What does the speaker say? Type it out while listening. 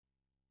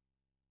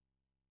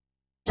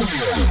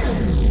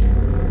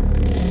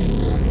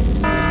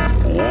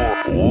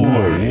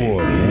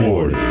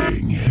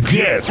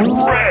Get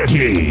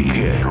ready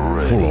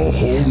for a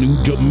whole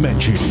new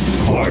dimension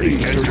of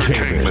party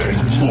entertainment,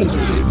 moment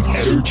in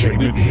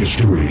entertainment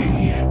history,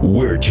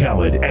 where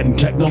talent and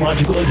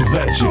technological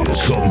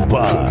advances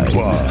combine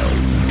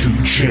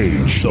to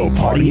change the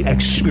party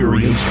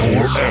experience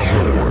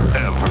forever.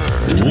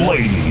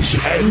 Ladies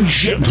and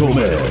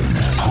gentlemen,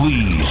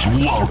 please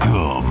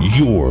welcome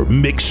your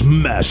mix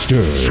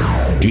master,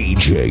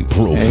 DJ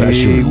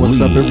Professor Hey, what's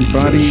Lee. up,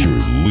 everybody? Professor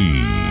Lee.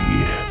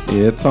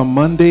 It's a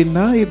Monday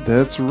night.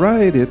 That's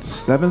right. It's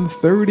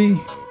 7:30.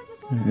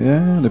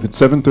 Yeah, and if it's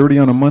 7:30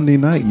 on a Monday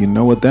night, you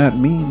know what that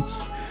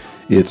means.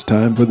 It's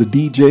time for the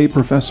DJ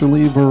Professor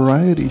Lee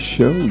Variety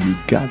Show. You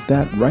got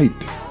that right.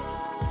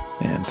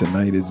 And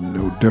tonight is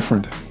no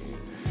different.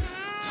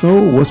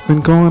 So, what's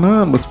been going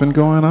on? What's been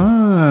going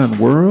on,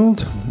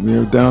 world?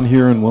 We're down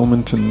here in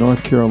Wilmington,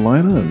 North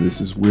Carolina. This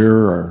is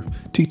where our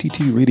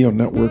TTT Radio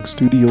Network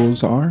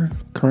studios are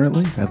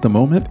currently at the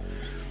moment.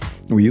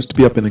 We used to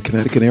be up in the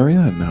Connecticut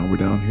area, and now we're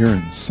down here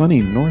in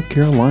sunny North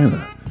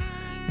Carolina.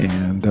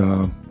 And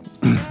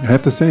I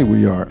have to say,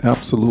 we are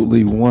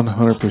absolutely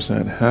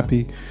 100%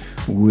 happy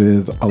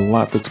with a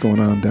lot that's going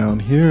on down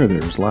here.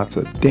 There's lots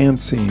of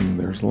dancing,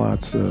 there's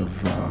lots of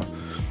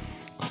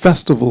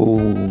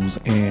festivals,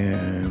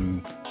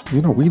 and,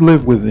 you know, we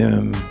live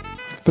within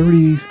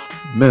 30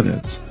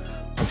 minutes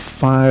of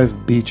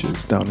 5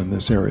 beaches down in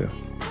this area.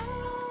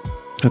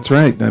 That's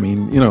right. I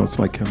mean, you know, it's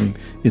like,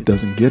 it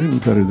doesn't get any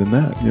better than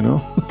that, you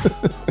know?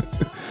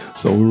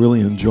 So we're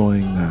really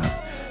enjoying that.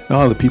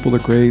 Oh, the people are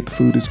great. The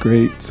food is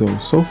great.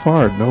 So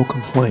far, no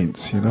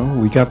complaints, you know?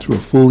 We got through a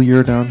full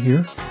year down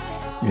here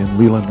in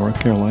Leland, North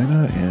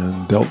Carolina,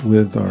 and dealt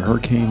with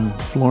Hurricane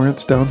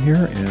Florence down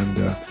here. And,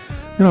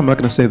 you know, I'm not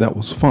going to say that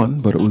was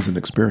fun, but it was an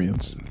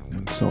experience.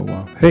 And so,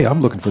 hey,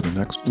 I'm looking forward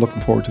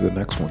to the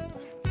next one.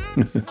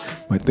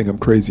 Might think I'm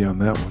crazy on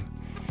that one.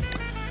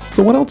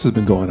 So what else has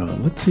been going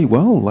on? Let's see.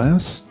 Well,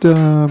 this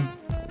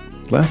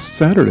past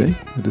Saturday,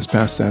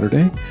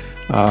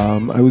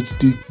 I was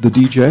the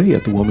DJ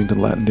at the Wilmington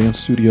Latin Dance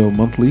Studio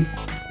monthly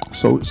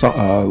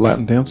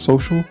Latin Dance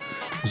Social.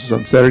 This is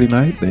on Saturday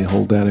night. They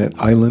hold that at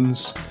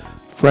Islands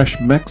Fresh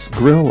Mex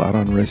Grill out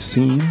on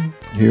Racine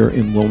here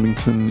in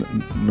Wilmington,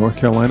 North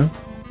Carolina.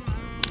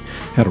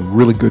 Had a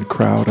really good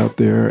crowd out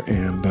there,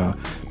 and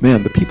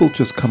man, the people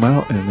just come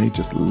out and they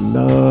just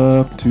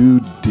love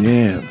to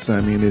dance. I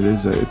mean,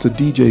 it's a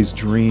DJ's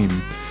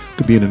dream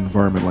to be in an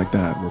environment like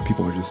that where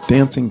people are just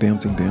dancing, and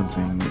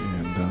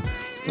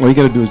all you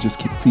got to do is just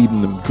keep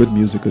feeding them good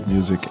music,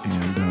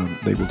 and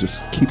they will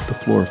just keep the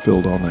floor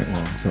filled all night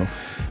long. So,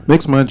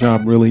 makes my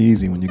job really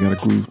easy when you got a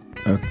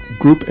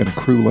group and a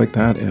crew like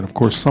that. And of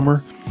course,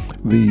 Summer,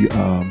 the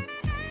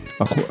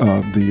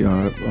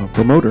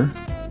promoter.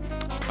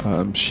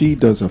 She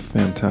does a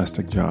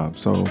fantastic job.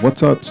 So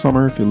what's up,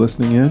 Summer, if you're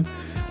listening in?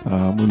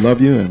 We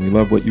love you, and we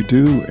love what you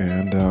do,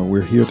 and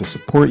we're here to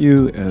support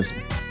you as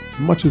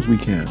much as we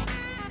can.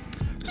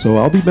 So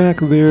I'll be back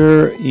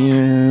there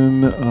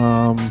in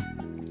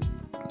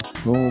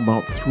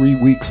about 3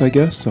 weeks, I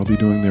guess. I'll be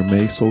doing their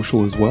May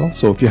social as well.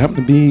 So if you happen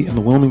to be in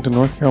the Wilmington,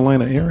 North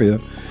Carolina area,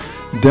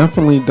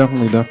 definitely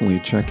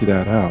check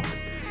that out.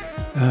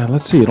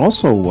 Let's see. It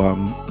also,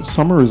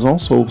 Summer is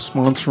also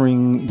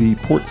sponsoring the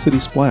Port City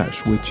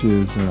Splash, which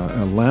is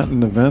a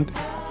Latin event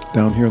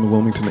down here in the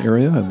Wilmington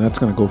area, and that's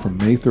going to go from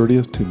May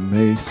 30th to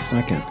May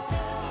 2nd.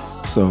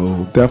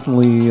 So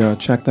definitely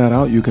check that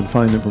out. You can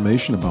find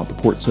information about the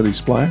Port City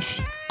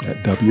Splash at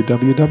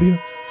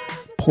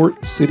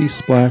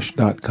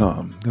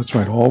www.portcitysplash.com. That's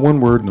right, all one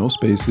word, no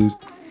spaces.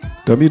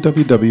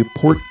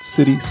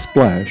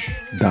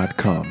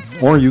 www.portcitysplash.com.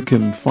 Or you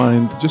can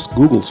just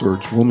Google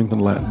search Wilmington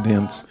Latin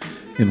Dance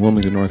in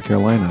Wilmington, North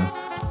Carolina,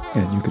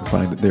 and you can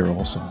find it there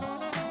also.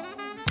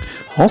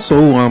 Also,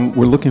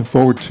 we're looking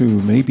forward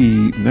to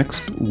maybe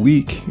next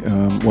week,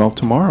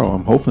 tomorrow,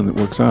 I'm hoping it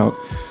works out,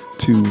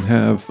 to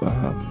have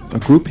a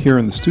group here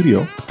in the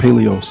studio,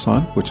 Paleo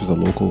Sun, which is a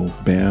local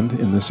band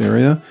in this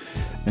area,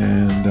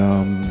 and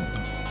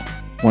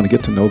want to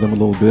get to know them a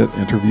little bit,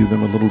 interview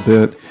them a little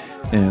bit.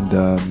 And,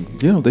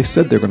 they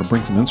said they're going to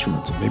bring some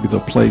instruments, and maybe they'll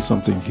play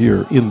something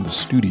here in the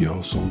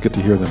studio, so we'll get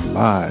to hear them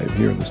live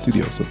here in the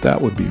studio. So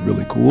that would be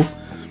really cool.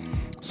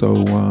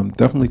 So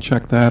definitely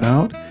check that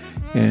out.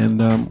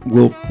 And I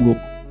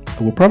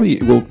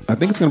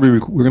think it's going to be,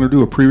 we're going to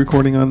do a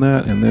pre-recording on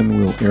that, and then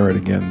we'll air it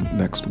again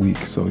next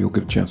week. So you'll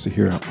get a chance to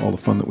hear all the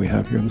fun that we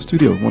have here in the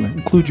studio. I want to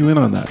include you in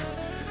on that.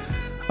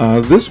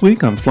 This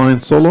week I'm flying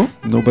solo.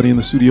 Nobody in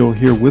the studio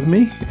here with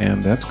me,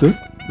 and that's good.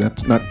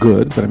 That's not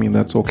good, but I mean,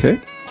 that's okay.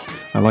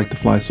 I like to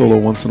fly solo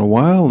once in a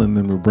while, and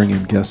then we'll bring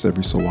in guests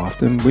every so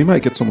often. We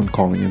might get someone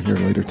calling in here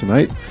later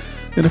tonight,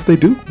 and if they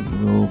do,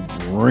 we'll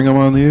bring them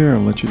on the air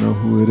and let you know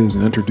who it is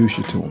and introduce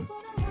you to them.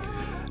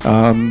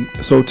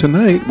 So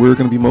tonight, we're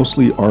going to be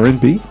mostly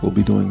R&B. We'll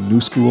be doing new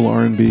school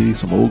R&B,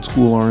 some old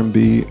school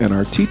R&B, and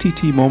our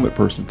TTT moment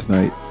person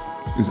tonight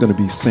is going to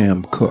be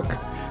Sam Cooke.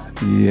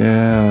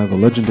 Yeah, the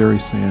legendary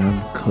Sam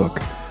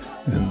Cooke.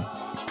 And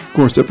of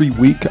course, every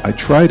week I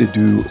try to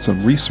do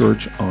some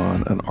research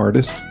on an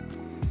artist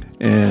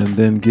and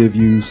then give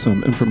you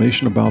some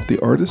information about the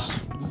artist.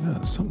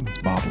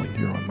 Something's bobbling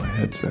here on my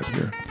headset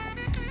here.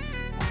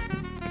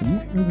 Can you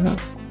hear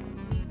that?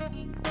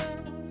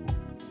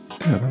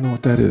 Yeah, I don't know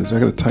what that is. I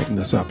got to tighten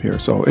this up here.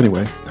 So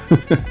anyway,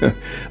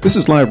 this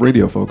is live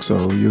radio, folks,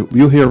 so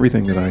you'll hear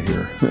everything that I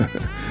hear.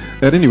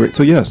 At any rate,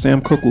 so yeah, Sam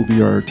Cooke will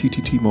be our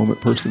TTT Moment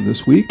person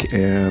this week,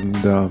 and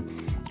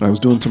I was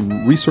doing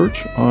some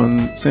research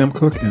on Sam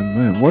Cooke, and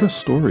man, what a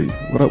story.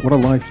 What a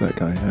life that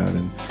guy had.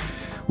 And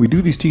we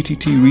do these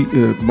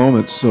TTT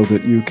moments so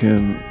that you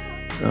can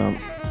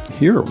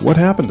hear what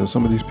happened to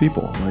some of these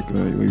people. Like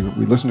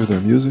we listen to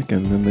their music,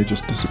 and then they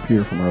just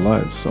disappear from our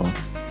lives. So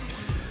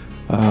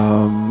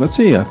let's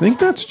see, I think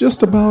that's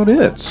just about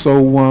it.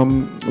 So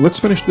let's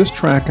finish this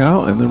track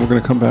out, and then we're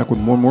going to come back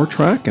with one more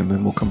track, and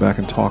then we'll come back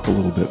and talk a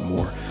little bit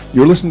more.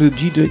 You're listening to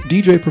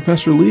DJ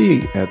Professor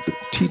Lee at the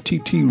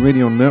TTT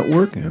Radio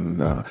Network, and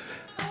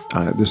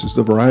this is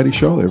the Variety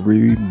Show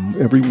every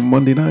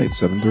Monday night,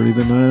 7:30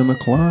 to 9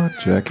 o'clock.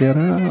 Check it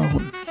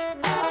out.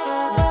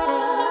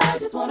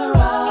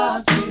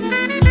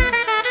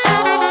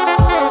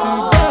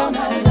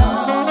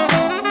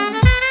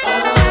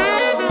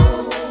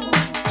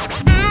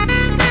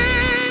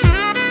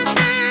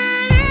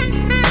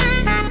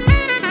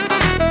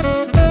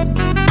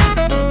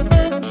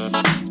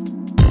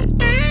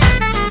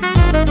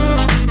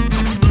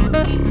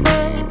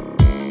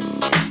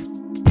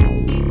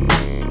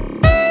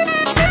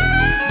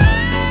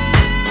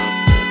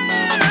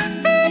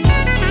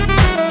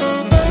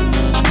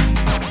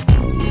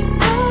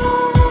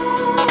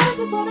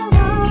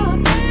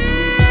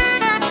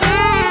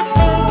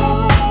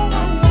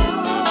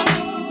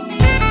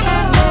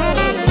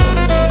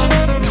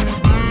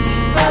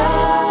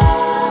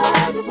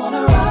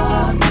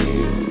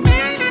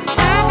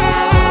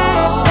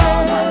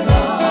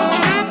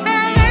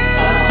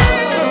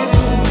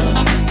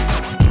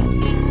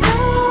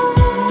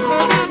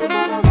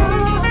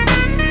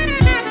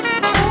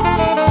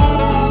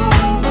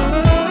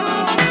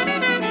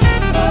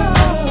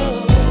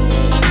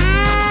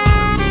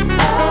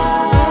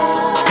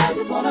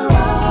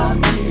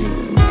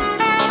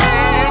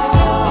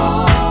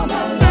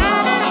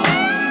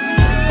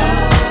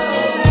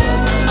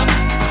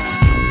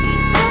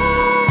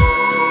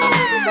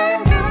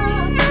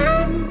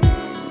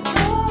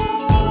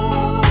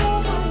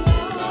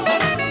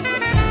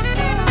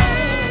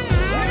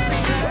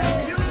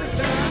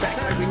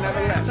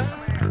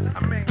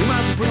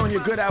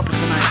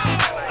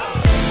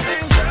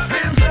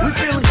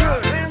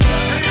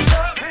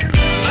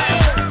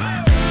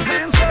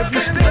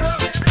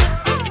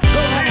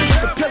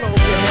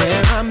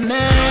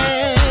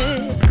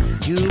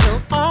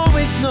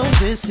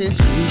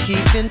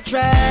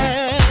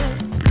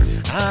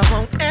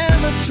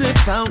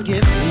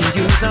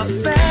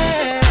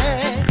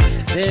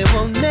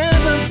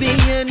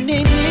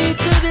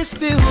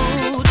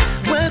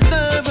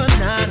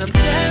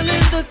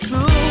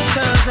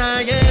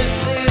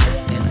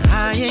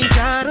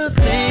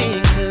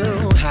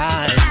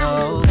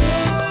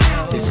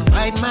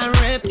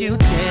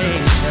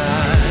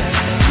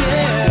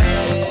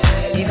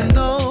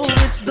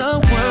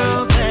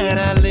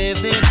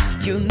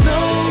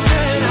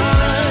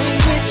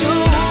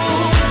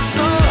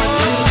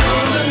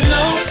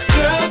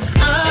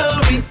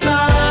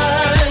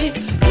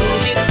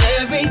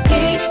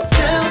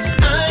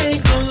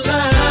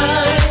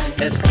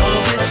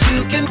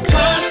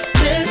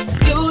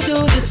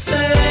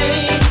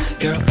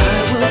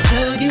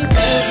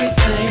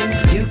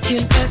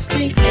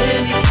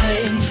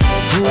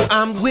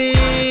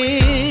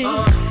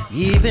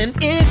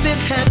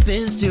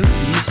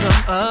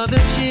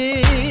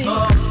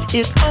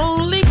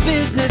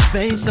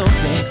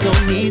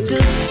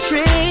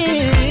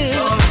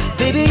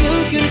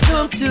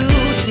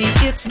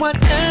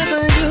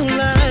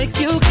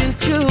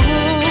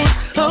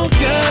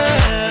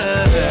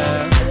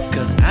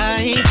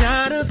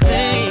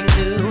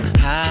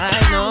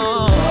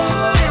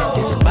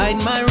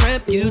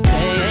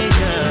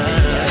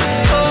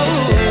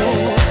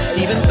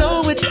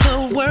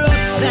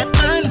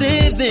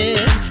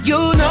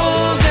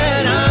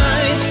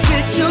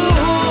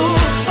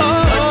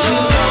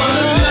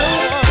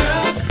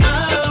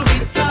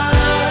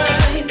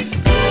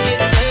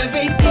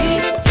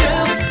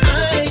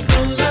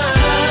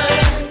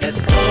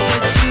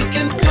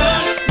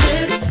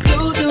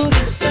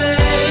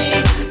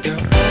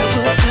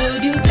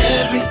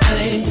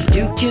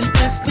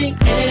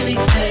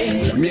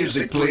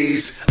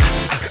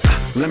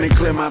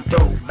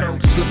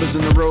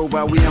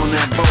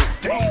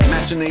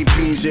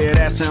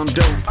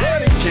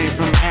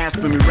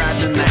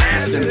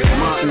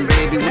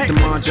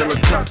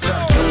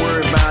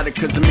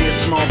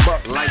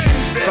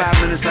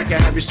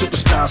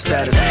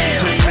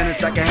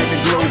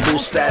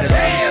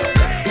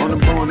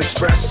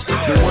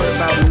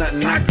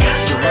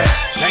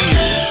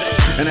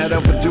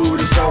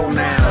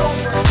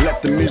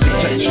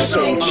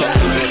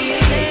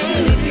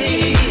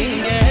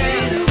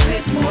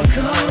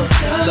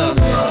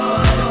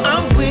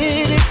 I'm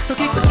with it, so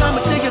keep the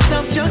drama to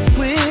yourself, just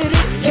quit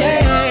it,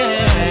 yeah.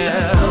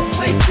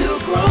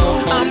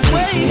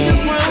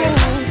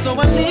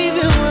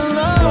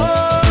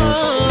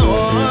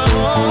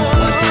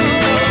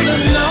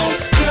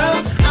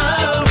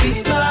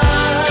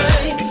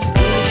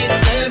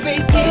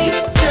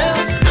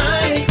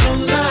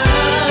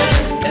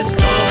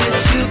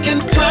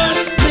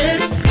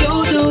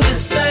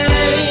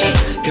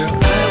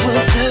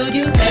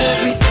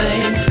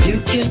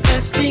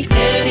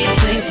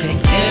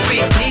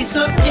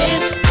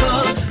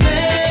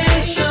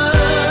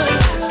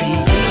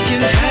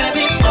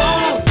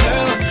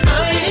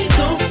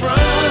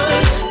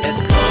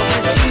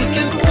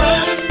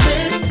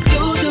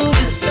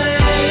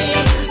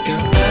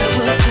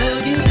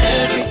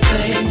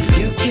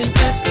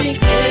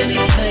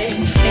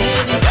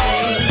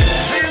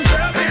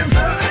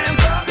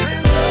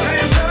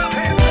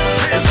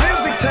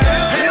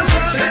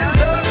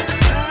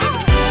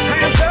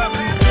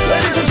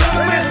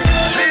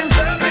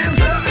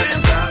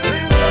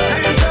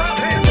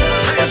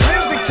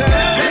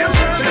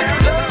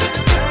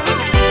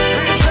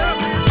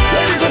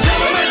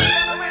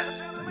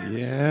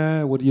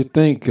 you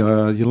think?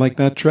 You like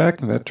that track?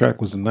 That track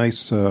was a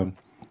nice, kind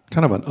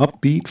of an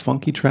upbeat,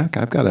 funky track.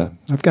 I've got a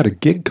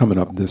gig coming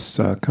up this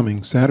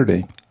coming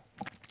Saturday,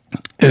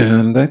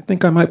 and I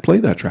think I might play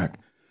that track.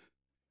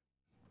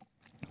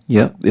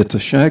 Yeah, it's a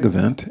shag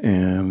event,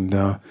 and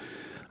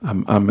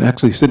I'm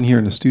actually sitting here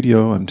in the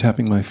studio. I'm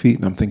tapping my feet,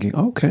 and I'm thinking,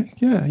 okay,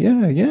 yeah.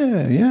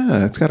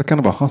 It's got a kind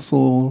of a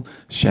hustle,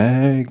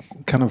 shag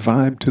kind of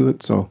vibe to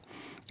it, so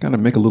kind of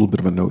make a little bit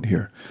of a note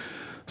here.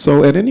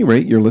 So at any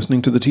rate, you're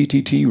listening to the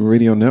TTT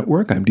Radio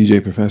Network. I'm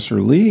DJ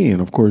Professor Lee, and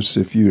of course,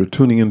 if you're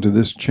tuning into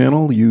this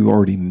channel, you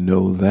already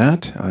know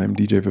that. I'm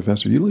DJ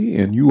Professor Lee,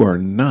 and you are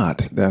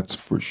not, that's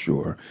for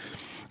sure.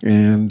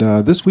 And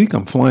this week,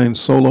 I'm flying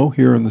solo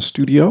here in the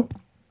studio.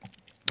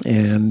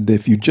 And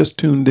if you just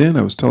tuned in,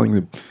 I was telling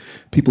the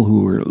people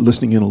who were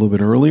listening in a little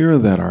bit earlier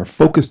that our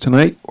focus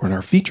tonight, or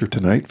our feature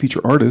tonight,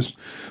 feature artist,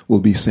 will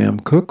be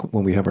Sam Cooke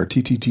when we have our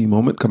TTT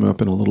moment coming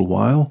up in a little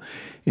while.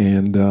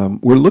 And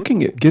we're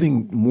looking at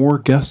getting more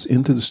guests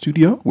into the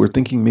studio. We're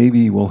thinking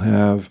maybe we'll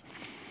have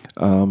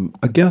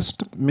a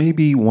guest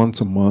maybe once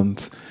a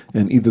month,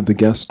 and either the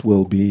guest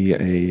will be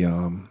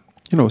a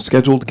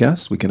scheduled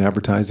guest. We can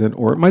advertise it,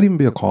 or it might even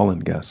be a call-in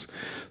guest.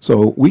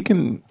 So we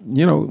can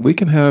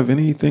have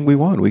anything we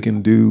want. We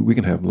can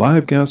have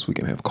live guests. We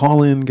can have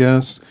call-in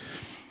guests.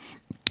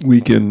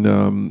 We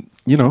can,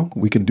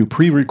 we can do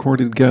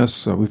pre-recorded guests.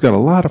 So we've got a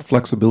lot of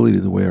flexibility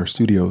the way our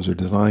studios are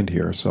designed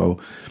here. So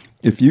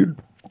if you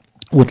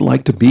would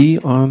like to be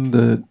on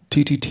the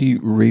TTT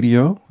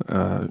radio,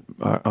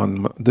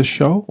 on this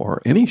show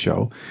or any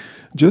show,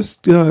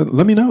 just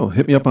let me know.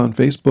 Hit me up on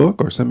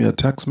Facebook, or send me a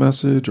text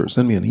message, or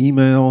send me an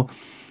email,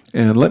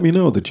 and let me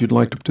know that you'd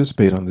like to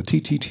participate on the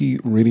TTT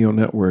Radio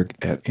Network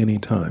at any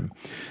time.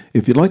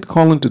 If you'd like to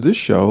call into this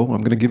show,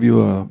 I'm going to give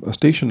you a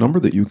station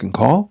number that you can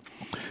call.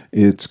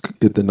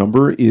 The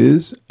number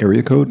is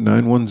area code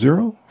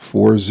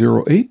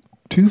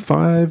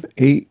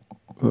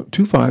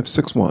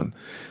 910-408-2561.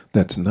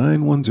 That's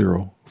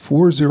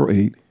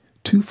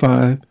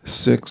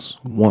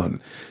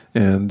 910-408-2561.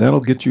 And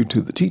that'll get you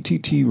to the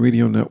TTT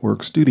Radio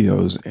Network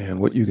studios. And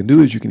what you can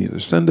do is you can either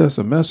send us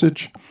a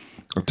message,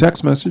 a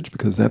text message,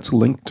 because that's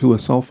linked to a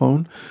cell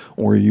phone,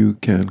 or you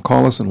can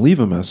call us and leave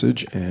a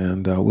message,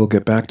 and we'll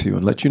get back to you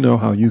and let you know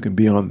how you can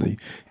be on the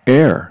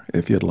air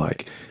if you'd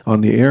like.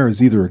 On the air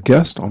is either a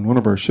guest on one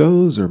of our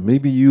shows, or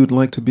maybe you'd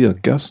like to be a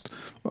guest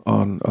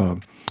on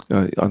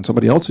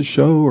somebody else's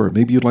show, or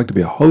maybe you'd like to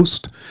be a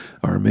host,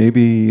 or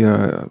maybe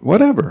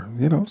whatever,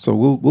 So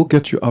we'll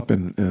get you up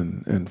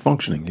and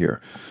functioning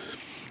here.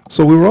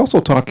 So we were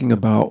also talking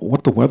about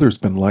what the weather's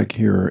been like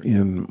here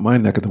in my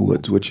neck of the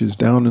woods, which is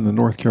down in the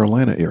North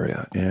Carolina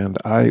area. And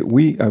I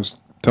was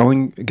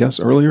telling guests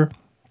earlier,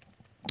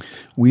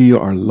 we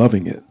are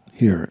loving it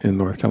here in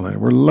North Carolina.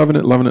 We're loving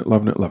it.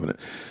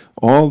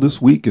 All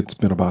this week, it's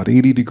been about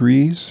 80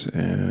 degrees,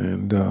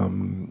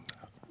 and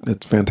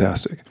it's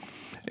fantastic.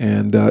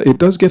 And it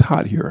does get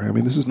hot here. I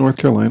mean, this is North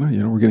Carolina.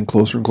 We're getting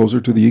closer and closer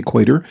to the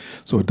equator,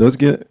 so it does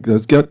get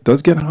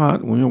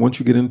hot. Once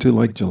you get into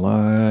like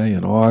July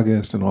and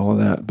August and all of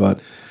that.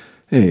 But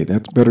hey,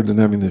 that's better than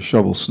having to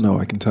shovel snow.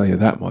 I can tell you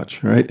that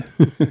much, right?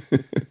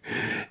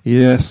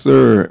 Yes,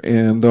 sir.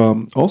 And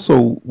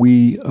also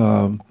we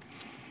do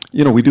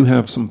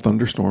have some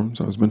thunderstorms.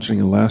 I was mentioning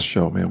in the last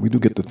show, man, we do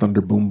get the thunder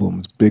boom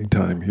booms big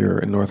time here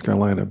in North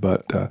Carolina,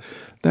 but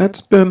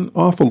that's been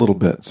off a little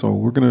bit. So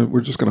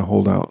we're just gonna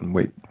hold out and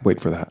wait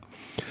for that.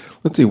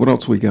 Let's see what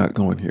else we got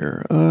going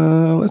here.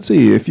 Let's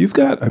see if you've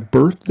got a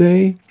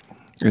birthday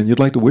and you'd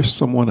like to wish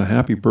someone a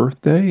happy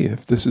birthday,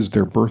 if this is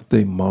their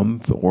birthday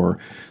month or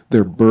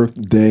their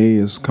birthday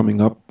is coming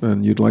up,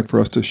 and you'd like for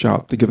us to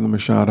give them a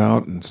shout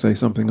out and say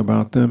something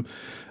about them.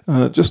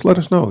 Just let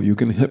us know. You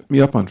can hit me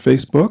up on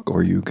Facebook,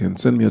 or you can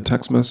send me a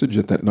text message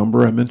at that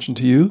number I mentioned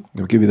to you.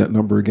 I'll give you that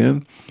number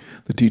again.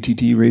 The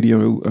TTT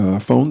radio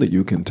phone that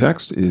you can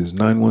text is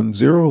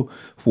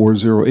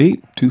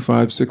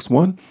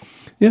 910-408-2561.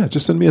 Yeah,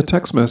 just send me a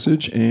text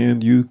message,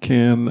 and you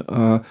can,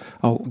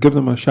 I'll give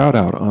them a shout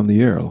out on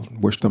the air. I'll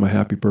wish them a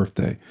happy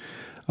birthday.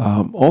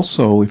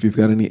 Also, if you've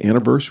got any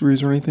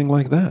anniversaries or anything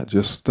like that,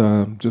 just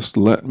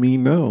let me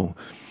know.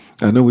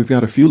 I know we've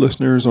got a few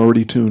listeners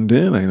already tuned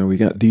in. I know we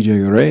got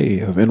DJ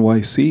Ray of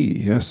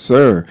NYC. Yes,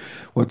 sir.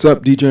 What's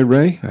up, DJ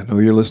Ray? I know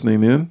you're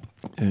listening in.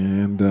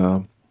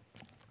 And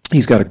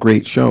he's got a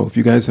great show. If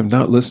you guys have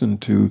not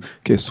listened to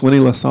Que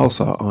Suene La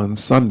Salsa on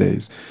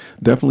Sundays,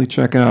 definitely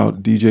check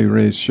out DJ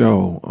Ray's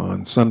show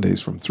on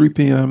Sundays from 3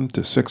 p.m.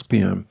 to 6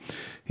 p.m.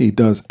 He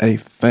does a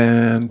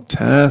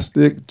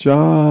fantastic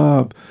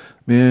job.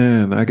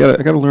 Man, I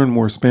gotta learn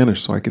more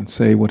Spanish so I can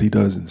say what he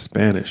does in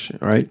Spanish,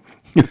 right?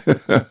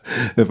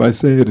 If I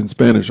say it in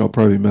Spanish, I'll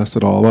probably mess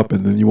it all up,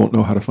 and then you won't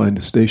know how to find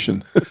the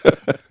station.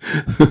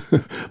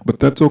 But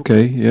that's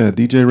okay. Yeah,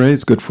 DJ Ray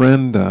is a good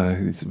friend.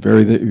 He's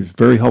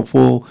very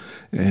helpful,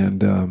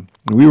 and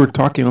we were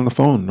talking on the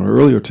phone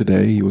earlier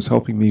today. He was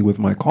helping me with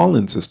my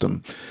call-in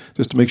system,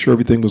 just to make sure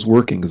everything was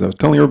working. Because I was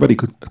telling everybody,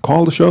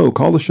 call the show,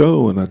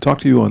 and I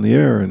talked to you on the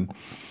air, and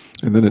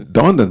then it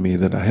dawned on me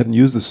that I hadn't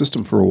used the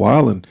system for a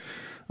while, and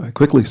I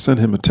quickly sent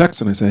him a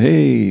text and I said,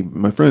 "Hey,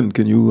 my friend,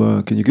 can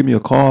you give me a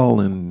call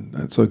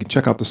and so I can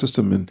check out the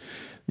system?" And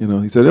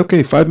he said,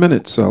 "Okay, 5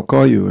 minutes, I'll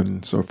call you."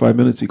 And so 5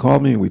 minutes, he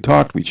called me and we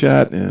talked, we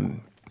chat,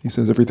 and he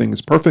says everything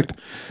is perfect.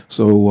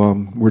 So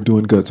we're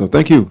doing good. So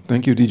thank you,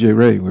 DJ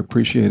Ray. We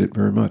appreciate it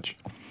very much.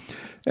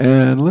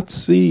 And let's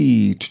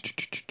see.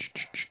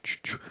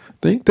 I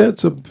think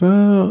that's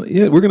about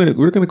it. We're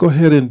gonna go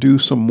ahead and do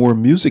some more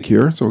music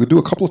here. So we're gonna do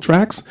a couple of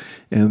tracks,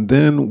 and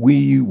then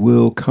we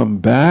will come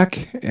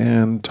back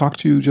and talk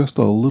to you just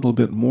a little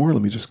bit more.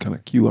 Let me just kind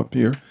of cue up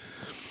here.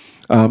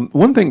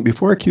 One thing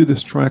before I cue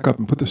this track up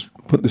and put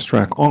this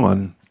track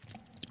on.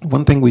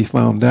 One thing we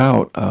found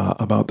out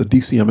about the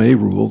DCMA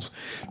rules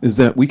is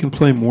that we can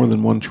play more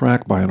than one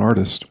track by an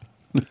artist.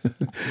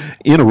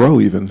 In a row,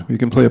 even. We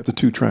can play up to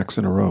 2 tracks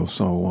in a row.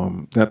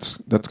 So that's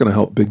going to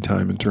help big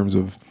time in terms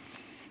of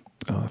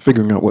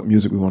figuring out what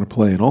music we want to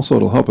play. And also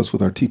it'll help us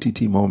with our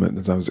TTT moment,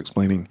 as I was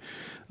explaining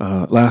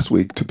last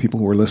week to people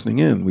who were listening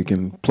in. We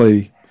can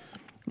play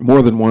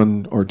more than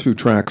 1 or 2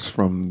 tracks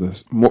from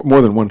this,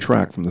 more than one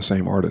track from the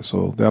same artist.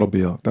 So that'll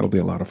be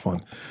a lot of fun.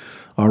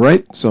 All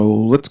right, so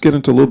let's get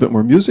into a little bit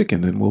more music,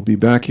 and then we'll be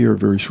back here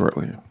very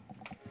shortly.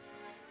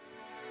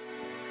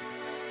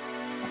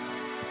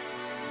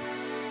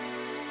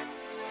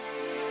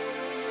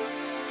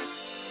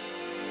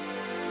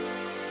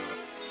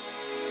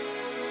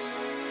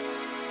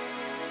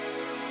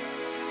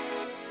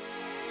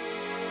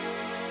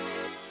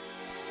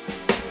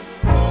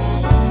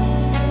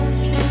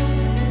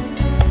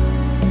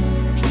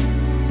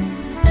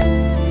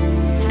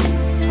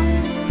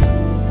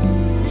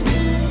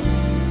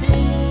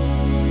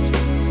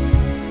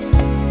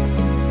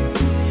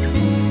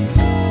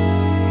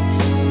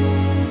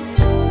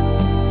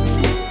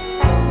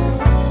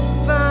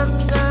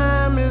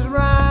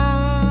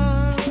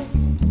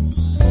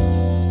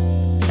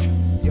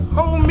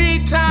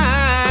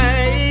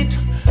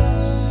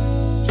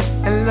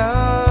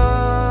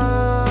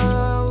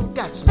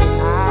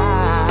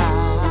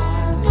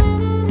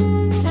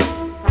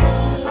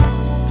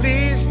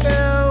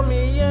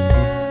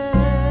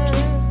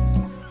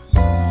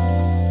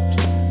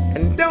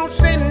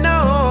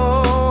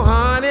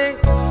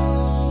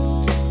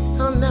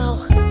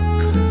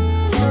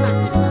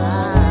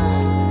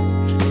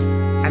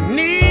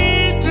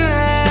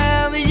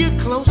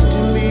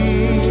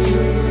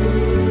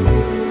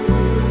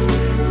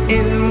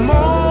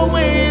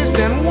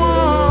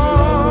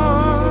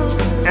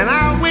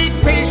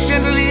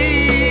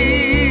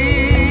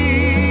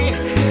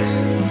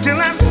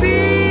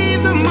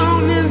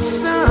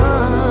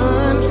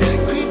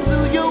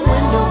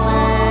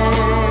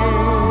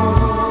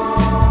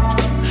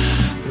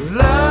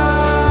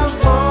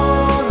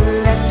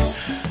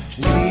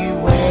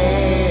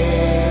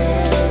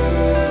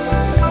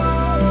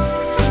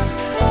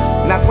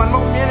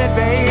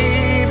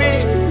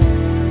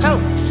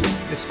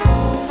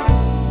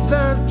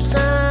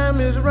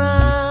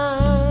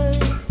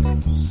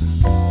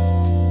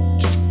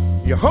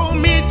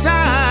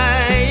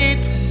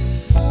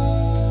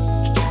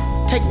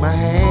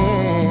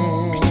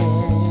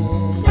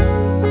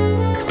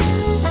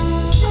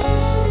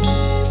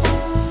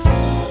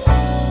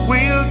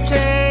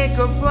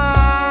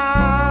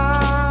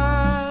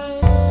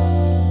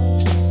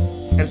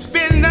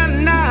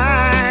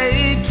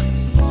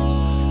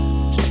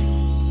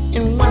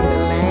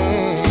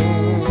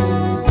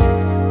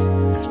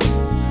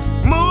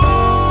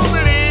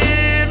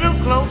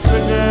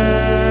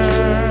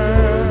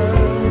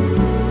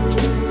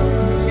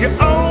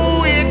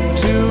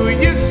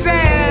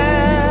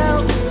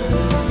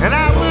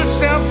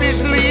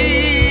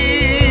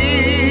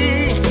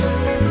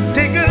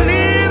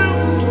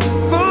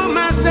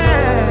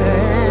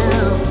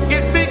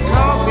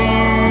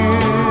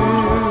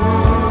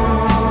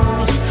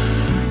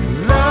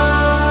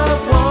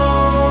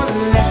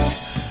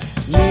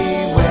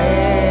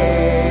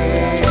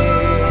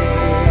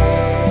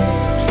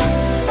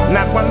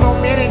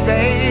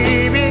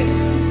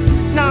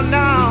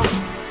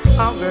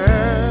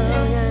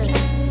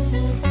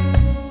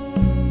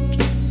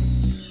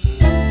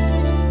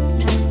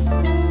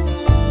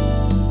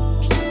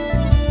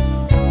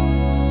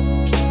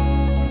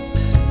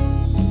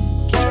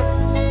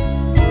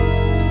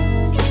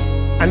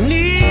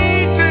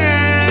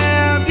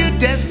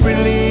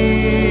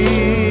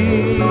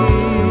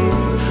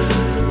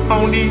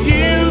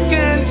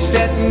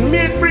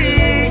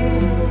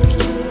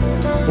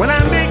 When I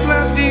make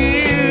love to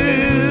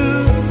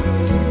you,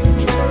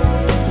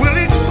 will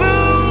it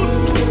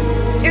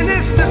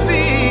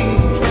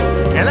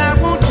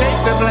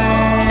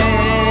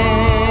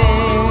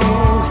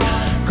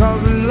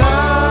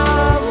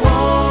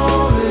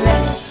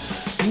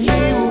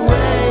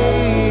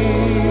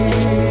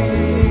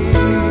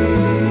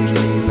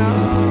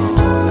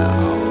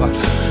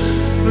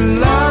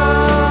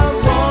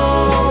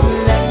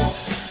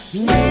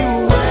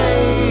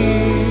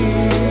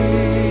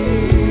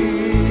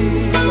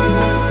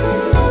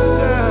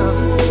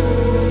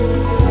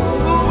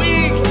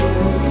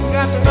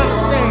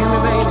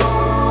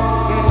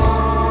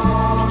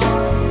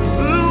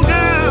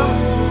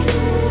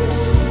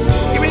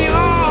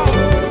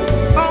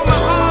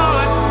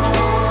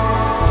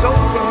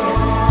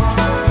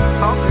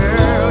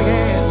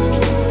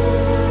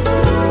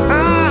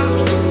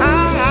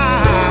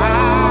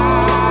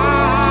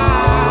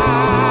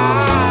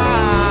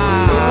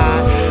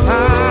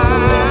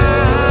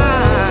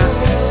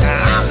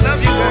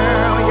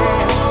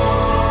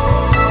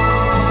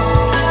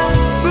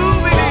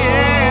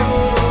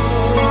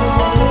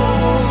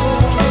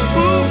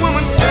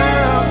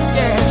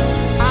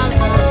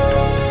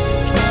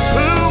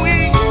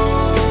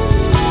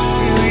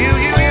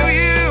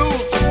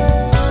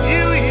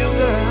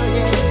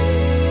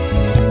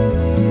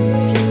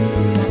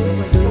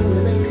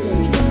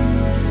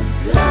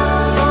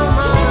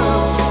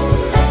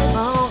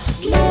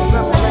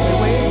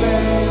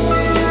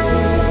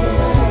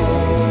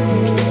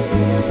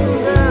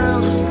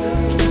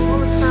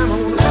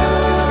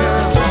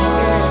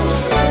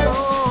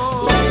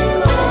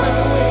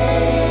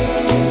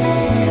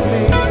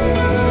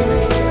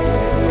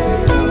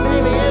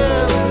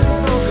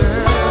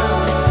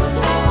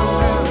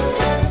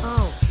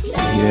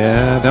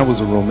Yeah, that was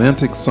a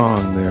romantic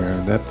song there.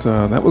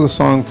 That was a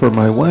song for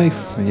my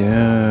wife.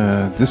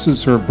 Yeah, this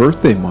is her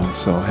birthday month,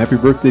 so happy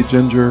birthday,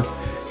 Ginger.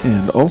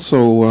 And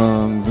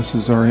also, this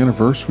is our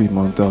anniversary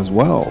month as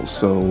well,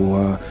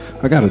 so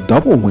I got a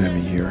double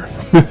whammy here.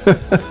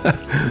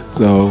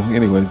 So,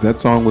 anyways, that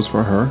song was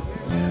for her,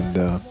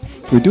 and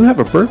we do have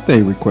a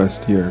birthday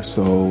request here.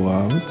 So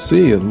let's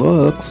see. It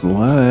looks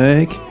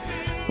like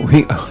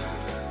we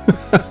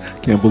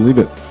can't believe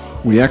it.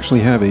 We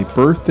actually have a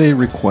birthday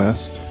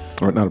request,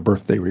 or not a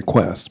birthday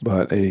request,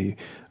 but a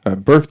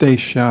birthday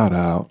shout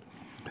out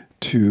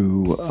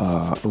to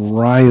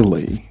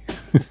Riley.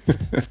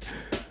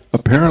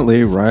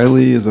 Apparently,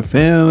 Riley is a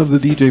fan of the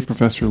DJ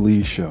Professor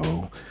Lee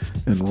show,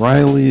 and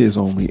Riley is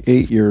only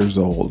 8 years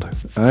old.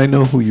 I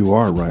know who you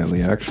are,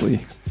 Riley,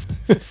 actually.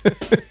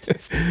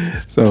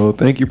 So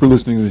thank you for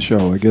listening to the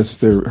show. I guess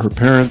her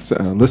parents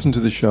listen to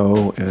the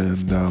show,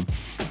 and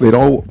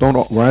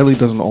Riley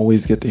doesn't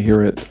always get to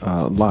hear it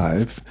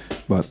live,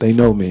 but they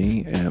know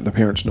me, and the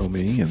parents know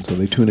me, and so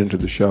they tune into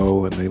the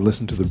show and they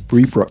listen to the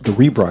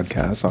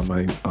rebroadcast on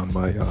my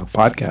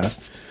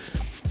podcast,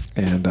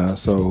 and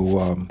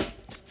so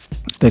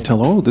they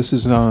tell, oh, this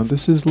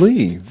is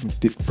Lee,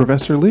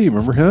 Professor Lee.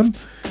 Remember him?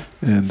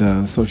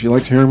 And so she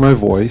likes hearing my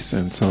voice,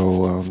 and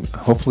so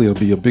hopefully it'll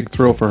be a big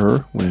thrill for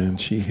her when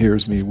she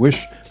hears me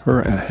wish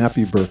her a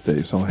happy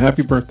birthday. So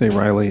happy birthday,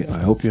 Riley. I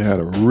hope you had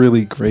a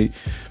really great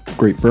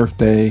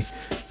birthday.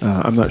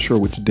 I'm not sure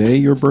which day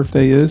your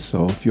birthday is,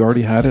 so if you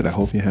already had it, I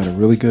hope you had a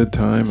really good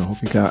time. I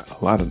hope you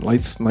got a lot of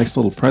nice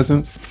little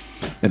presents.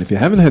 And if you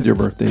haven't had your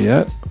birthday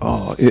yet,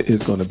 it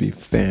is going to be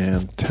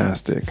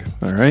fantastic.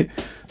 All right?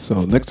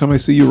 So next time I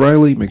see you,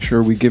 Riley, make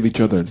sure we give each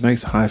other a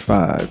nice high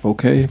five,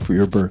 okay, for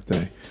your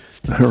birthday.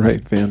 All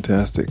right,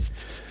 fantastic.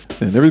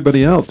 And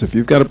everybody else, if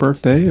you've got a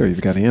birthday or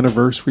you've got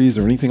anniversaries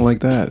or anything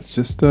like that,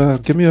 just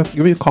give me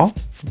a call.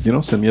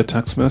 Send me a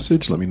text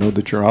message. Let me know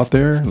that you're out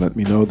there. Let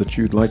me know that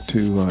you'd like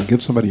to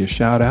give somebody a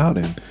shout out.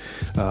 And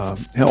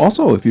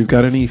also, if you've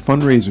got any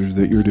fundraisers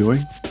that you're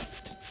doing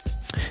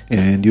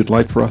and you'd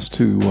like for us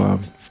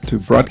to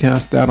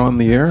broadcast that on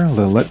the air,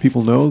 let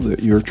people know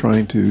that you're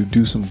trying to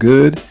do some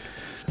good,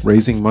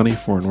 raising money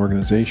for an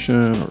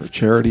organization or a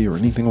charity or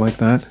anything like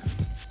that,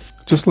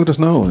 just let us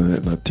know. And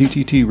at the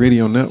TTT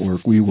Radio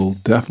Network, we will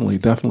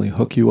definitely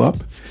hook you up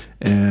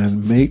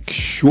and make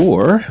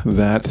sure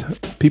that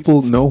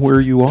people know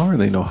where you are and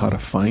they know how to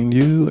find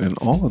you and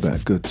all of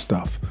that good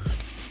stuff.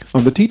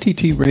 On the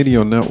TTT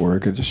Radio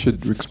Network, I just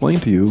should explain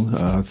to you,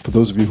 for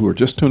those of you who are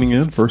just tuning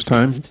in, first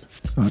time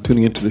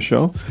tuning into the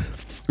show,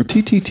 the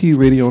TTT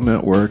Radio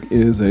Network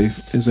is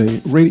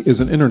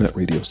an internet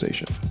radio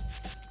station.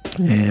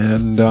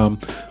 And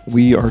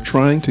we are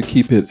trying to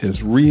keep it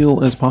as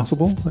real as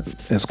possible,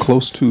 as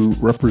close to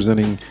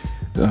representing,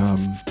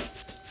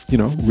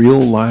 real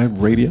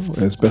live radio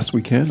as best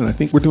we can. And I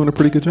think we're doing a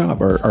pretty good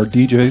job. Our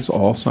DJs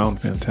all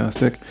sound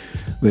fantastic.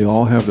 They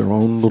all have their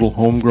own little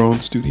homegrown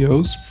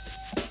studios.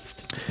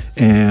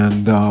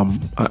 And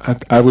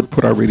I would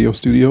put our radio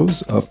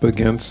studios up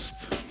against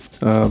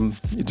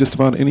just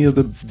about any of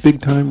the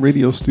big time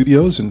radio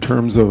studios in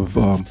terms of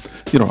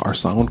our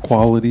sound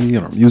quality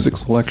and our music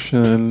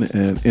selection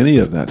and any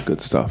of that good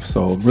stuff.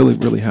 So I'm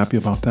really happy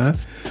about that.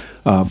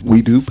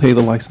 We do pay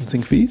the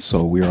licensing fee,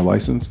 so we are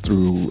licensed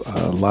through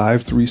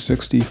Live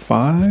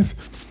 365,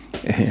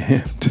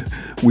 and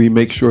we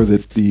make sure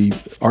that the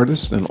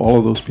artists and all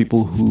of those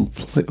people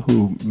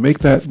who make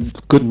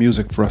that good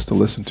music for us to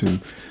listen to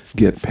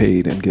get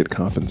paid and get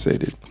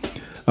compensated.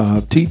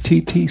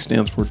 TTT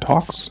stands for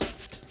Talks,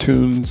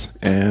 Tunes,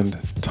 and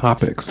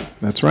Topics.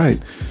 That's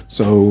right.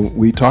 So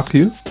we talk to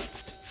you.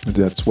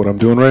 That's what I'm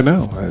doing right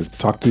now. I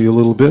talk to you a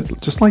little bit,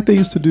 just like they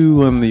used to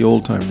do on the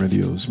old time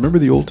radios. Remember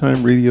the old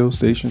time radio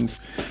stations,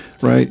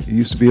 right? You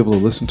used to be able to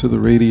listen to the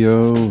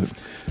radio, and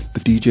the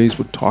DJs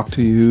would talk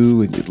to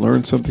you, and you'd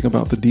learn something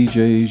about the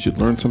DJs. You'd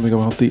learn something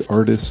about the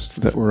artists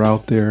that were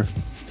out there.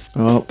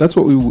 That's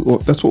what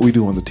we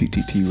do on the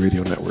TTT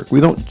Radio Network.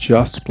 We don't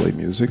just play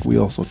music, we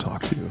also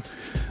talk to you.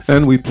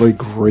 And we play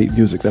great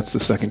music. That's the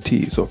second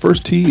T. So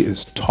first T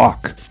is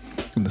talk,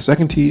 and the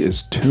second T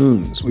is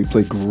tunes. We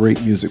play great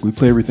music. We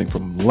play everything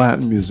from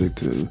Latin music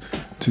to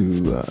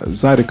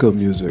Zydeco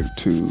music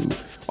to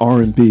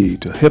R&B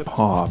to hip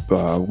hop.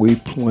 We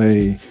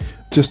play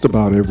just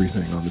about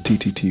everything on the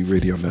TTT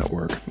Radio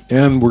Network,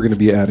 and we're going to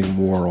be adding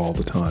more all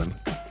the time.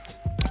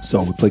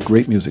 So we play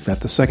great music. That's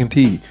the second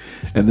T.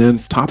 And then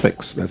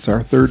topics. That's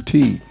our third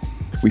T.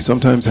 We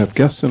sometimes have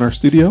guests in our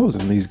studios,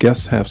 and these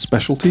guests have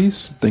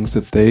specialties, things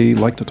that they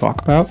like to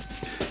talk about.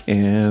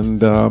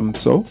 And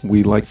so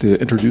we like to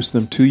introduce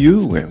them to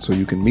you, and so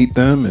you can meet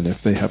them. And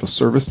if they have a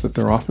service that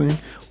they're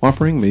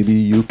offering, maybe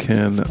you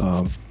can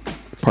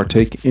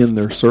partake in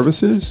their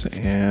services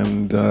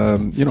and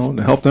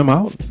help them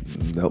out.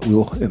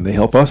 And they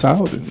help us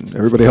out, and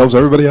everybody helps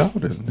everybody out,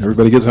 and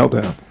everybody gets helped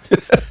out.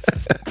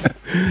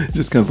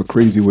 Just kind of a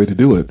crazy way to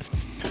do it.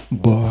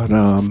 But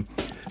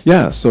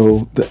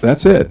so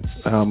that's it.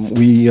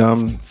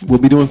 We'll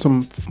be doing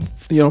some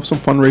some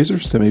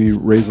fundraisers to maybe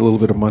raise a little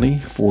bit of money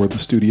for the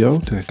studio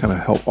to kind of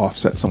help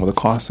offset some of the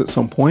costs at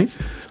some point.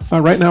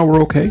 Right now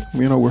we're okay.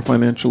 We're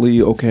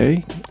financially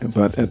okay,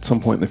 but at some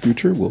point in the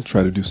future, we'll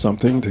try to do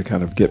something to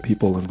kind of get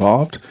people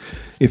involved.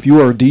 If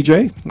you are a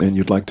DJ and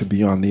you'd like to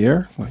be on the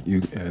air,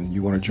 and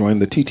you want to join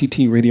the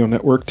TTT Radio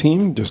Network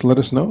team, just let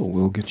us know.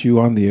 We'll get you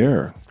on the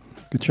air.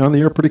 Get you on the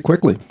air pretty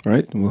quickly,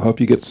 right? And we'll help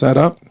you get set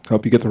up,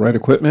 help you get the right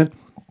equipment,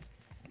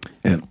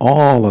 and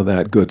all of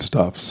that good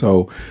stuff.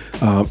 So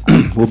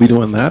we'll be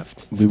doing that.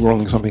 We'll be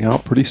rolling something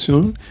out pretty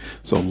soon.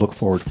 So look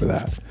forward for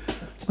that.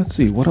 Let's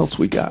see, what else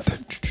we got?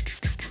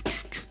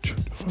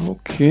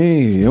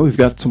 Okay, we've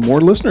got some more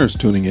listeners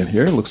tuning in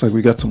here. It looks like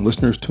we got some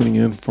listeners tuning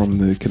in from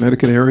the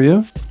Connecticut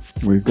area.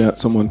 We've got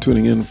someone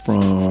tuning in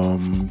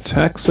from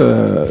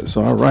Texas.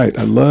 All right,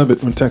 I love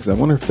it when Texas. I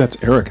wonder if that's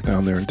Eric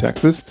down there in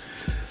Texas.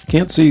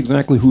 Can't see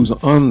exactly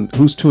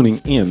who's tuning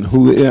in,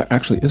 who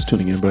actually is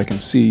tuning in, but I can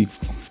see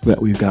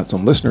that we've got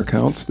some listener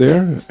counts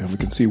there, and we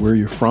can see where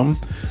you're from.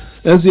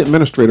 As the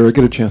administrator, I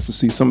get a chance to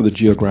see some of the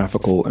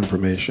geographical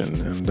information,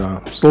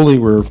 and slowly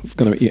we're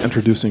going to be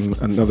introducing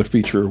another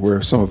feature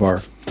where some of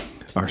our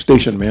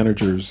station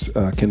managers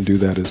can do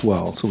that as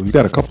well. So we've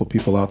got a couple of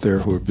people out there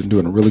who have been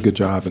doing a really good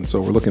job, and so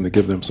we're looking to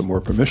give them some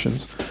more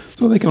permissions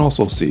so they can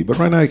also see. But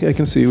right now I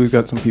can see we've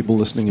got some people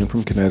listening in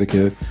from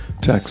Connecticut,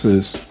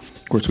 Texas.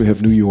 Of course, we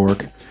have New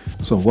York.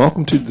 So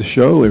welcome to the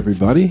show,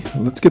 everybody.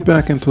 Let's get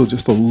back into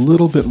just a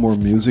little bit more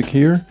music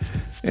here.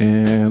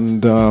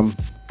 And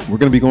we're going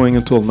to be going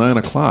until 9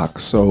 o'clock.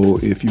 So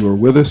if you are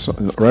with us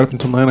right up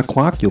until 9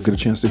 o'clock, you'll get a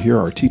chance to hear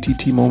our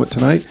TTT moment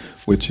tonight,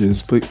 which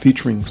is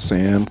featuring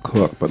Sam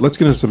Cooke. But let's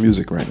get into some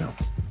music right now.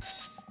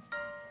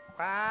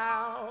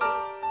 Wow.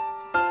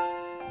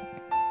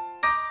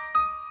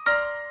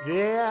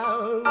 Yeah.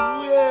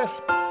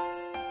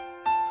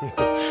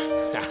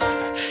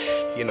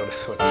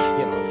 That's what, kind of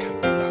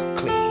getting all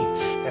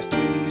clean. That's the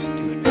way we used to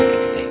do it back in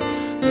the day.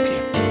 Look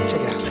here,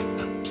 check it out,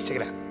 man. Check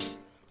it out.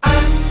 I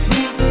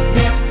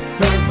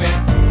remember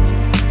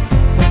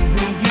when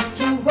we used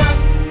to rock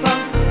from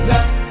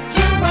left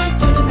to right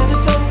to the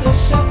Minnesota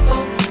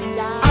Shuffle.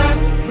 I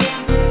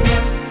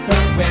remember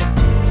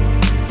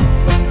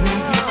when we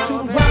used to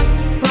rock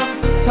from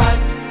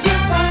side to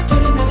side to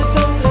the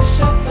Minnesota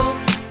Shuffle.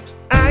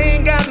 I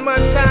ain't got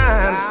much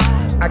time.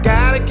 I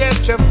gotta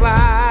catch a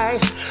flight.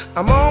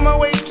 I'm on my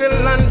way to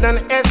London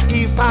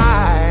SE5.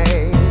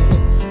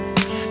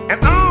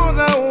 And all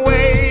the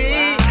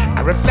way,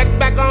 I reflect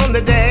back on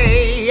the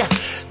day,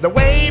 the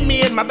way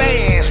me and my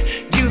band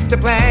used to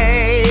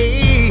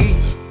play.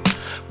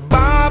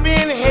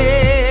 Bobbing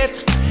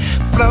heads,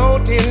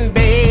 floating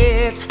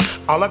beds,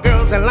 all the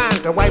girls in line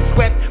to wipe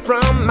sweat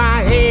from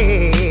my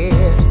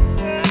head.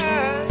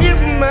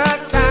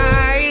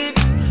 Hypnotized,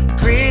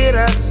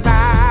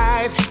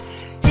 criticized,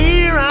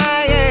 here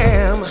I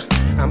am,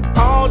 I'm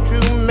all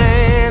true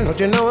man, don't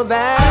you know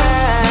that?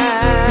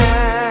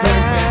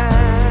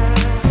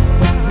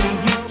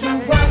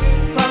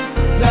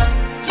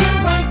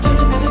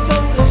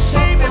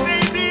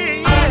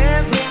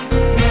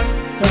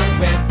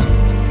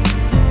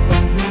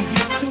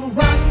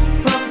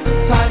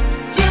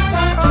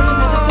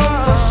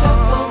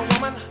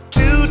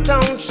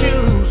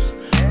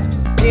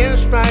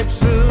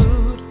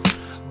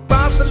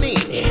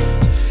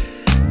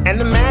 And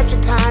the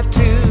magic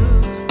tattoo.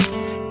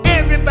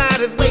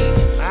 Everybody's waiting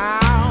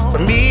for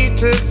me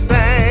to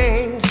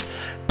sing.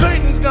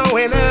 Curtains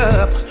going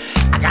up,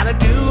 I gotta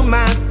do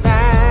my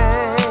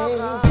thing.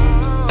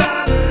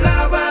 The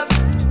lovers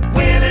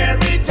win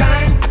every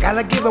time. I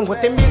gotta give them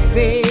what they're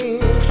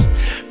missing.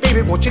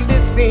 Baby, won't you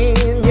listen?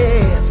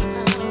 Yes,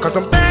 cause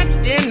I'm back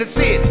in the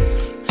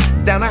cities,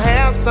 down to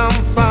have some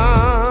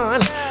fun.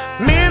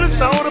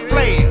 Minnesota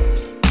player,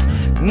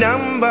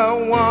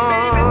 number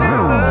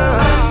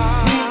one.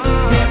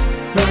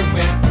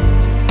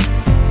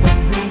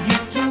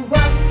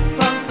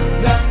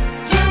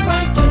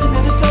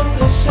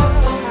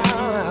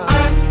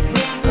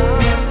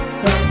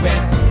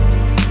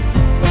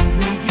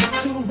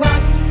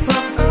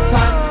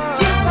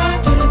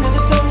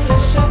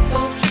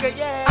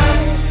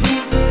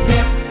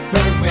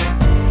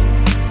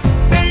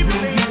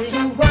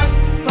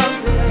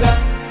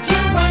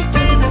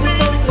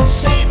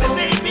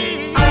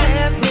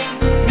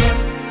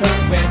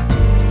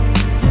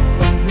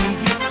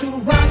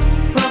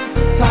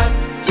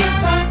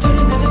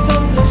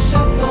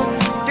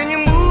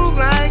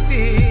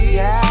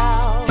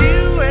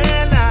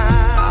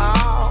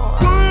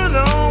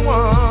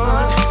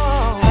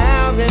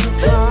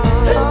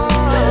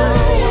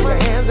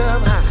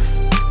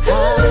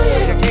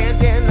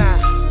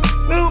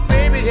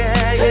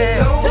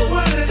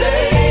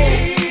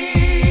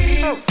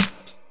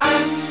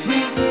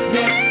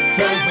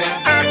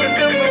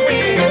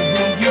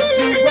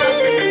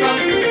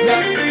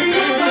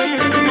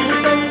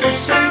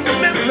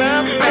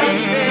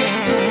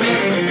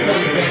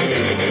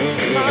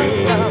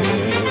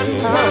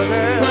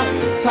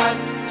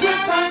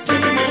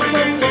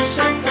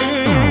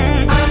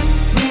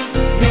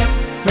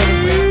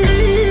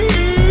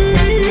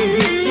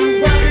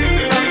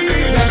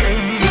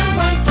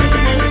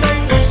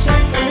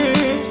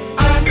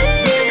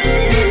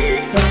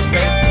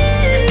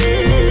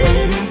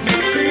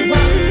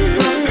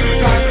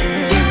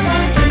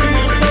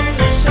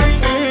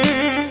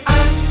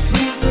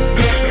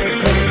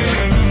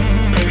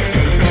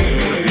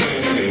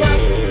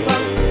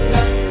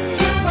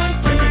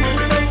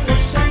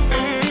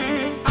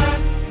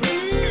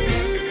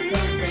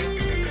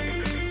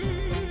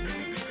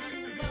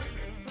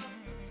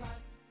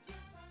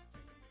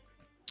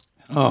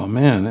 Oh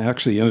man, I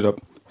actually ended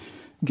up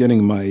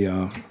getting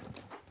my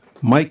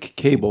mic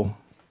cable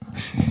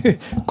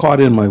caught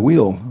in my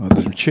wheel of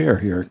the chair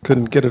here.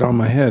 Couldn't get it on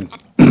my head.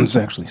 It's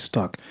actually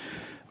stuck.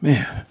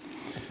 Man.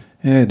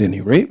 At any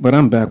rate, but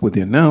I'm back with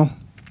you now.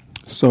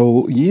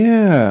 So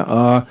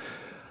yeah,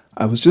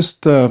 I was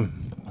just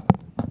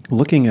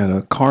looking at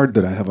a card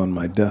that I have on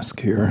my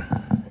desk here,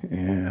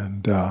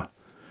 and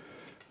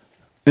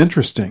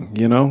interesting,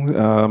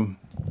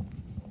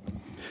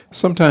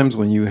 sometimes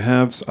when you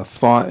have a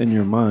thought in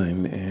your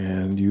mind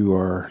and you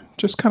are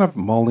just kind of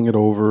mulling it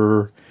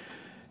over,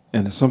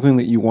 and it's something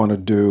that you want to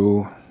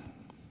do,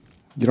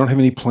 you don't have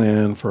any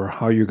plan for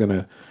how you're going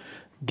to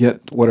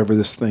get whatever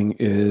this thing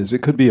is.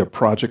 It could be a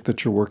project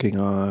that you're working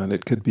on.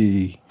 It could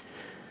be,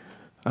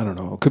 I don't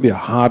know, it could be a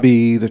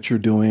hobby that you're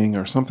doing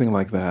or something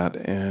like that.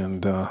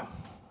 And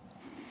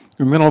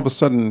then all of a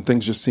sudden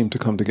things just seem to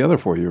come together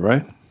for you,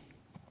 right?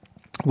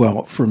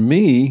 Well, for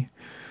me,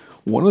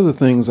 one of the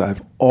things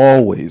I've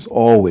always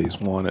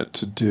wanted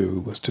to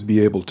do was to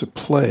be able to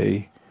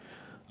play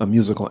a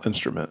musical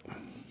instrument.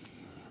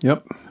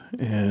 Yep.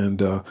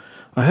 And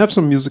I have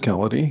some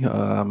musicality.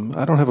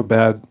 I don't have a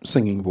bad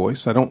singing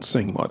voice. I don't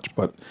sing much,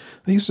 but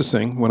I used to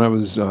sing when I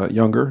was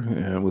younger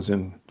and was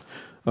in,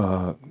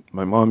 my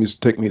mom used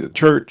to take me to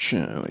church,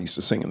 and I used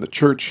to sing in the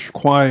church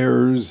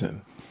choirs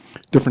and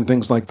different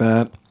things like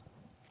that.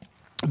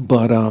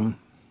 But,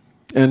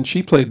 and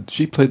she played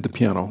the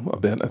piano a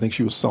bit. I think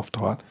she was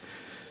self-taught.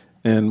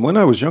 And when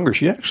I was younger,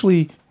 she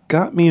actually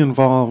got me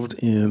involved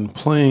in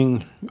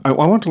playing. I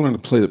wanted to learn to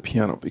play the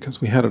piano because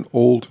we had an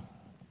old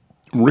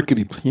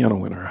rickety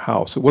piano in our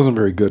house. It wasn't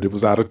very good. It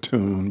was out of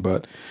tune,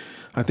 but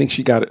I think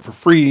she got it for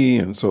free,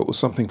 and so it was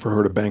something for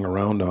her to bang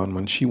around on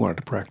when she wanted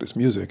to practice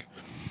music.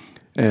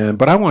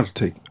 But I wanted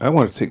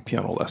to take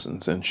piano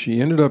lessons, and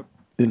she ended up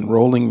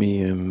enrolling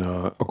me in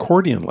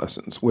accordion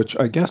lessons, which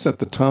I guess at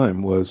the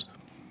time was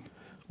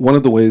one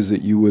of the ways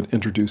that you would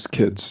introduce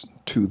kids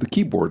to the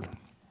keyboard.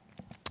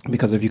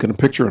 Because if you can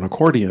picture an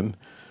accordion,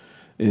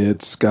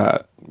 it's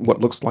got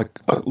what looks like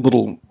a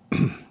little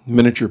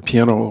miniature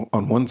piano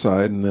on one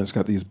side, and then it's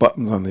got these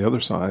buttons on the other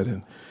side.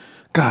 And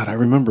God, I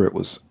remember it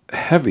was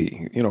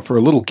heavy, for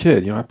a little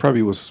kid. I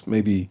probably was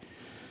maybe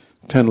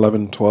 10,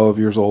 11, 12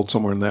 years old,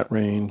 somewhere in that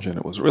range, and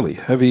it was really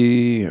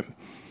heavy, and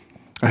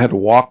I had to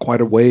walk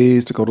quite a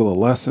ways to go to the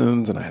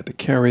lessons, and I had to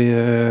carry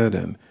it,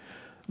 and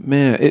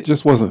man, it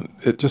just wasn't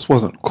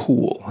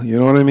cool. You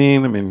know what I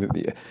mean? I mean,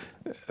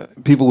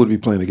 people would be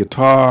playing the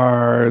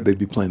guitar, they'd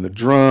be playing the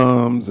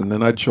drums, and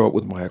then I'd show up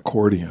with my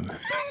accordion.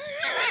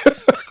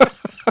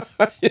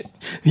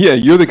 Yeah,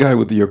 you're the guy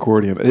with the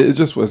accordion. It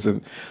just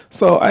wasn't.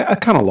 So I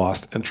kind of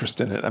lost interest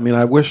in it. I mean,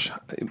 I wish,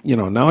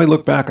 now I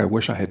look back, I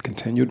wish I had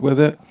continued with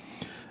it.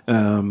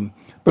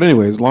 But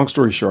anyways, long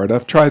story short,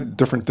 I've tried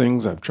different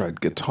things. I've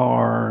tried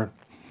guitar,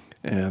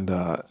 and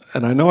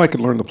I know I could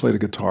learn to play the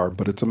guitar,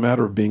 but it's a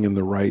matter of being in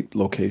the right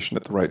location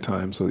at the right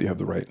time so that you have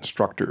the right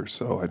instructor.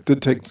 So I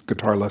did take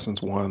guitar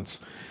lessons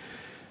once,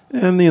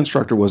 and the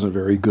instructor wasn't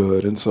very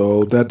good, and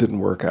so that didn't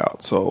work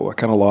out. So I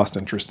kind of lost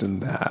interest in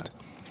that.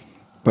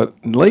 But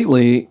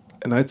lately,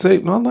 and I'd say,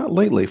 no, not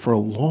lately, for a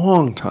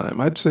long time,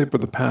 I'd say for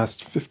the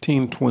past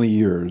 15, 20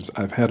 years,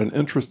 I've had an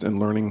interest in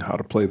learning how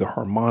to play the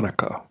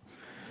harmonica.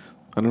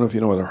 I don't know if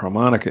you know what a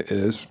harmonica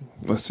is.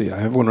 Let's see, I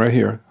have one right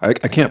here. I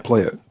can't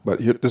play it,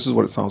 but here, this is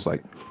what it sounds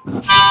like.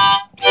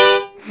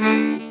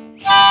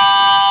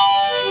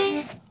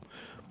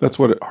 That's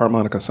what a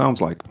harmonica sounds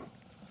like.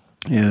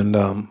 And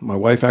my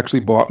wife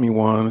actually bought me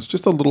one. It's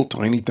just a little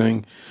tiny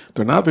thing.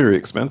 They're not very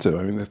expensive.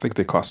 I mean, I think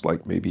they cost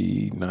like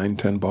maybe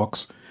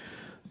 $9-10.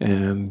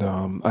 And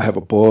I have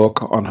a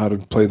book on how to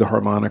play the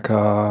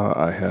harmonica.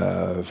 I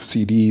have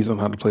CDs on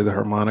how to play the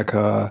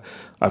harmonica.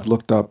 I've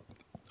looked up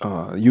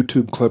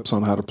YouTube clips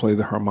on how to play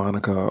the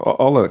harmonica,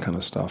 all that kind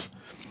of stuff.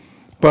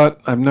 But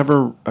I've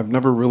never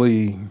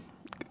really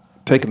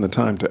taken the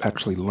time to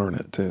actually learn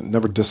it, to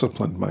never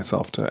disciplined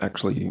myself to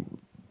actually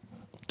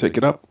take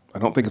it up. I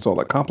don't think it's all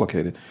that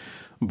complicated.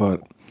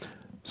 But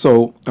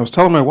so I was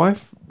telling my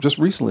wife just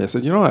recently, I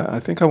said, I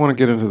think I want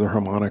to get into the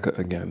harmonica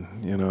again,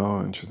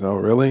 and she said, oh,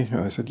 really?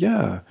 And I said,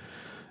 yeah.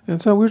 And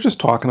so we were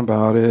just talking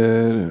about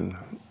it, and,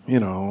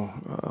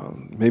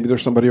 maybe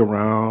there's somebody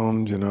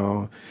around,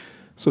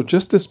 So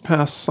just this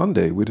past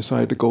Sunday, we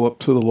decided to go up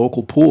to the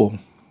local pool,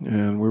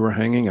 and we were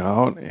hanging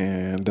out,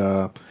 and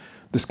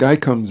this guy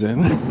comes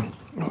in.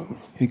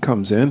 He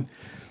comes in,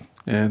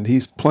 and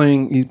he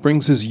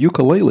brings his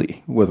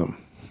ukulele with him.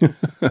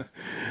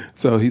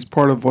 So he's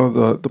part of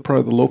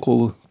the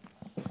local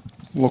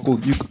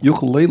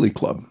ukulele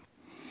club,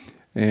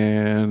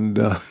 and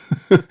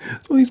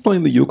so he's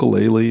playing the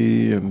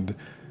ukulele, and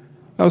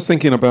I was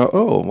thinking about,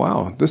 oh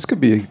wow, this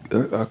could be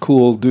a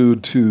cool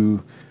dude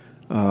to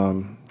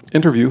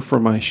interview for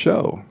my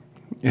show.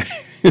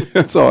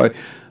 And so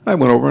I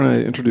went over and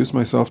I introduced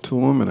myself to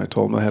him, and I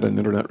told him I had an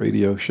internet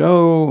radio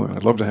show and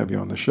I'd love to have you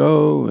on the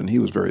show, and he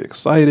was very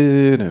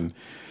excited. And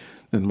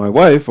my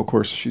wife, of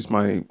course, she's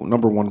my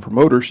number one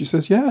promoter. She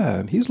says, yeah,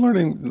 and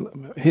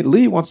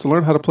Lee wants to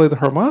learn how to play the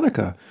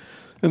harmonica.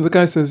 And the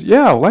guy says,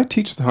 yeah, well, I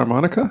teach the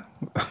harmonica.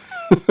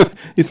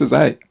 He says,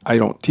 I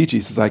don't teach.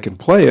 He says, I can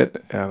play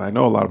it, and I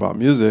know a lot about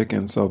music,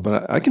 and so,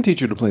 but I can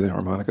teach you to play the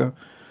harmonica.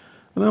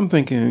 And I'm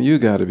thinking, you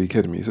got to be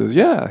kidding me. He says,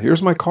 yeah,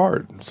 here's my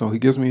card. So he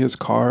gives me his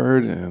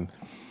card, and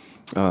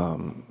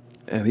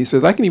he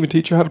says, I can even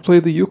teach you how to play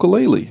the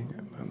ukulele.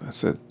 And I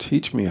said,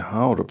 teach me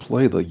how to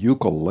play the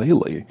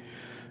ukulele?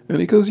 And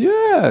he goes,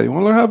 yeah, you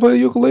want to learn how to play the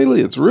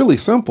ukulele? It's really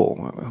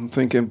simple. I'm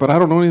thinking, but I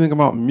don't know anything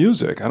about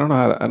music. I don't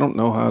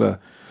know how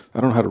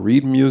to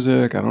read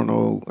music. I don't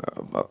know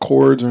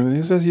chords or anything.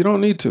 He says, you don't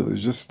need to.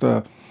 It's just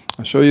I'll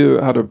show you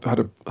how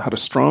to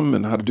strum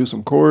and how to do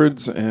some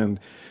chords, and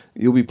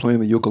you'll be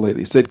playing the ukulele.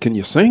 He said, can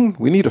you sing?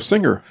 We need a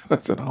singer. I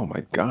said, oh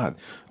my God,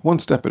 one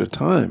step at a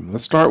time.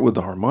 Let's start with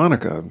the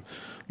harmonica.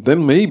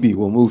 Then maybe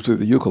we'll move to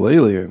the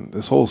ukulele and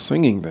this whole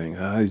singing thing.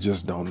 I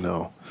just don't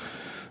know.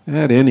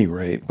 At any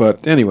rate.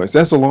 But anyways,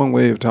 that's a long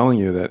way of telling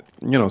you that,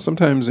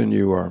 sometimes when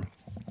you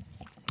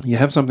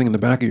have something in the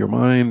back of your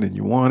mind and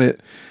you want it,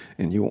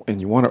 and you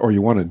want it, or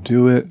you want to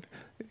do it,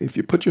 if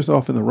you put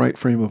yourself in the right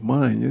frame of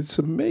mind, it's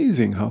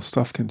amazing how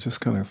stuff can just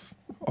kind of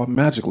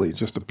magically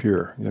just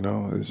appear.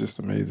 It's just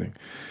amazing.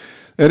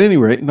 At any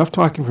rate, enough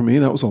talking for me.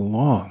 That was a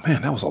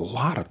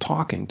lot of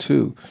talking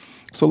too.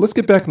 So let's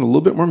get back into a little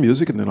bit more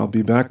music, and then I'll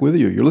be back with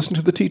you. You're listening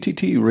to the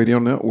TTT Radio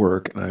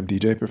Network, and I'm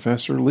DJ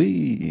Professor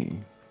Lee.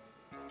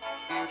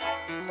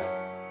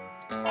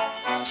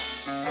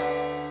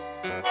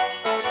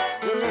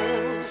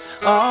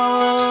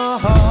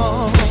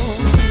 Oh,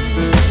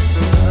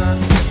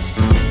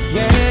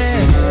 yeah.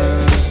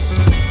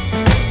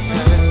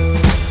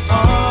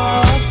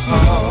 Oh,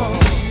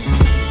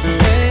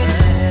 yeah.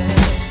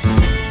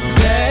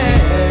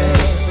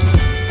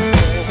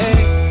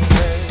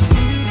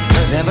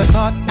 Never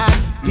thought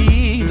I'd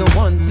be the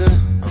one to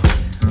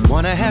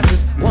wanna have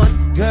this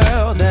one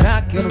girl that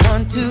I can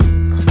run to.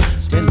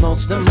 Spend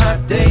most of my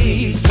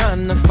days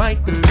trying to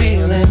fight the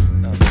feeling.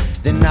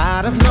 Then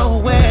out of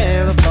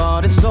nowhere, the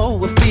thought is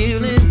so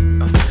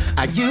appealing.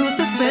 I used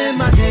to spend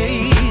my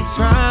days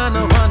trying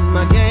to run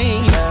my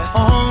game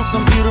on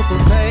some beautiful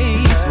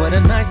face with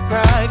a nice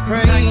tight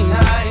frame.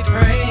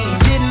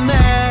 Didn't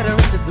matter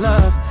if it's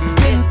love,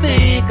 didn't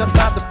think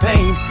about the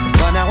pain.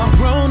 But now I'm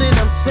grown and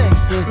I'm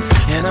sexy,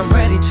 and I'm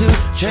ready to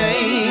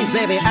change.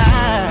 Baby,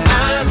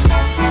 I'm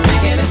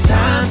thinking it's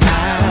time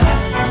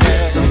I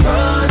get the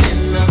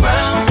running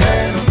around,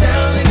 settle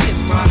down and give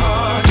my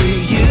heart to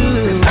you.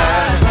 'Cause I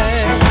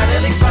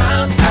finally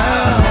found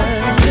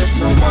out there's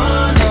no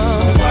one in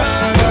the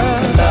world who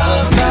can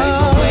love me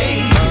the way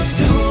you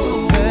do.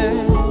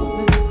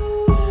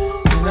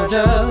 And I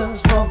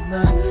just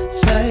wanna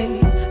say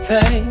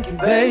thank you,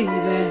 baby.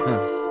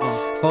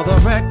 For the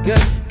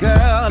record,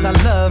 girl, I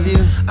love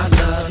you. I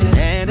love you.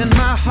 And in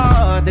my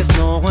heart, there's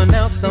no one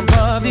else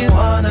above you.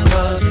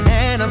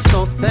 And I'm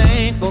so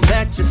thankful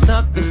that you're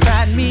stuck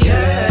beside me.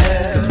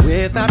 Yeah. 'Cause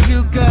without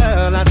you,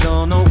 girl, I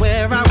don't know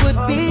where I would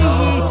be.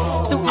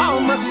 Through all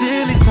my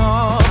silly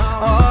talk,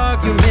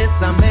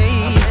 arguments I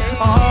made,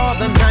 all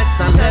the nights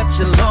I left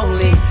you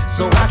lonely,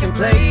 so I can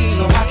play.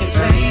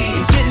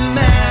 It didn't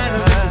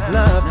matter if it's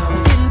love,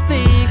 didn't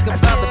think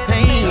about the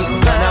pain.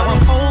 But now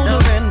I'm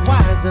older and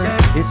wiser.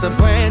 It's a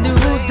brand new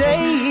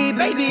day,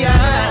 baby.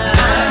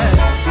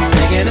 I'm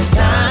thinking it's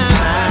time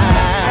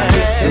I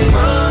get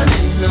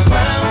running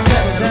around,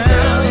 settle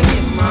down and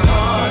give my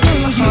heart to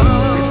you.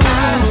 'Cause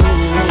I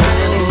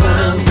finally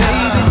found,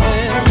 baby,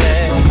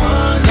 there's no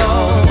one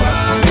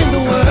in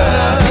the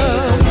world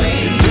the way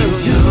you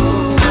do.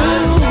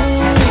 I'm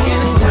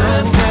thinking it's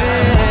time I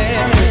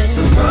get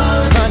the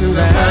run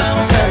around,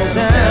 settle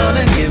down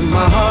and give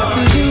my heart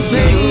to you,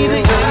 baby.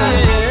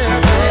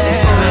 Finally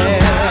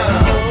found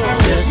out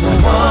there's no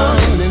one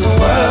in the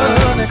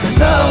world that can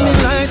love me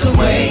like the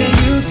way that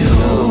you do.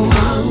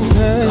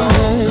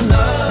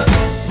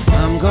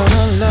 I'm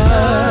gonna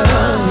love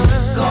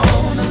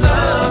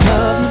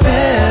you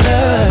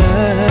better.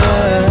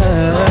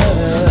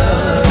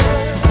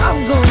 I'm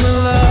gonna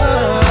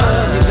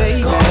love you,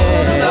 baby. I'm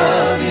gonna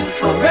love you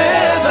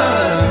forever.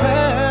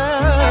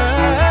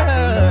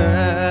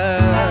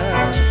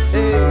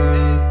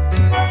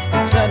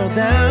 And settle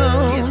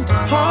down,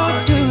 heart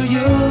to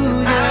you.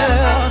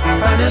 I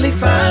finally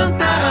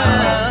found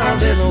out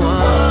there's no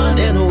one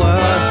in the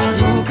world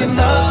who can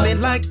love me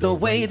like the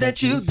way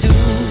that you do.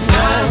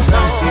 I'm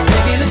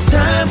thinking it's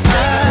time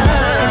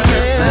I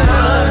get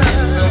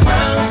running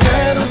around,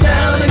 settle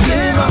down and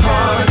give my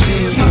heart to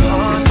you.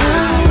 'Cause I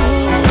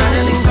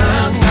finally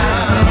found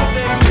out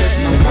there's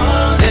no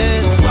one in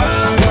the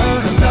world who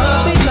can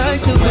love me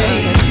like the way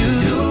that you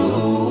do.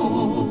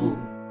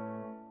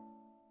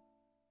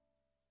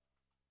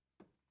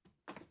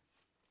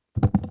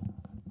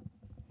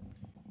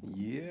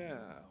 Yeah,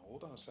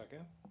 hold on a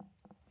second.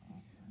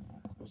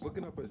 I was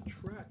looking up a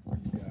track for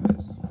you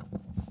guys.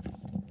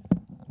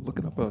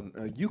 Looking up a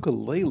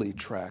ukulele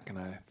track, and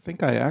I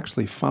think I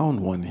actually found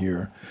one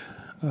here.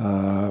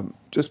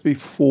 Just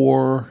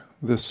before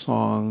this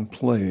song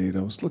played,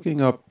 I was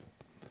looking up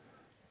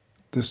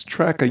this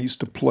track I used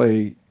to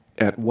play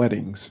at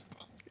weddings,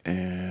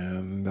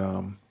 and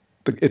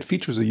it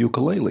features a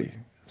ukulele.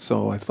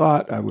 So I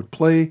thought I would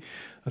play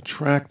a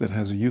track that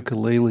has a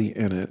ukulele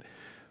in it.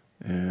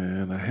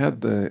 And I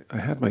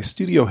had my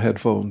studio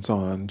headphones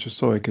on just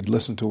so I could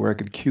listen to where I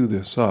could cue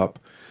this up.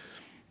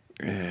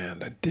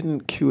 And I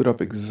didn't cue it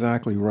up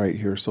exactly right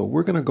here. So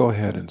we're going to go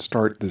ahead and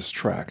start this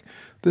track.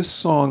 This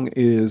song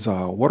is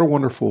What a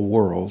Wonderful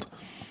World.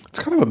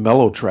 It's kind of a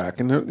mellow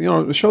track. And,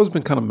 the show's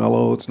been kind of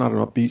mellow. It's not an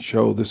upbeat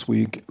show this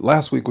week.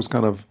 Last week was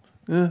kind of,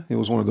 it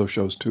was one of those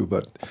shows too.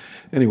 But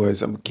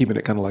anyways, I'm keeping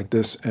it kind of like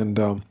this. And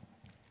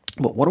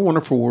but What a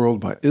Wonderful World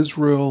by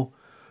Israel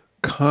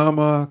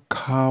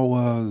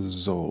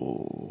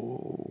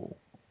Kamakawiwo'ole.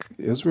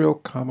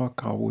 Israel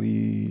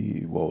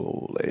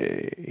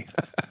Kamakawiwo'ole.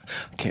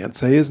 Can't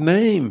say his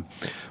name.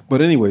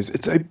 But anyways,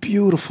 it's a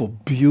beautiful,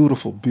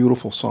 beautiful,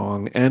 beautiful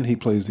song. And he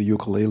plays the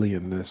ukulele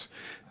in this.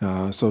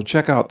 So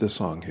check out this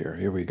song here.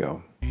 Here we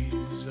go.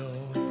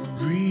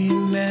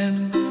 Green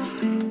and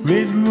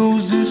red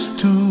roses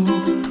too.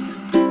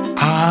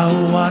 I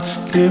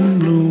watched them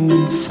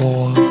bloom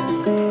for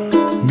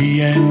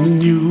me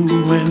and you,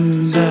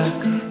 and I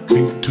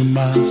think to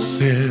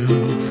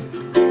myself,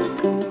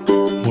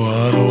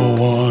 what a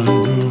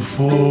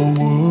wonderful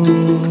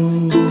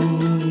world.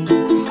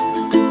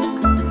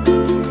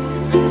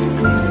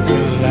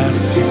 Well, I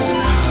see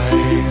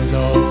skies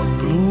of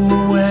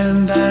blue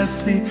and I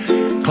see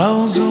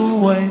clouds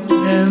of white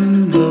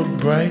and the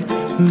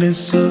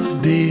brightness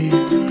of day.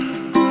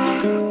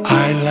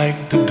 I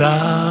like the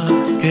dark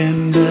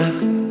and I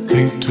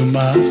think to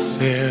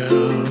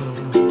myself,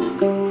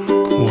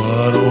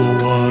 what a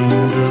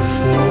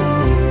wonderful world.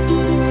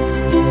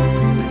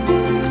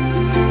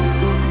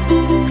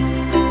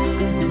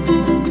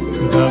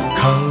 The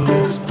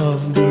colors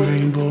of the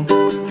rainbow,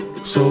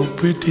 so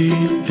pretty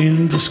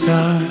in the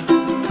sky,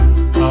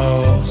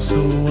 are also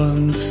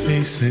on the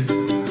faces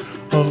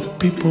of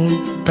people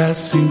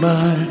passing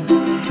by.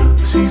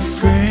 I see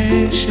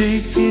friends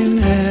shaking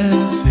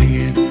hands,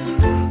 singing,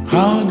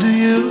 how do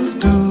you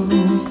do?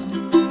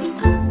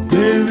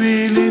 They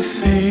really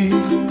say,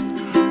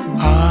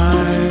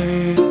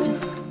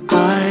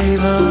 I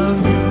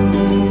love you.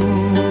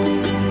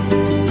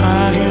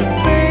 I hear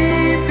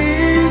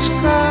babies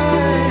cry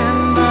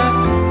and I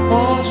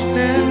watch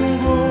them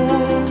grow.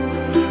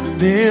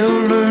 They'll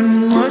learn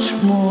much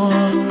more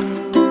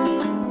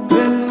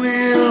than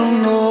we'll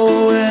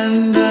know,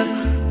 and I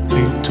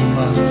think to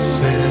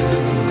myself,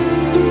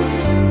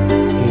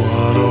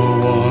 what a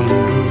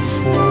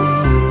wonderful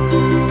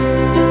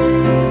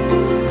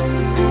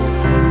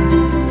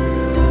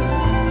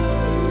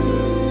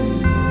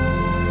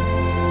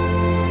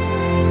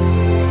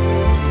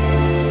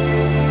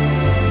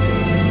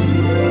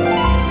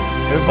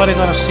everybody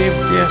gotta save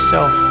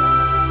themselves,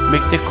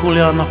 make their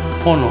kuleana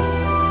pono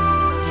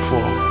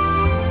for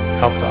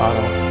help the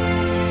other.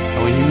 And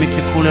when you make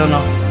your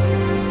kuleana,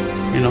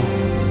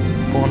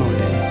 pono,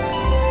 then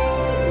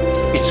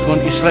it's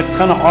like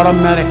kind of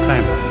automatic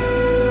kind of.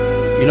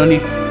 You don't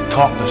need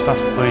talk and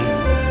stuff going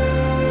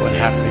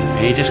happen,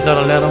 and you just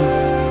gotta let them,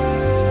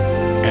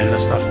 and the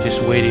stuff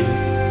just waiting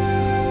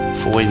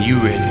for when you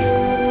ready.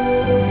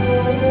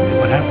 And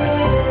what happened?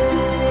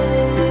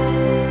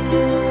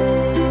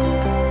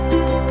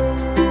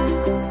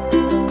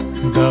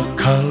 The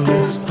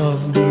colors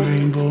of the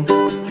rainbow,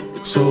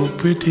 so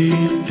pretty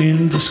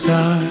in the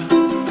sky,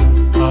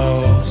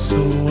 are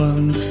also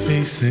on the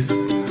faces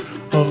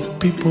of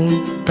people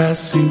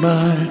passing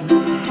by.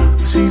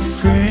 I see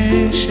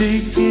friends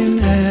shaking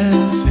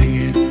hands,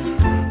 singing,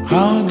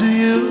 how do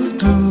you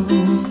do?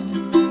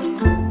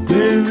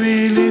 They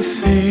really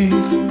say,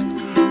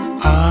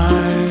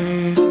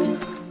 I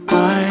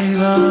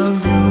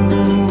love you.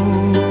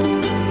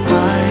 I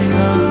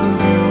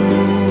love you.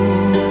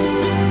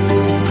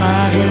 I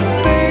hear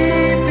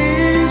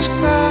babies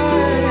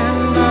cry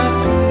and I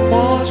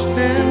watch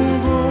them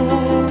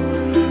grow.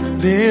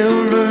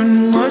 They'll learn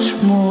much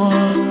more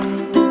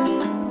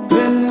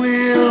than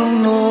we'll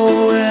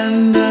know,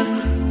 and I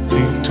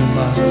think to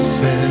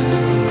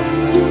myself,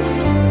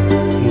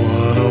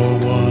 what a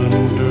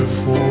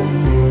wonderful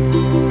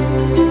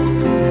world.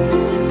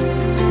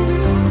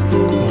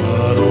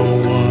 What a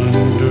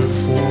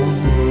wonderful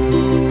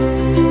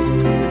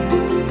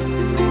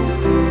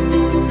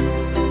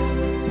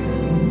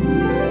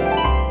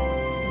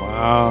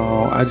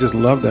Wow, I just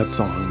love that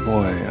song.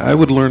 Boy, I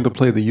would learn to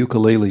play the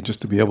ukulele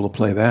just to be able to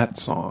play that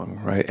song,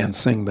 right? And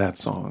sing that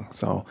song.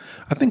 So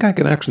I think I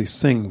could actually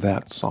sing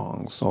that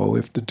song. So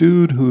if the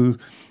dude who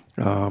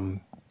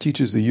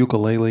teaches the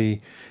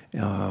ukulele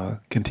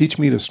can teach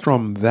me to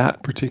strum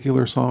that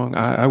particular song,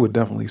 I would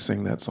definitely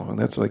sing that song.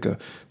 It's like a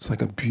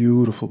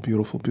beautiful,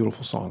 beautiful,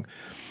 beautiful song.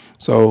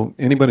 So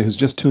anybody who's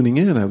just tuning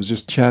in, I was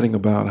just chatting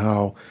about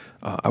how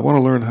I want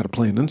to learn how to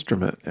play an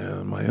instrument,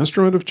 and my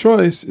instrument of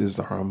choice is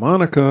the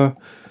harmonica,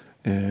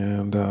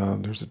 and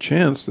there's a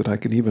chance that I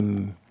could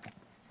even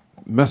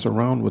mess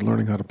around with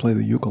learning how to play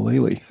the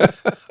ukulele.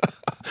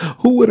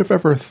 Who would have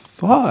ever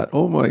thought,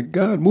 oh my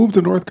God, move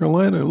to North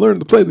Carolina and learn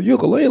to play the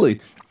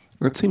ukulele?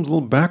 That seems a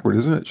little backward,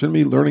 isn't it? Shouldn't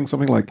be learning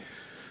something like,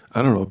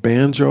 I don't know,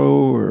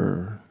 banjo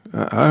or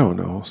I don't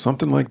know,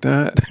 something like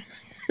that.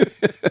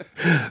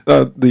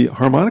 The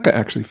harmonica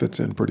actually fits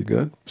in pretty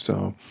good.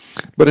 So,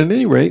 but at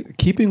any rate,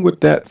 keeping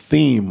with that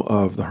theme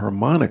of the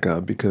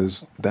harmonica,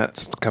 because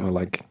that's kind of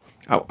like,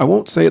 I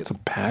won't say it's a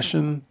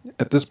passion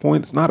at this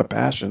point. It's not a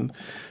passion.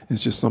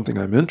 It's just something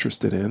I'm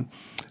interested in.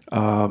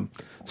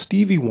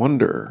 Stevie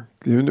Wonder.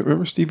 You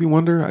remember Stevie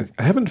Wonder?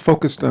 I haven't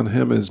focused on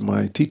him as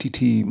my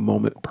TTT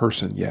moment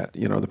person yet.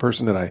 You know, the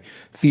person that I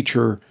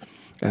feature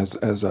as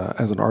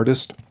an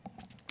artist.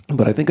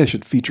 But I think I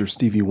should feature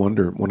Stevie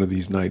Wonder one of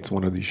these nights,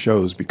 one of these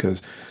shows,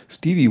 because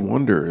Stevie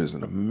Wonder is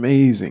an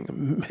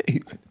amazing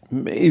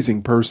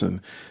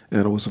person,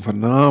 and it was a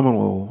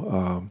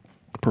phenomenal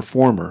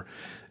performer.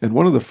 And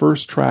one of the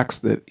first tracks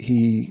that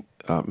he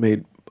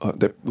made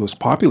that was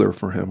popular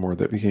for him, or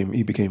that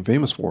he became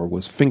famous for,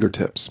 was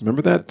 "Fingertips."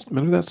 Remember that?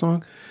 Remember that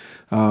song?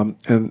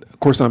 And of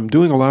course, I'm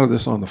doing a lot of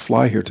this on the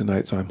fly here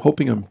tonight, so I'm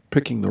hoping I'm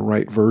picking the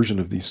right version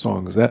of these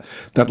songs. That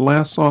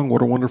last song,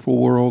 "What a Wonderful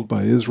World"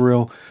 by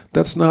Israel,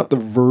 that's not the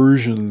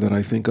version that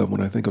I think of when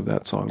I think of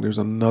that song. There's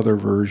another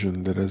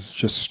version that is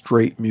just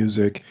straight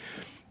music,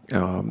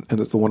 and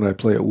it's the one that I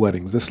play at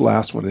weddings. This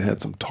last one, it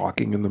had some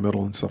talking in the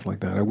middle and stuff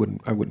like that. I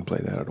wouldn't play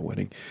that at a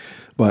wedding.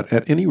 But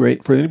at any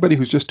rate, for anybody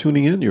who's just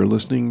tuning in, you're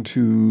listening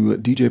to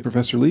DJ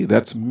Professor Lee.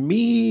 That's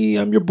me.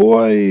 I'm your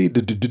boy,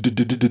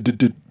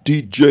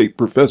 DJ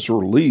Professor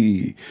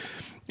Lee.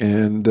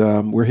 And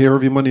we're here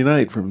every Monday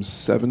night from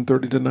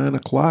 7:30 to 9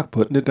 o'clock,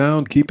 putting it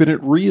down, keeping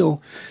it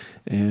real.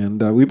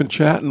 And we've been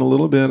chatting a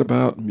little bit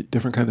about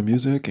different kind of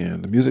music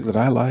and the music that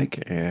I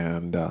like.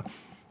 And I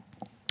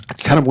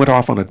kind of went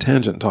off on a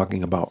tangent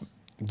talking about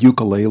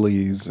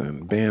ukuleles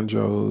and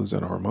banjos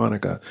and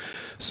harmonica.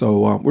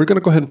 So we're going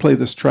to go ahead and play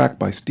this track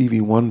by Stevie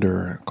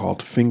Wonder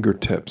called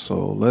 "Fingertips."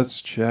 So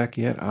let's check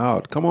it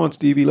out. Come on,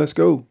 Stevie, let's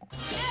go.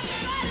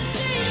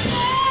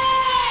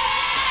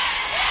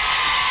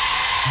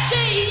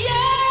 Say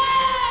yeah.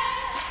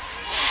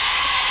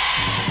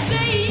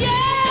 Say yeah.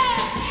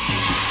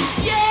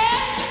 Yeah.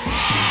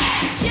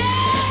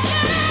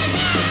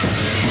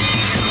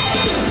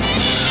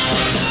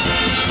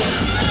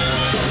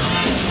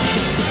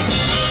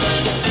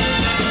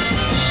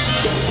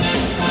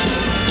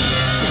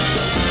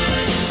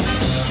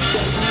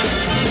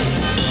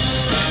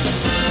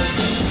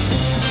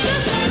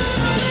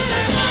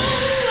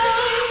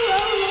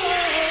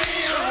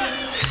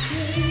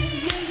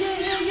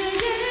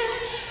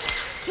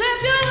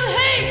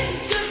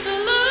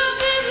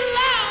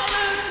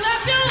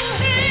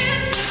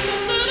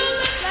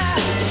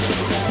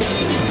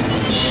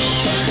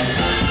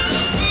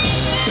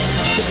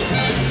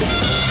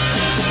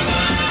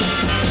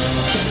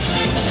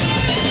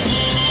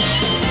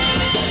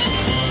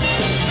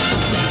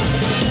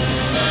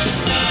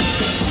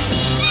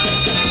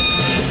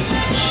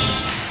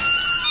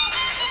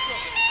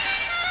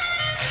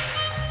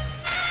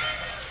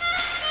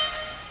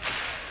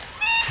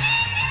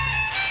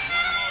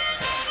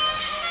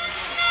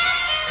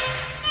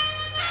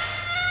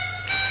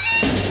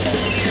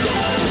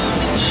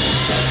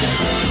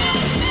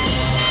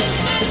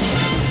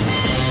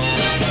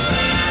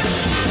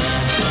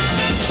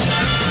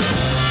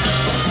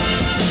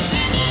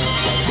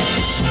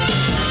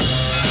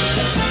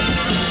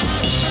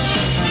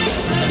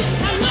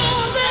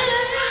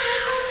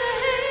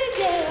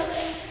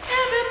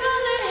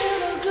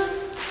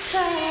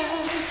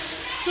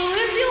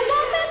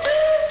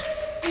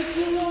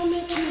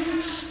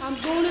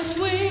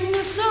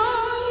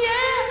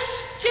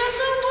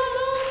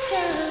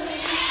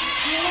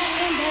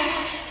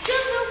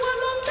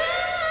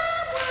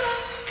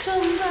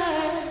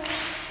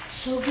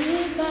 So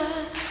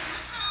goodbye.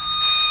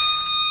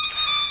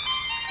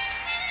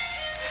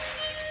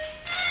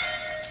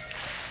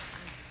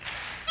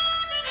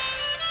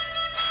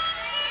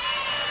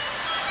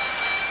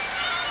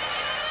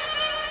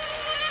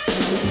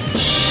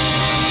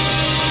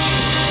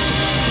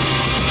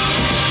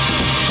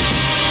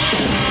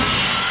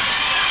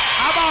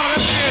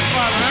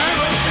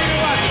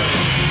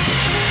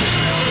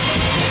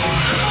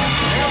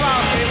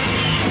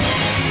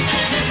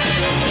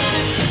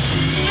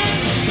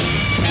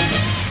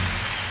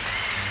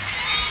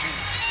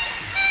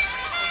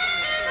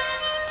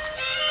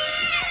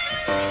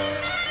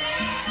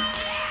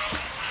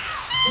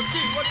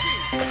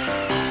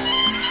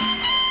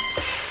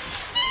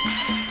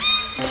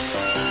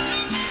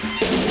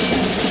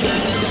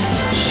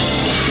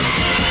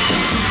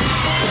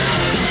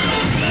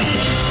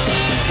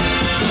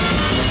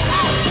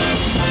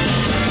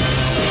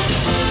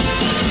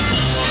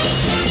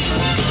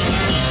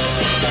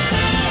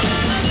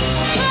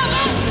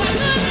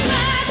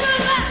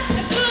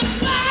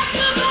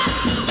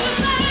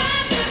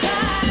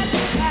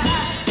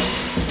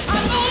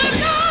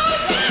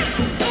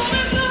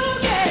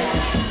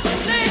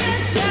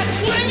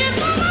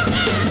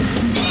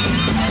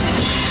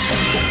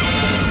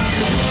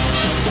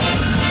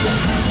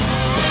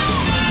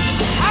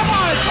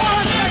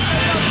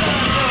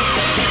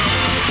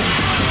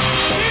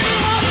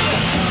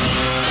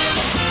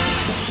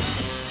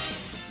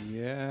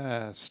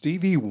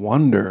 Stevie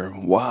Wonder.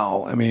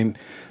 Wow. I mean,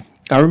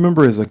 I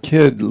remember as a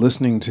kid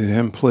listening to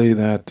him play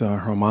that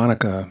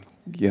harmonica,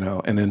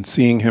 and then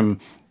seeing him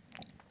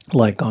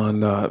like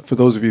on, for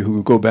those of you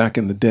who go back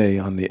in the day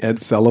on the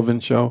Ed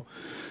Sullivan Show,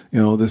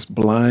 this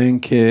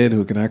blind kid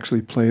who can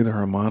actually play the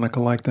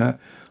harmonica like that.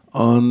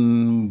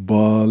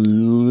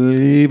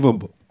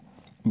 Unbelievable.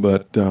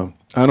 But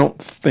I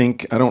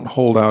don't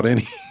hold out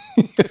any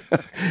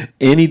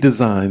any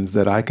designs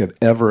that I could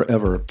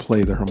ever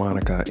play the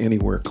harmonica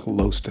anywhere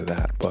close to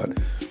that. But,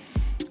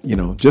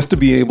 just to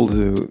be able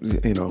to,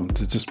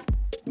 to just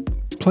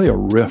play a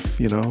riff,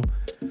 when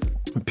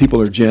people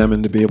are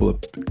jamming, to be able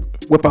to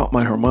whip out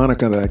my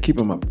harmonica that I keep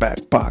in my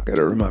back pocket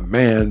or in my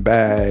man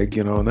bag,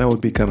 and that would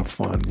be kind of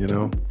fun,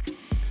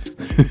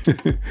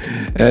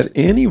 At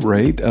any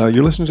rate,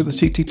 you're listening to the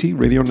TTT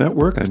Radio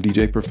Network. I'm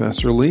DJ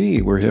Professor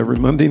Lee. We're here every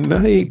Monday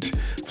night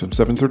from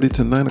 7:30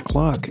 to 9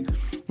 o'clock.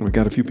 We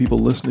got a feu people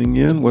listening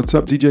in. What's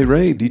up, DJ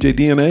Ray? DJ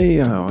DNA?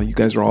 You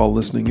guys are all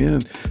listening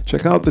in.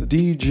 Check out the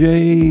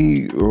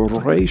DJ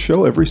Ray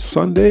show every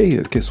Sunday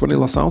at Que Suene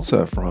La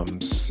Salsa from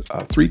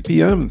 3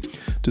 p.m.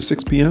 to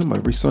 6 p.m.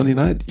 every Sunday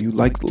night. You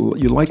like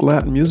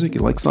Latin music?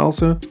 You like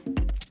salsa?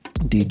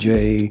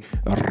 DJ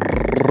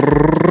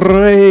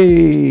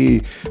Ray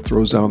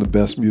throws down the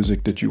best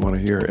music that you want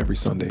to hear every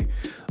Sunday.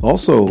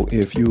 Also,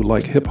 if you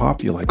like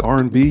hip-hop, you like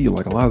R&B, you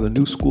like a lot of the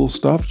new school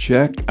stuff,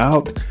 check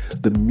out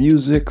the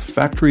Music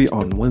Factory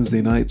on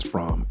Wednesday nights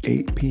from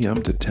 8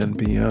 p.m. to 10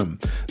 p.m.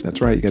 That's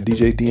right, you got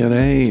DJ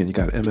DNA and you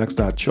got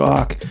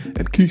MX.Chalk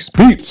and Keith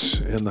Beats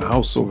in the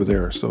house over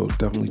there, so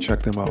definitely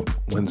check them out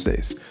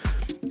Wednesdays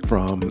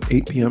from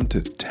 8 p.m.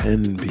 to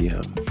 10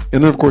 p.m.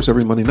 And then, of course,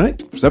 every Monday night,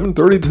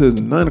 7:30 to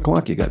 9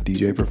 o'clock, you got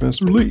DJ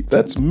Professor Lee.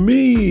 That's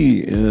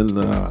me in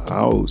the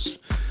house.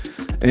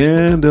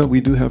 And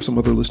we do have some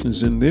other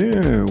listeners in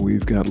there.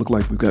 We've got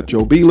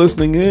Joe B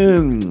listening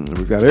in.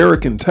 We've got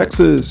Eric in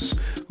Texas.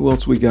 Who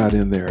else we got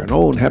in there? And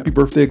happy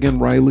birthday again,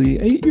 Riley.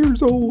 8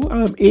 years old.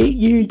 I'm 8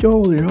 years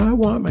old and I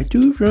want my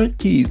 2 front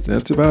teeth.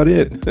 That's about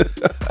it.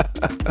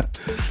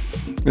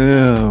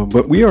 Yeah,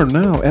 but we are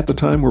now at the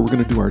time where we're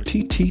going to do our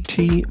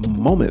TTT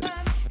moment.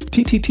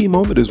 TTT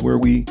moment is where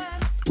we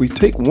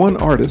take one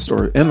artist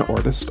or an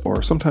artist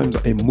or sometimes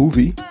a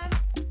movie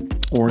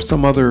or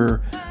some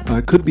other,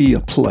 it could be a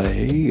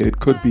play, it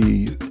could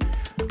be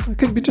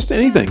just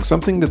anything,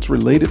 something that's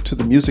related to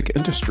the music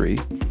industry,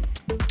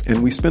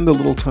 and we spend a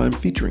little time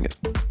featuring it.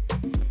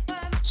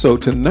 So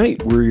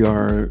tonight we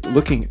are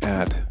looking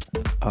at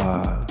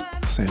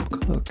Sam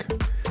Cooke.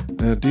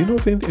 Do you know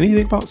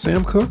anything about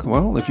Sam Cooke?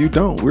 Well, if you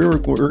don't, we're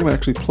going to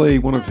actually play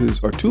one of his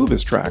or 2 of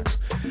his tracks.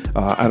 And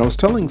I was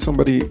telling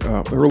somebody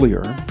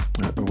earlier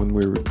when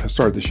we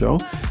started the show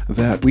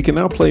that we can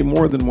now play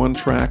more than one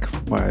track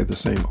by the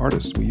same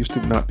artist. We used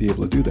to not be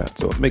able to do that,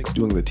 so it makes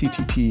doing the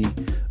TTT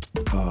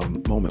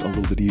moment a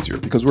little bit easier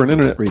because we're an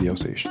internet radio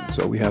station,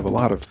 so we have a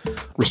lot of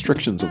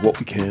restrictions of what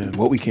we can,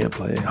 what we can't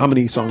play, how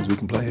many songs we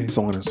can play,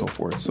 so on and so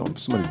forth. So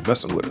somebody's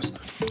messing with us.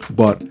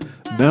 But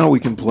now we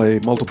can play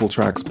multiple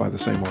tracks by the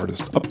same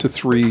artist, up to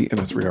 3 in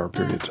a 3-hour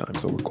period of time,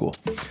 so we're cool.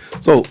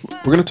 So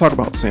we're going to talk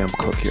about Sam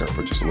Cooke here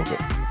for just a little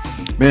bit.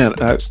 Man,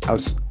 I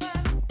was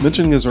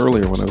mentioning this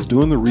earlier when I was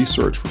doing the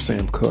research for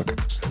Sam Cooke.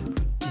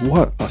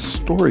 What a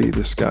story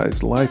this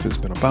guy's life has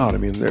been about. I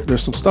mean,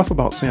 there's some stuff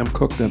about Sam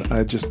Cooke that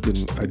I just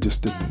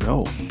didn't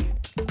know.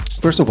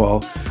 First of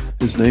all,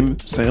 his name,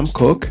 Sam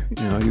Cooke,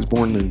 he was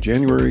born in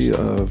January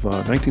of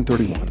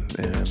 1931,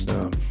 and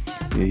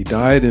he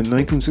died in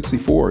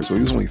 1964, so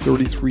he was only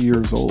 33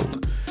 years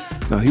old.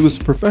 Now, he was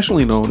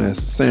professionally known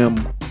as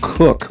Sam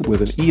Cooke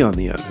with an E on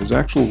the end. His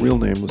actual real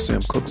name was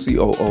Sam Cooke,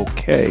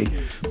 C-O-O-K,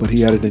 but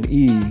he added an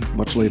E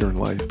much later in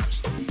life.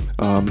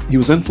 He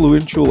was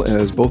influential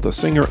as both a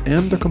singer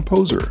and a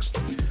composer,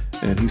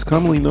 and he's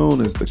commonly known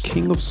as the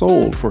King of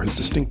Soul for his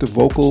distinctive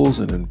vocals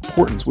and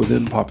importance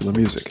within popular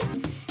music.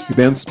 He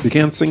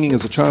began singing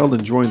as a child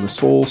and joined the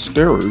Soul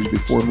Stirrers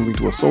before moving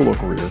to a solo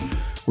career,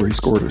 where he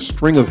scored a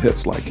string of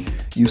hits like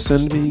You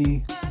Send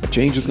Me, A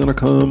Change Is Gonna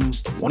Come,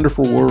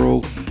 Wonderful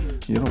World,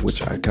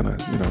 which I kind of,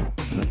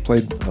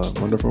 played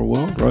Wonderful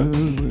World, right?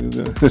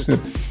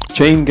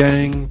 Chain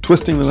Gang,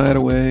 Twisting the Night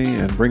Away,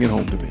 and Bring It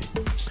Home to Me.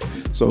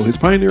 So his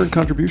pioneering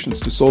contributions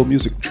to soul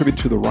music contribute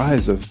to the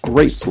rise of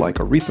greats like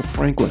Aretha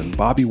Franklin,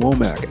 Bobby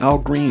Womack, Al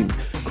Green,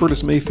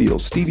 Curtis Mayfield,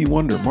 Stevie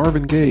Wonder,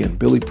 Marvin Gaye, and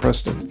Billy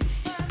Preston.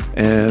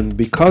 And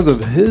because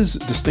of his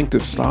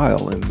distinctive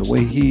style and the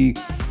way he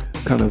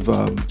kind of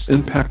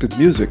impacted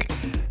music,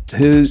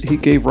 he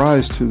gave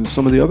rise to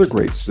some of the other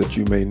greats that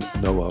you may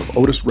know of,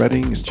 Otis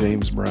Redding and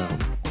James Brown.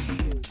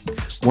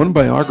 One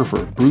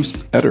biographer,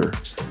 Bruce Eder,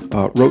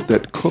 wrote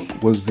that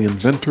Cooke was the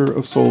inventor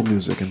of soul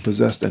music and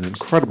possessed an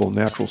incredible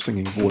natural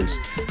singing voice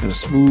and a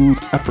smooth,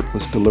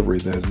 effortless delivery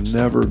that has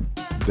never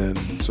been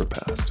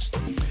surpassed.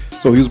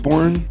 So he was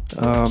born,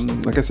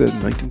 like I said,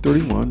 in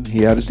 1931.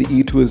 He added the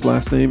E to his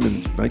last name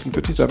in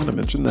 1957. I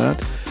mentioned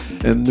that.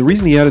 And the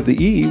reason he added the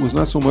E was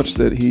not so much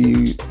that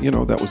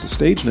that was a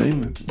stage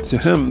name. To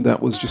him, that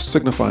was just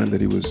signifying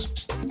that he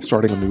was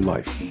starting a new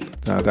life.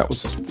 That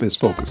was his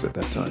focus at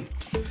that time.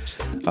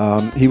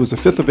 He was the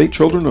fifth of 8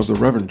 children of the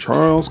Reverend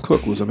Charles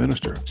Cook, who was a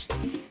minister.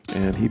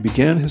 And he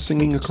began his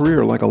singing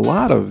career, like a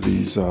lot of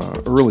these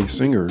early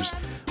singers,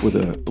 with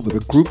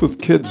a group of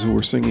kids who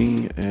were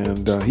singing,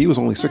 and he was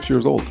only 6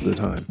 years old at the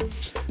time.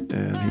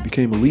 And he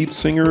became a lead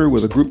singer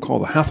with a group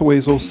called the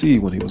Hathaways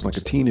OC when he was like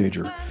a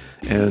teenager.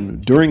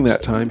 And during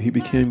that time, he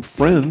became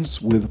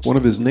friends with one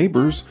of his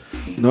neighbors,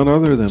 none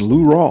other than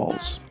Lou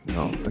Rawls.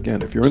 Now,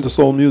 again, if you're into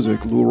soul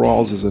music, Lou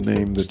Rawls is a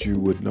name that you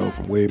would know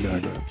from way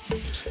back then.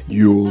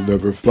 You'll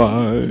never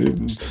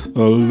find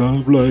a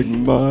love like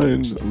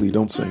mine. Lee,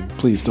 don't sing.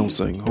 Please don't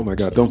sing. Oh my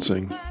God, don't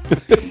sing.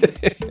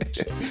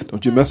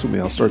 Don't you mess with me.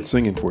 I'll start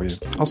singing for you.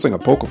 I'll sing a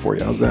polka for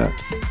you. How's that?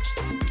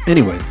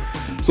 Anyway,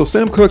 so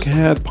Sam Cooke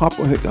had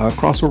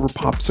crossover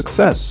pop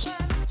success.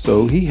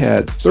 So he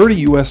had 30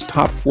 U.S.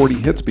 top 40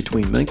 hits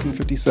between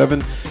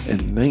 1957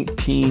 and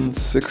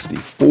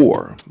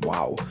 1964.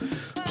 Wow.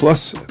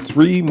 Plus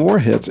 3 more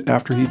hits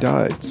after he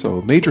died.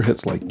 So major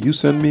hits like You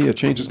Send Me, A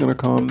Change Is Gonna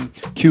Come,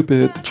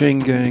 Cupid, The Chain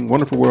Gang,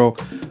 Wonderful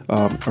World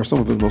are some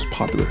of his most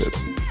popular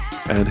hits.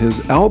 And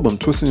his album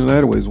Twisting the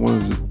Night Away is one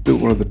of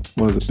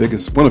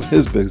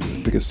his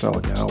biggest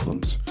selling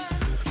albums.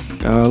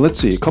 Let's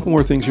see, a couple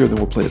more things here, then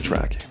we'll play a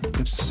track.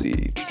 Let's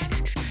see.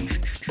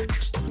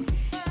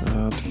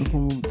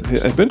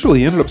 Eventually,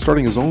 he ended up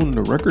starting his own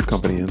record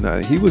company,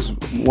 and he was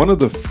one of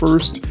the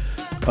first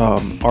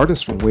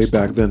artists from way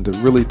back then to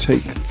really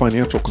take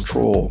financial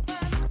control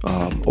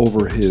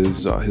over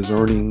his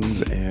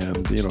earnings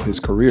and his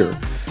career.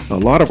 A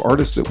lot of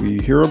artists that we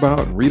hear about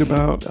and read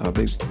about,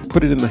 they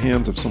put it in the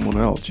hands of someone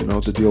else,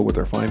 to deal with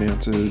their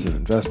finances and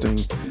investing.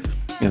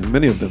 And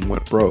many of them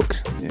went broke.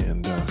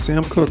 And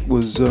Sam Cooke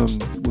was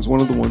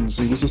one of the ones.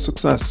 He was a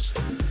success,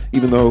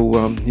 even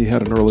though he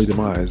had an early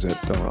demise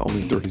at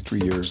only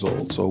 33 years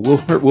old. So we'll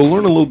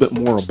learn a little bit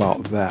more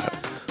about that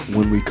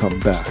when we come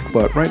back.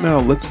 But right now,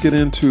 let's get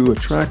into a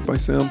track by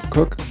Sam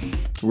Cooke.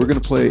 We're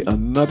going to play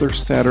Another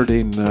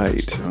Saturday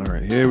Night. All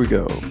right, here we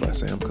go by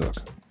Sam Cooke.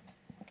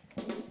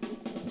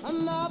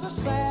 Another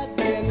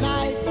Saturday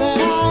night that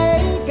I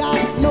ain't got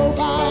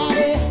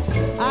nobody.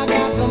 I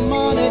got some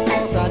money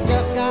 'cause I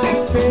just got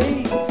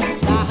paid.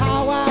 Now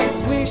how I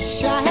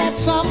wish I had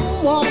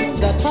someone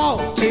to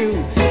talk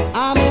to.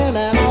 I'm in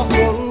an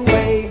awful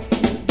way.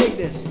 Dig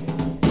this.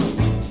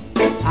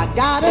 I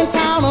got in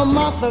town a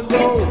month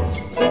ago.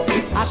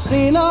 I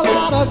seen a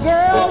lot of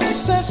girls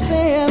since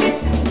then.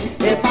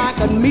 If I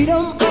could meet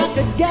them, I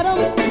could get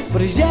them.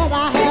 But as yet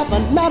I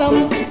haven't met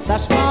them.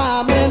 That's why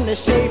I'm in the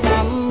shape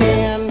I'm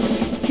in.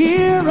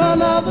 Here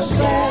another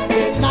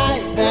Saturday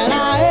night and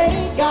I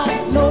ain't got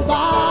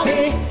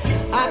nobody.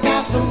 I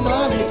got some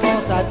money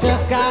 'cause I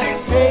just got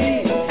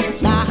paid.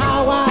 Now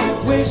how I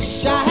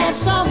wish I had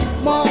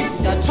someone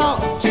to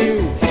talk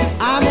to.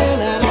 I'm in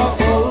an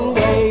awful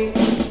way.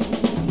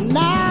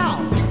 Now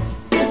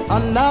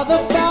another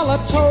fella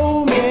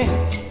told me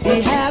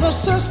he had a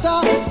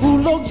sister who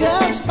looked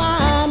just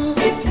fine.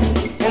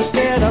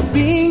 Instead of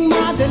being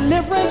my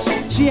deliverance,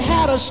 she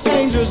had a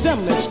strange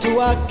resemblance to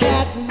a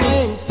cat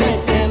named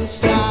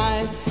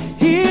Frankenstein.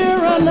 Here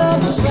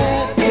another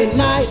Saturday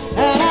night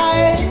and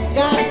I ain't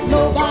got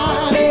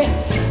nobody.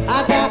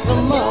 I got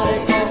some money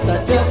 'cause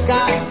I just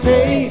got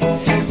paid.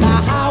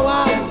 Now how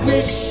I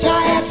wish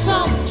I had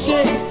some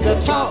chick to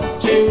talk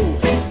to.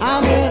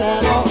 I'm in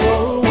an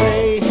awful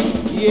way,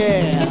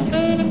 yeah.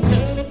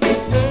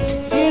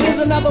 It is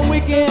another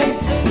weekend,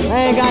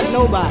 I ain't got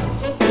nobody.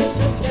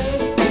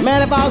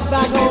 Man, if I was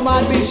back home,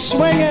 I'd be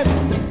swinging.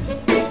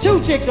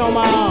 2 chicks on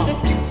my arm.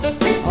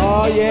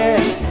 Oh, yeah.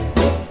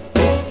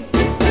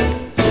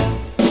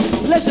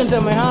 Listen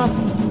to me, huh?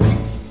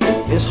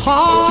 It's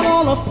hard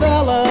on a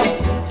fella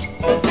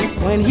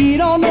when he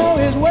don't know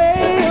his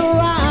way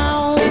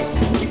around.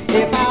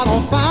 If I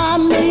don't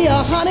find me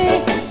a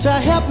honey to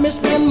help me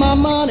spend my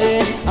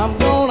money, I'm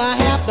gonna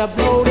have to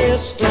blow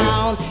this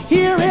town.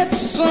 Here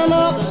it's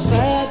another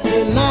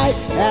Saturday night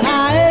and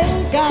I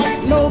ain't got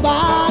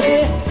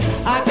nobody.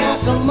 I got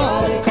some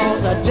money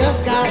 'cause I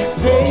just got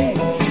paid.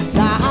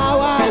 Now how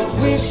I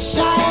wish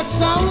I had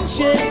some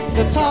chick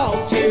to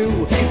talk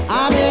to.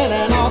 I'm in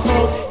an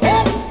awful.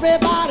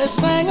 Everybody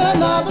sing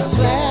another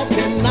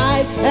Saturday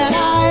night and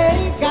I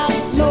ain't got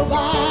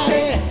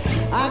nobody.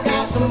 I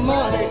got some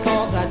money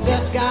 'cause I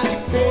just got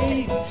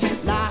paid.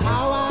 Now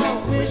how I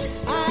wish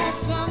I had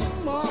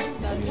someone to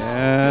talk to.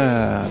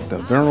 Yeah, the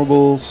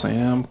venerable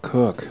Sam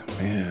Cooke.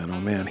 Man, oh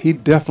man, he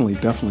definitely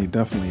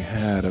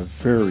had a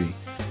very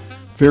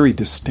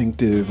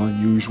distinctive,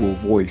 unusual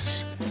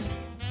voice.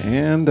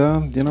 And,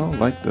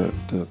 like the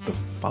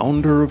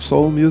founder of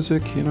soul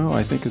music,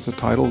 I think is a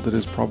title that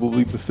is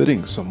probably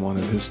befitting someone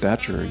of his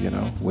stature,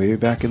 way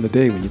back in the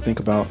day when you think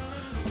about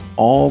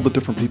all the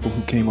different people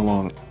who came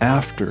along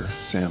after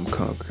Sam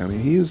Cooke. I mean,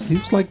 he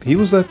was like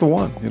the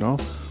one,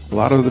 A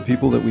lot of the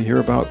people that we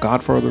hear about,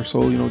 Godfather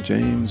Soul,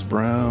 James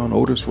Brown,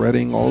 Otis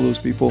Redding, all those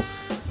people,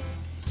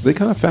 they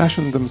kind of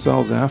fashioned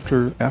themselves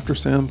after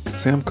Sam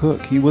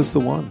Cooke. He was the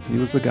one. He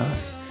was the guy.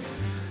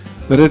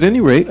 But at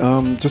any rate,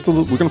 just a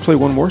little, we're going to play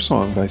one more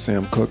song by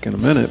Sam Cooke in a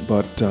minute.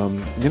 But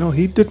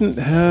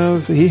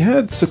he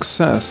had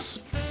success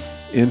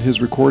in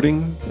his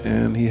recording,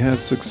 and he had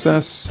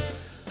success,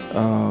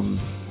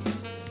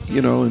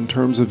 in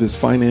terms of his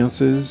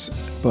finances.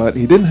 But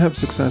he didn't have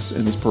success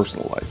in his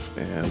personal life,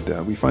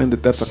 and we find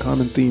that that's a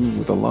common theme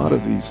with a lot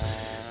of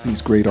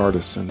these great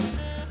artists. And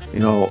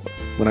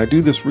when I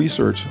do this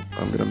research,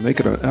 I'm going to make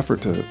it an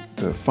effort to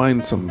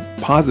find some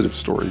positive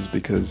stories,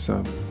 because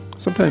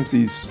sometimes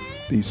these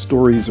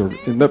stories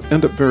end up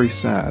very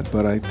sad.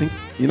 But I think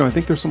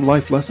there's some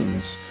life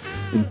lessons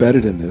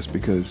embedded in this,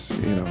 because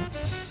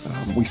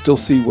we still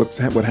see what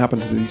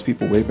happened to these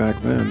people way back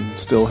then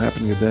still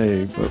happening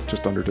today, but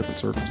just under different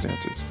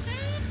circumstances.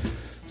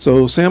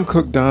 So Sam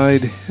Cooke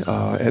died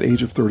at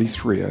age of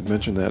 33. I'd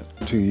mentioned that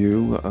to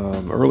you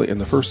early in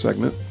the first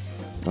segment.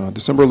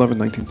 December 11,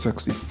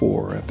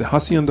 1964, at the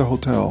Hacienda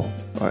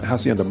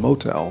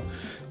Motel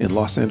in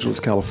Los Angeles,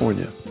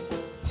 California.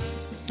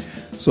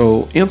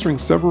 So, answering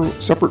several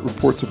separate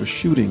reports of a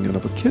shooting and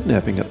of a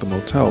kidnapping at the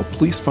motel,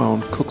 police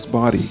found Cooke's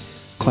body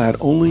clad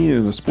only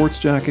in a sports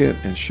jacket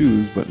and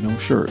shoes, but no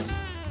shirts,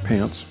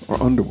 pants,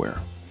 or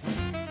underwear.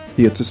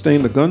 He had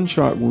sustained a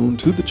gunshot wound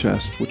to the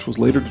chest, which was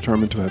later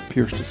determined to have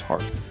pierced his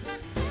heart.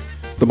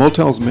 The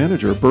motel's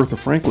manager, Bertha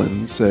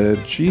Franklin,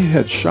 said she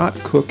had shot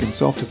Cooke in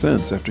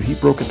self-defense after he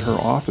broke into her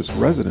office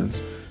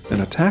residence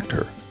and attacked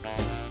her.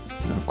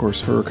 And of course,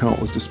 her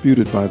account was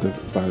disputed by the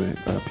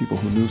people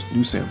who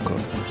knew Sam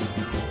Cooke.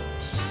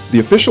 The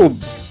official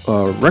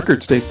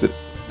record states that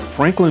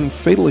Franklin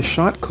fatally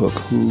shot Cooke,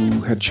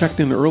 who had checked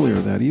in earlier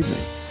that evening.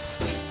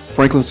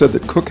 Franklin said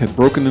that Cooke had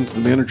broken into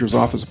the manager's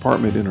office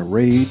apartment in a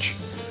rage,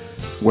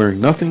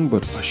 wearing nothing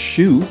but a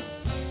shoe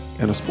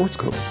and a sports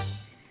coat,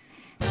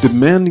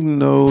 demanding to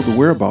know the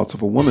whereabouts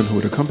of a woman who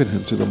had accompanied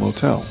him to the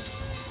motel.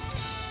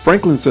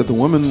 Franklin said the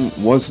woman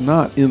was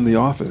not in the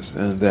office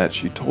and that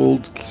she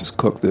told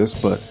Cooke this,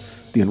 but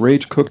the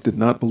enraged Cooke did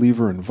not believe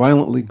her and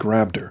violently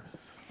grabbed her,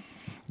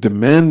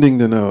 demanding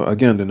to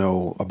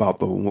know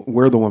about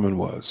where the woman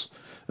was.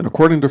 And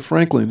according to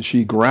Franklin,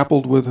 she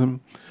grappled with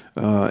him,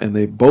 and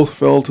they both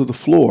fell to the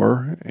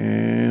floor,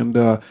 and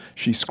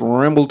she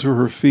scrambled to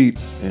her feet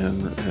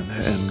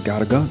and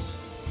got a gun.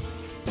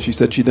 She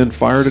said she then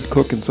fired at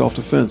Cooke in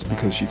self-defense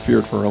because she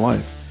feared for her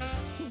life.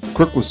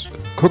 Cooke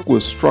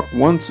was struck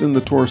once in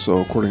the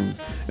torso, according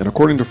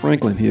to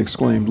Franklin, he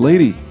exclaimed,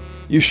 "Lady,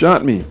 you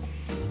shot me,"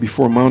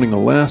 before mounting a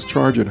last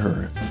charge at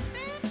her.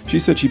 She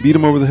said she beat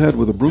him over the head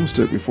with a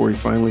broomstick before he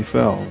finally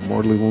fell,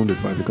 mortally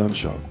wounded by the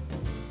gunshot.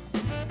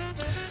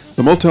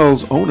 The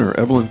motel's owner,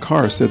 Evelyn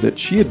Carr, said that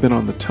she had been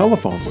on the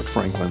telephone with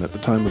Franklin at the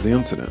time of the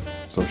incident,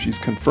 so she's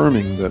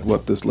confirming that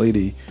what this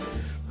lady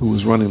who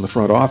was running the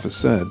front office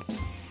said.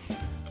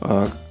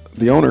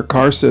 The owner,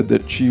 Carr, said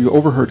that she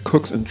overheard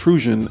Cooke's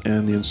intrusion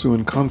and the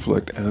ensuing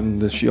conflict, and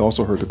that she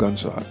also heard the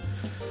gunshot.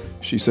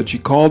 She said she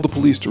called the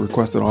police to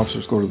request that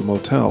officers go to the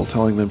motel,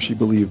 telling them she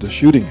believed a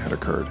shooting had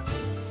occurred.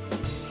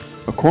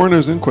 A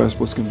coroner's inquest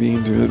was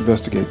convened to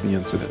investigate the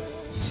incident.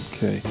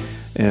 Okay,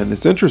 and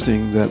it's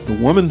interesting that the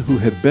woman who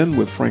had been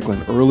with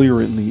Franklin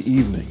earlier in the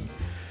evening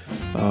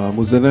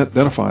was then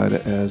identified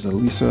as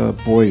Elisa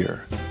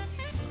Boyer,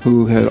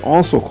 who had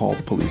also called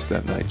the police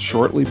that night,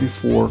 shortly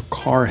before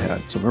Carr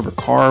had. So remember,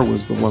 Carr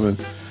was the woman,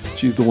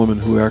 she's the woman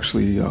who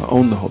actually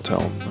owned the hotel,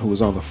 who was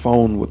on the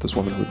phone with this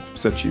woman who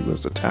said she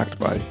was attacked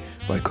by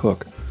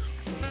Cooke.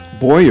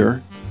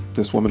 Boyer,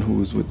 this woman who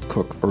was with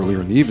Cooke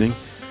earlier in the evening,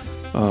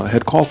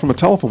 had called from a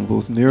telephone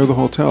booth near the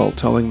hotel,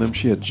 telling them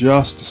she had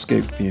just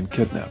escaped being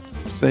kidnapped.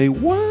 Say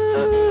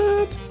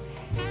what?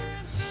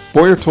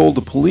 Boyer told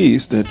the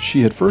police that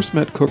she had first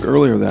met Cooke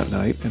earlier that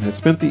night and had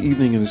spent the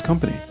evening in his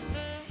company.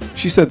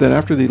 She said that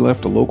after they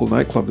left a local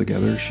nightclub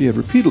together, she had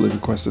repeatedly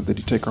requested that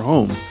he take her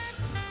home,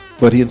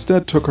 but he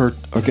instead took her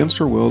against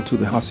her will to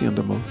the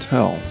Hacienda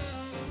Motel.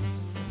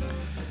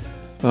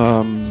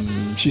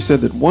 She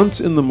said that once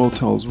in the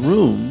motel's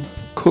room,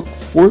 Cooke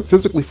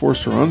physically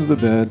forced her onto the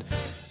bed,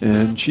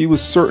 and she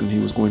was certain he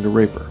was going to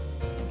rape her.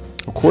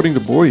 According to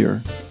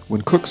Boyer,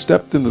 when Cooke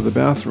stepped into the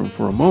bathroom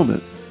for a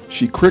moment,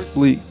 she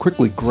quickly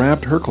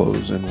grabbed her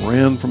clothes and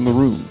ran from the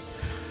room.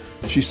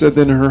 She said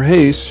that in her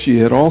haste, she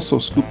had also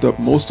scooped up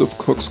most of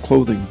Cooke's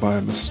clothing by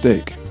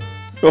mistake.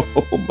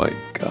 Oh my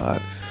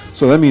God.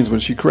 So that means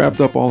when she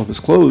grabbed up all of his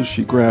clothes,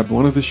 she grabbed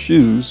one of his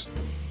shoes,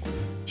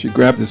 she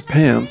grabbed his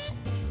pants,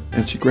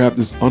 and she grabbed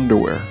his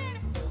underwear.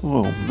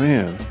 Oh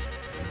man.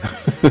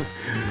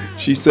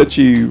 She said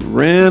she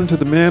ran to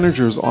the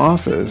manager's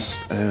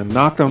office and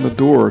knocked on the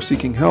door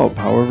seeking help.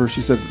 However,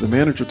 she said that the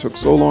manager took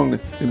so long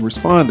in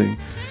responding,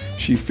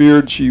 she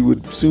feared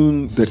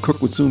that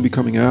Cooke would soon be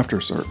coming after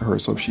her,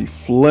 so she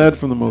fled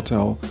from the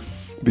motel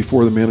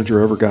before the manager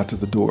ever got to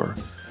the door.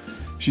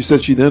 She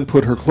said she then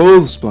put her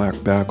clothes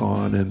back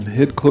on and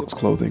hid Cooke's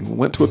clothing,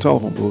 went to a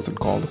telephone booth, and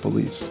called the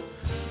police.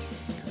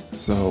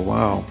 So,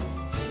 wow.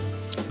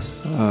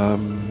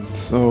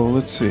 So,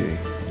 let's see.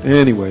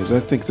 Anyways, I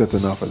think that's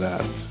enough of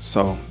that.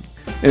 So,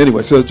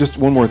 Anyway, so just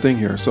one more thing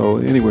here. So,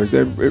 anyways,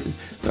 the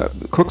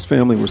Cook's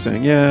family were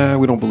saying, yeah,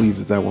 we don't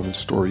believe that woman's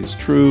story is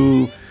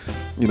true.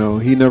 You know,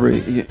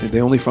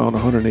 they only found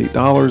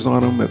 $108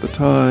 on him at the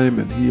time,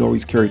 and he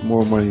always carried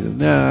more money than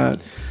that.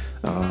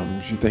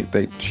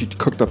 She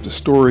cooked up the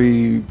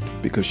story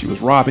because she was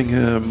robbing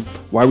him.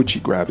 Why would she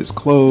grab his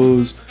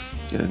clothes?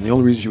 And the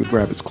only reason she would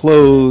grab his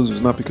clothes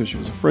was not because she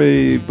was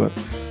afraid, but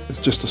it's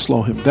just to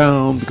slow him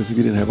down, because if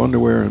he didn't have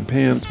underwear and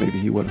pants, maybe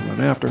he wouldn't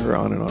run after her,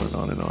 on and on and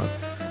on and on.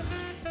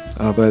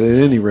 But at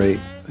any rate,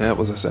 that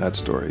was a sad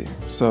story.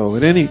 So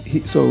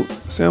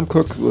Sam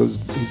Cooke he's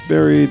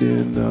buried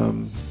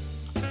in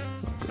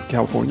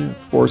California,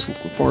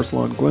 Forest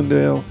Lawn,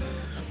 Glendale.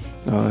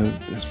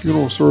 His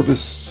funeral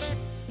service,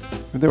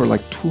 there were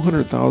like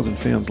 200,000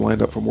 fans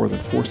lined up for more than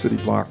 4 city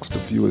blocks to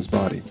view his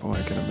body. Oh,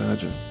 I can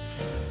imagine.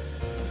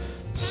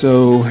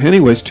 So,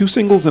 anyways, 2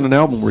 singles and an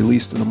album were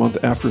released in the month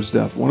after his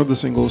death. One of the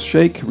singles,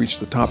 "Shake," reached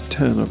the top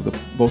 10 of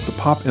both the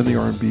pop and the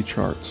R&B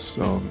charts.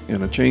 So,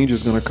 and "A Change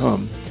Is Gonna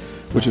Come,"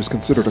 which is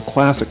considered a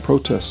classic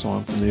protest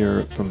song from the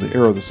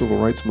era of the civil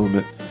rights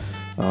movement,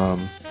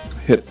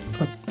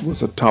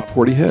 was a top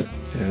 40 hit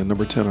and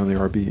number 10 on the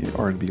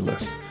R&B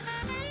list.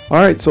 All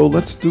right, so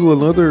let's do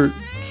another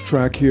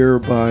track here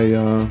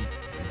by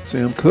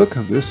Sam Cooke.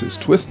 This is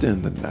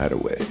 "Twistin' the Night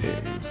Away."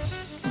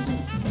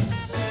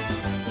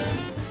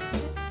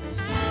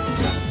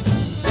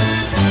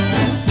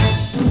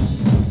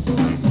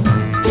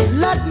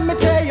 Let me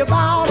tell you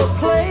about a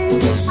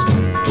place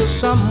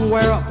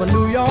somewhere up a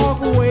New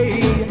York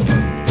way,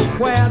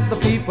 where the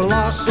people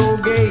are so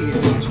gay,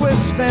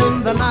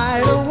 twisting the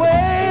night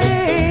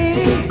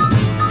away.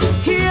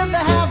 Here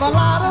they have a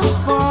lot of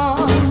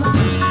fun,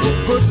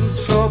 putting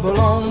trouble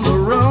on the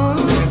run.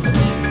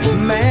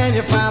 Man,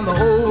 you find the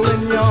hole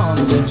in yon,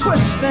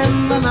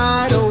 twisting the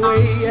night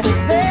away.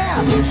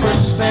 They're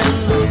twisting,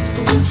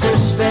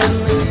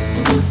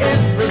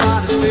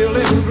 everybody's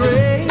feeling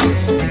great.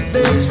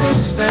 They're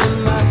twisting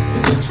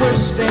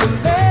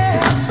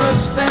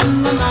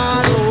the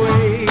night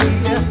away.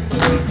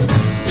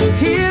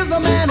 Here's a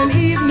man in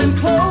evening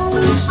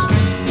clothes.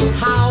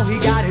 How he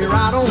got here,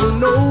 I don't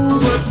know,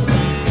 but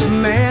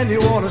man,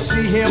 you ought to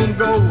see him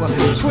go,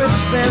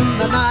 twisting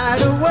the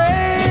night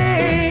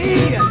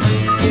away.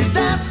 He's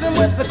dancing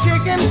with the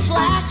chicken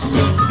slacks.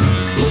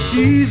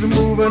 She's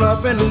moving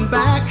up and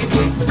back.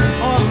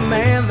 Oh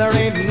man, there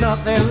ain't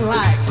nothing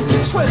like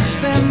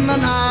twisting the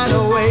night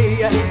away.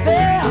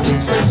 They're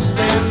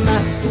twisting,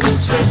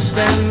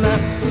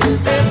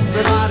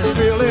 everybody's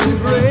feeling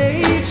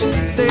great.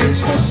 They're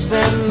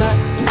twisting,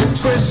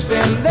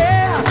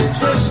 they're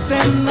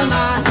twisting the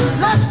night.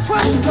 Let's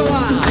twist a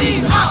while.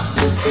 Lean up,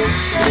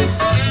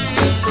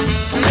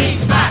 lean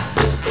back,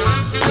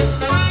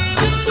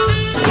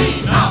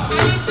 lean up,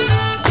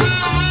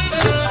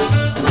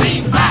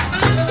 lean back.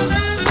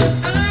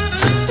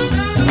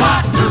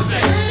 1, 2,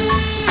 3.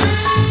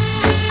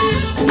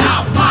 Now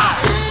 5.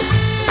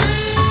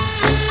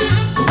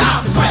 Now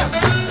twist.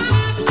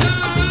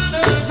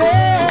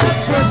 They're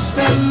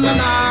twisting the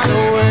night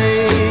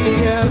away.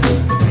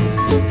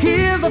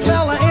 Here's a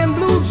fella in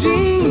blue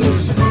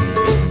jeans,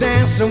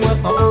 dancing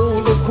with the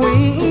older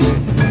queen,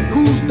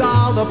 who's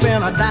dolled up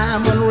in her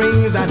diamond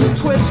rings and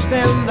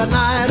twisting the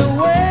night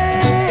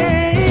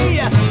away.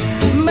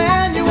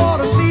 Man, you ought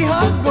to see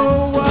her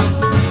go,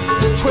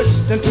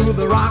 twisting to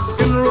the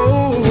rock and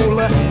roll.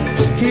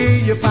 Here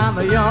you find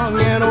the young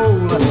and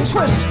old,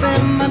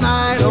 twisting the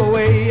night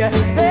away.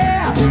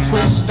 They're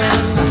twisting,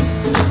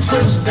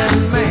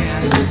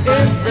 man.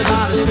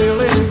 Everybody's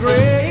feeling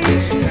great.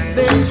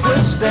 They're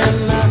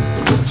twisting,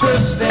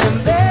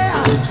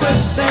 they're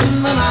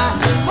twisting the night.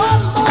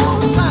 One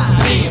more time.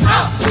 Lean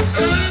up,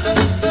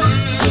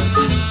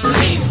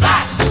 lean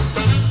back,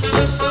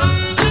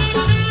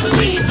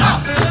 lean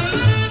up,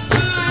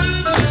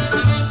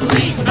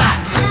 lean back.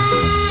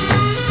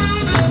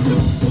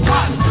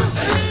 1, 2,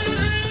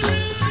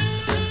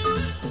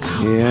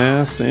 3.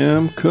 Yeah,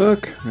 Sam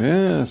Cooke.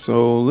 Yeah,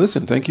 so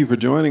listen, thank you for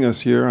joining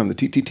us here on the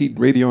TTT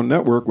Radio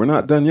Network. We're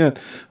not done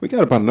yet. We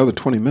got about another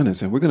 20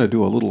 minutes, and we're going to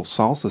do a little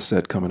salsa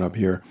set coming up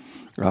here.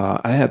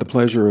 I had the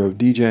pleasure of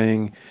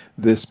DJing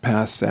this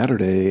past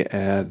Saturday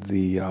at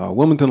the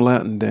Wilmington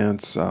Latin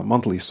Dance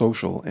Monthly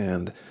Social,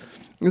 and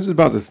this is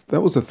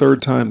that was the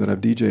 3rd time that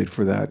I've DJ'd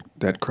for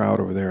that crowd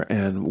over there,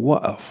 and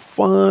what a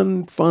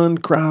fun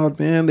crowd,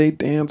 man. They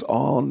dance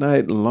all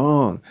night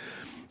long.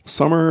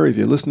 Summer, if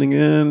you're listening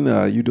in,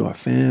 you do a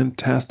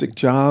fantastic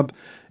job,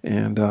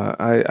 and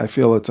I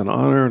feel it's an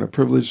honor and a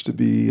privilege to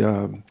be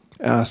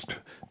asked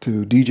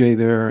to DJ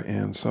there,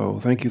 and so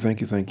thank you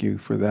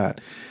for that.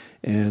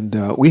 And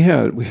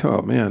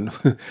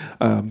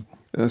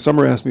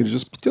Summer asked me to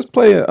just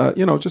play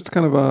just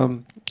kind of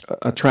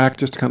a track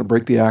just to kind of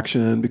break the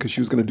action, because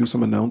she was going to do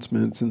some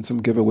announcements and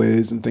some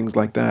giveaways and things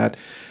like that.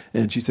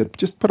 And she said,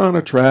 just put on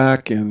a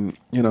track and,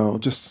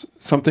 just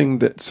something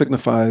that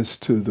signifies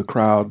to the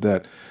crowd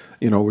that,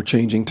 we're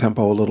changing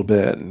tempo a little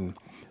bit, and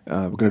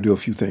we're going to do a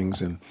few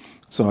things. And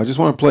So I just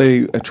want to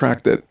play a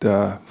track that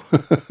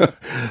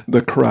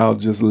the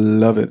crowd just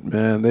love it,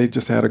 man. They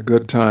just had a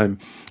good time.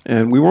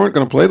 And we weren't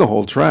going to play the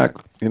whole track.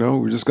 You know,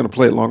 we were just going to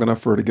play it long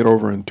enough for her to get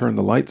over and turn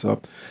the lights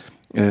up.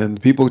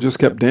 And people just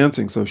kept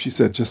dancing. So she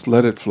said, just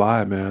let it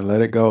fly, man. Let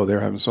it go.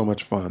 They're having so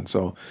much fun.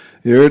 So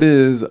here it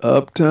is,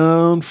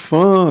 Uptown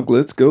Funk.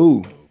 Let's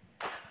go.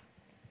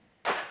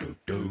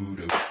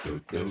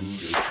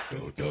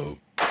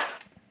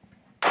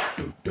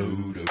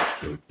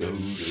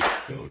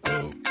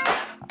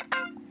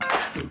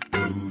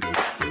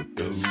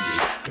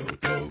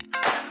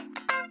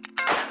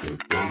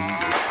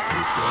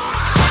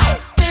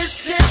 This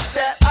shit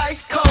that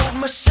ice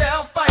cold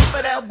Michelle fight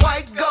for that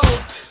white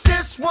gold.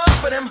 This one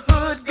for them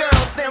hood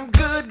girls, them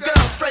good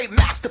girls, straight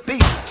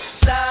masterpieces.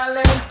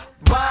 Styling,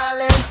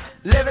 wildin',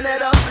 living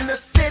it up in the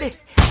city.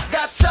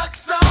 Got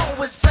Chuck's on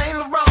with Saint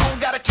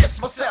Laurent. Gotta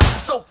kiss myself, I'm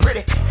so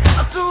pretty.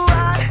 I'm too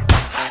hot.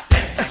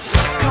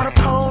 Call the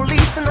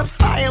police and the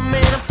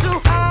fireman. I'm too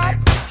hot.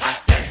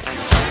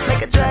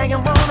 Make a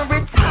dragon wanna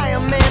retire,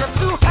 man. I'm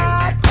too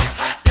hot.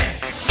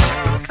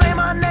 Say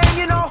my name,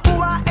 you know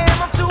who I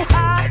am. I'm too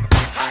hot.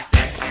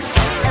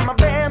 And my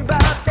band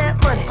bout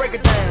that money. Break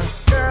it down.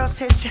 Girls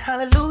hit you,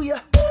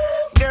 hallelujah.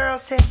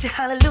 Girls hit you,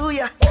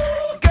 hallelujah.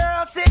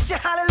 Girls hit you,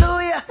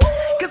 hallelujah.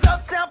 Cause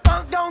Uptown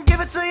Funk don't give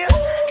it to you.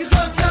 Cause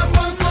Uptown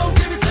Funk don't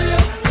give it to you.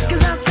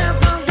 Cause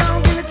Uptown Funk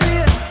don't give it to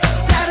you.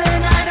 Saturday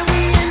night and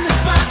we in the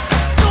spot.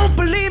 Don't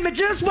believe me,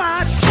 just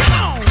watch. Come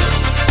on.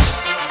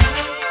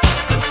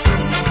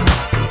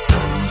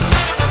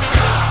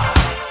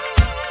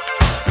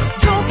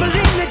 Don't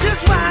believe me,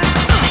 just watch.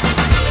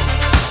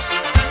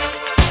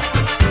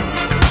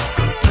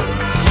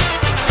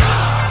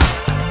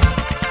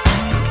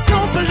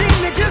 Don't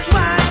believe me, just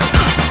watch.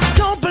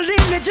 Don't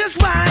believe me,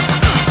 just watch.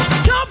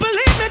 Don't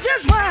believe me,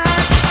 just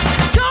watch.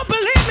 Don't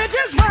believe me,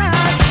 just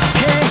watch.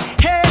 Hey,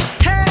 hey,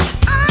 hey,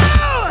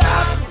 oh!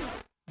 Stop.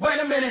 Wait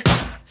a minute.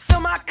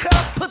 Fill my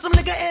cup, put some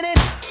nigga in it.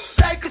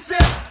 Take a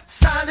sip,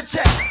 sign the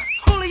check.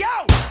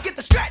 Julio, get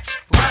the stretch.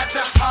 Right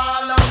to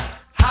Harlem,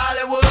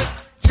 Hollywood,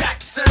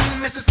 Jackson,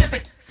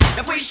 Mississippi.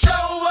 If we show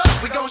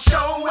up, we gon'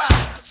 show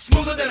out.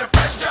 Smoother than a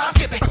fresh drop.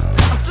 Skip it.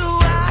 I'm too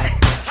hot.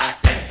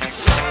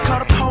 Call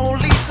the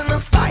police and the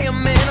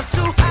fireman. I'm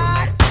too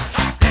hot.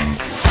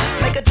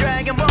 Make a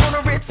dragon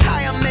wanna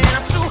retire, man.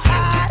 I'm too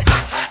hot.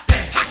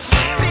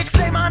 Bitch,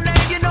 say my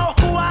name, you know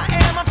who I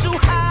am. I'm too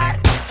hot.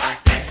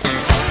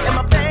 And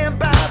my band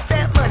bout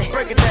that money.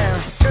 Break it down.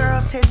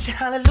 Girls hit you,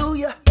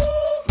 hallelujah.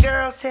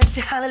 Girls hit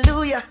you,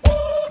 hallelujah.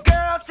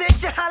 Girls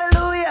hit you,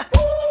 hallelujah.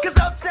 Cause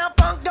Uptown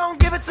Funk don't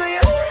give it to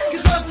you.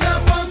 Cause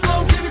Uptown Funk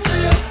don't give it to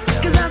you.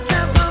 Cause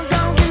Uptown Funk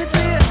don't give it to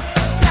you.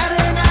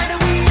 Saturday night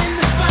and we in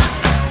the spot.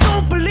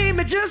 Don't believe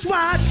me, just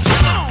watch.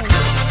 Come on.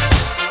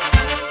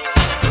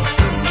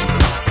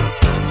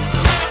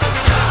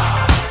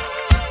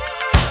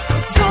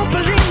 Don't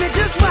believe me,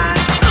 just watch.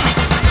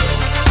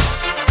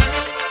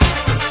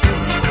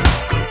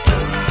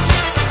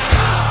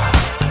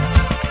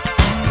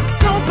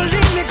 Don't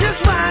believe me,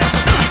 just watch.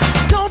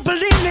 Don't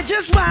believe me,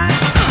 just watch.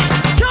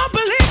 Don't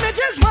believe me,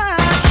 just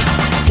watch.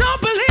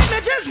 Don't believe me,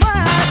 just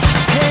watch.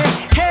 Hey,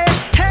 hey,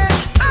 hey,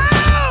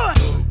 oh!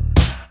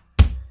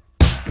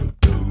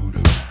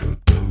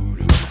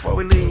 Before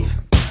we leave,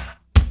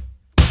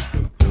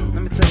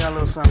 let me tell y'all a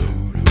little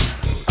something.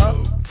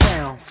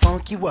 Uptown,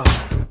 funk you up.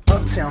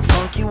 Uptown,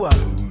 funk you up.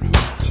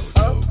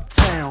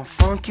 Uptown,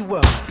 funk you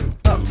up.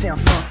 Uptown,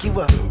 funk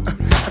you up.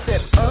 I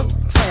said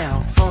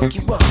uptown, funk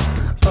you up.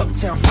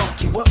 Uptown,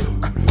 funk you up.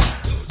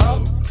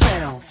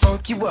 Uptown,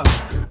 funk you up.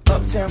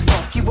 Uptown,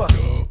 funk you up.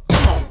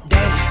 Come on,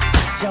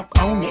 dance, jump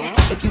on it.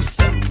 If you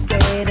sexed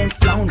and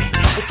flown it.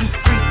 If you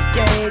freaked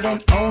dead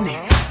and own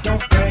it.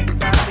 Don't brag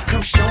about it,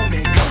 come show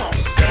me. Come on,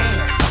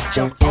 dance,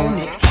 jump on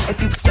it.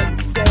 If you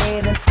sexed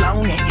and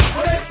flown it.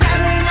 Well, it's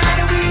Saturday night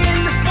and we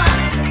in the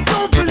spot.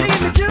 Don't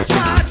believe me, just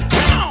watch.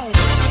 Come on.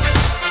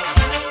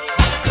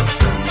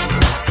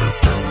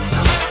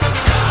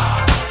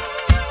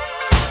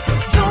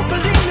 Don't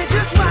believe me,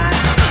 just watch.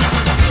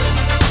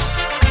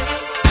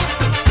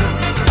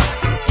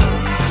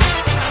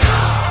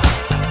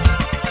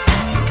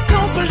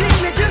 Don't believe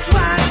me, just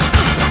watch.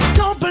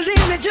 Don't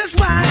believe me, just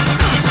watch.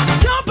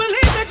 Don't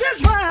believe me,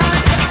 just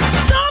watch.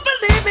 Don't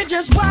believe me,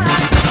 just watch.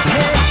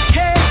 Hey,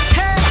 hey,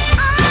 hey,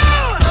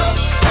 oh!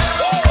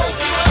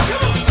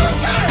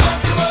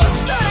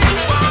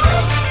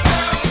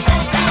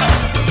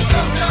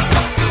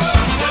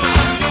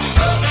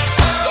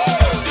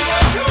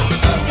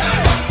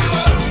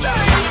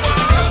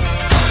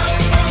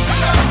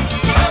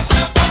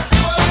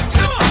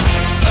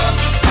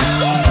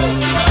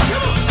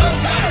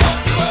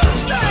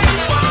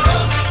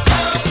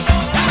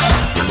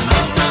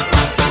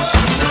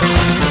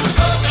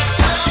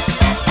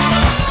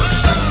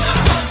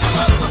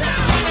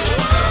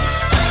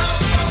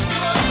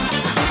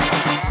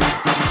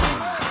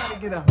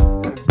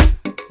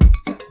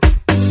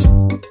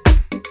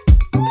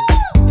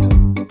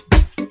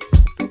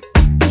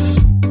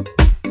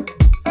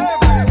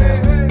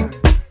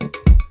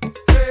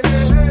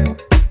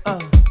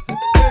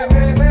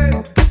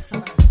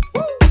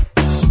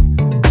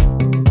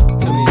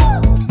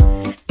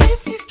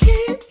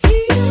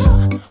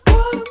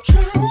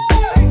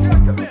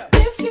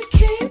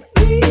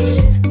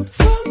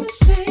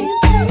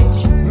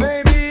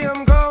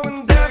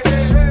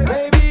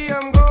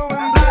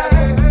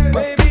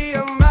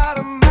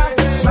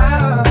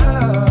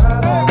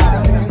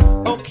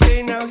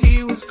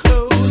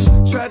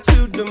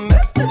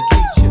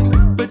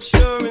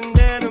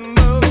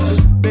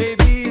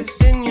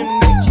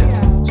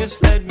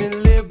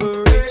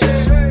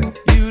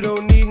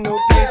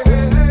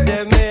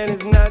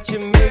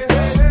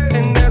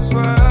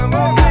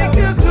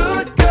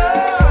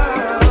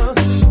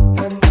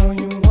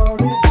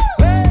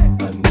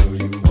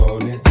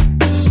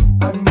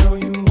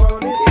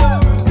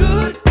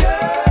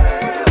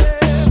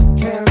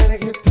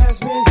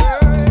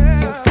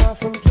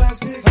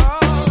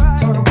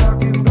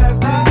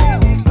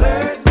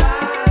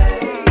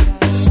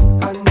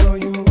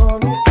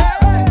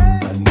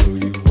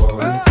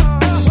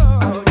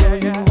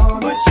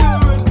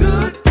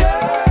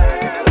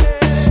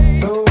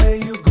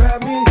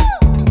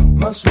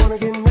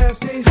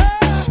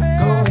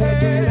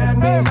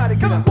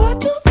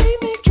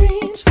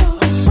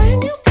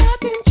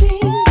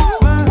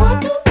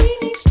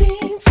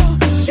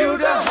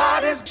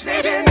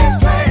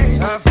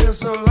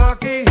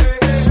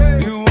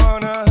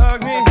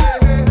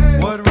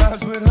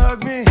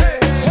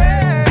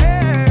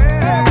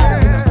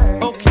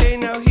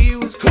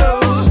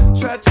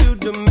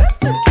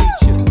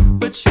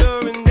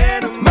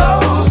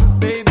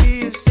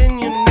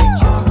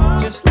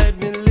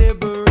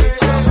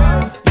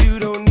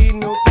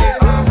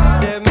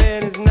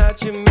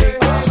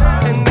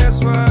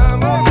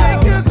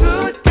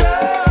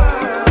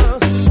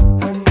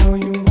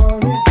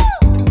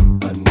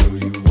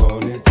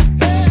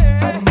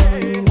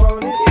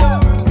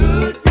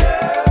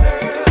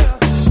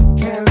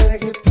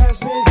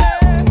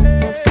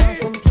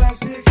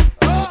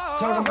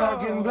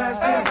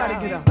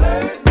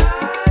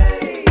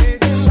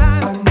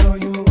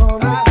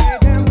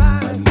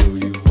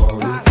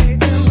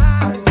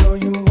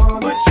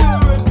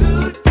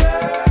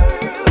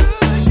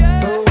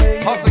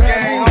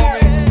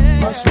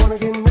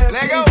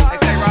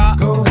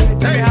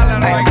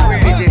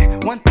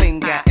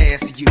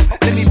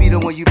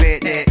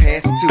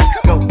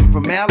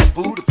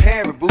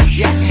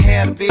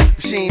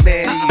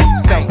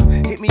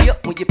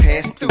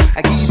 pass through.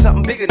 I give you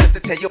something big enough to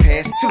tell your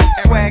past too.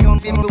 Swag on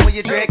me when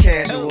you drag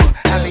casual.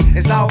 I mean,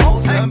 it's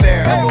almost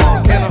unbearable.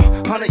 In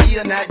 100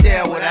 years, not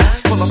there would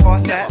I pull up on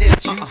side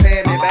that you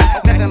pay me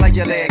back. Nothing like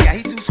your leg guy,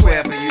 he too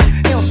square for you.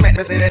 He don't smack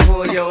me, say that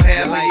pull your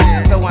hair like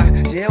that. So I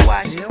just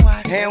watch,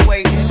 hand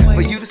wait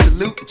for you to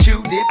salute and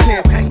chew did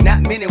pimp.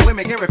 Not many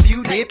women can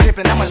refuse did pimp,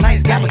 and I'm a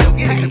nice guy, but don't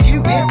get it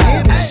confused. Did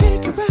pimp.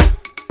 Shake it up,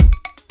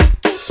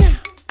 get down,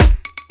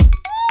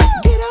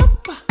 get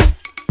up.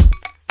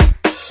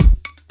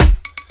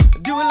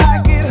 Do it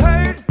like it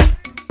hurt,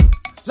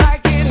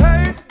 like it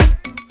hurt.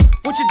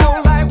 What you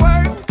don't like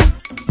work.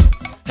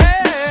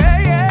 Hey,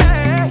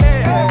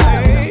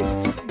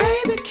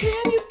 baby,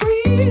 can you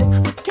breathe?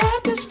 I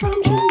got this from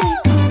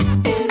Jamaica.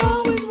 It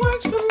always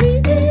works for me.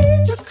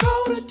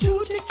 Dakota to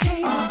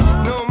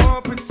Decatur. No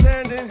more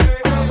pretending,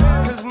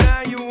 'cause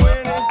now you're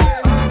winning.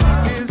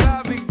 Here's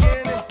our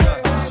beginning.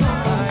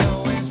 I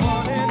always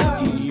wanted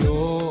Y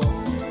yo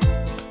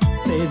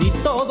te di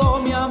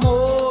todo mi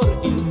amor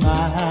y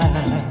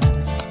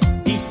más.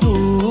 Y tú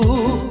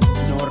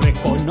no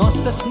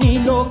reconoces ni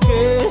lo que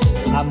es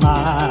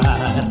amar.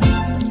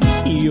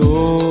 Y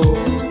yo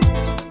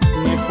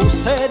me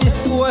puse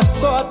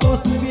dispuesto a tus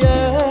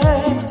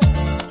pies.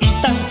 Y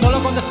tan solo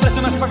con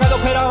desprecio me has pagado,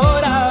 pero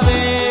ahora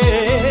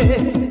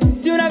ves.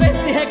 Si una vez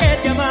dije que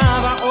te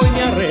amaba, hoy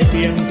me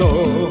arrepiento.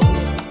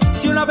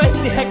 Si una vez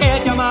dije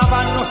que te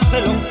amaba, no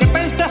sé lo que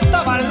pensé,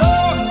 estaba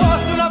loco.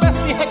 Si una vez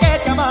dije que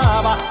te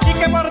amaba y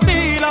que por ti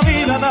la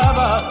vida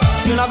daba.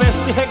 Si una vez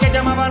dije que te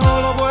amaba,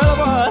 no lo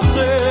vuelvo a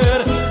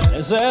hacer.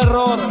 Ese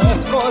error es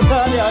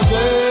cosa de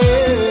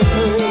ayer.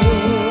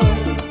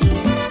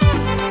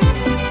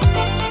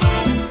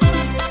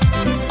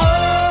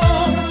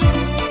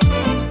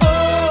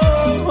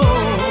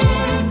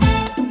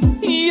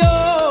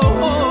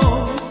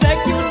 Yo sé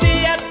que un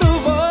día tú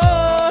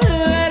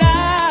volverás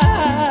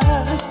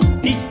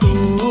y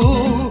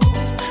tú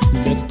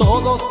de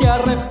todo te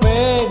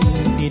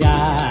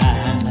arrepentirás.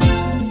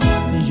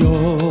 Yo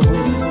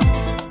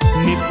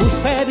me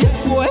puse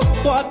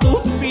dispuesto a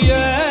tus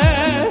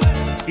pies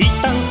y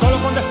tan solo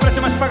con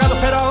desprecio me has pagado,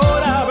 pero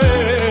ahora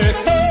ves.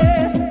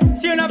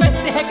 Si una vez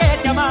dije que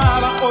te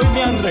amaba, hoy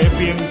me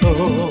arrepiento.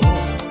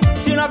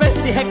 Si una vez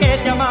dije que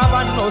te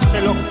amaba, no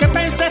sé lo que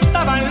pensé,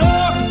 estaba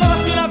loco.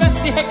 Si una vez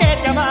dije que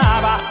te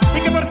amaba y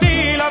que por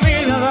ti la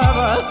vida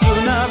daba. Si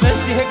una vez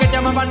dije que te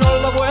amaba, no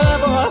lo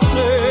vuelvo a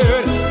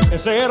hacer.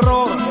 Ese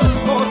error es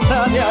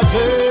cosa de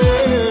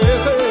ayer.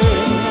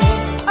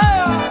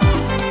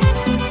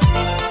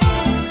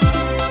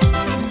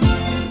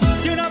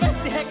 Si una vez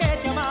dije que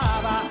te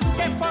amaba,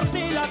 que por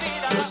ti la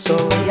vida daba.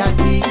 Estoy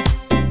aquí,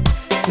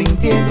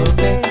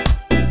 sintiéndote.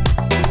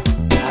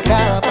 A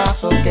cada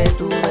paso que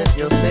tú des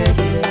yo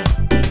seguiré.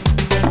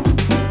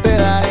 Te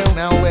daré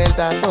una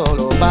vuelta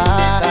solo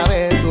para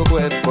ver tu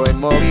cuerpo en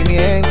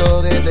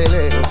movimiento desde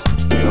lejos,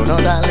 pero no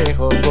tan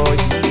lejos. Voy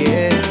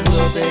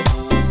siguiéndote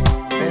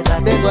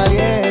detrás de tu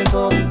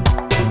aliento.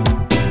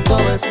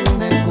 Todo es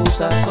una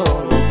excusa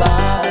solo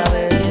para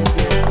ver si es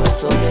cierto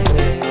eso que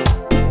creo.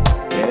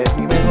 Eres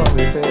mi mejor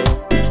deseo,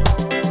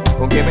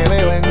 con que me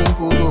veo en un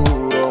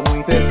futuro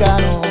muy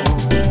cercano.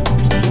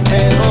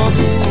 Pero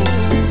tú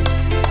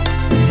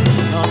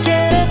no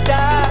quieres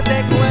darte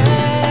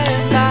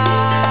cuenta,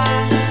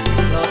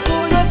 lo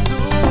tuyo es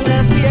una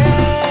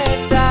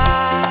fiesta.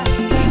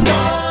 Y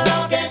todo lo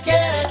que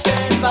quieres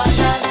es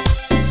bailar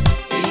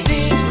y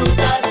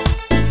disfrutar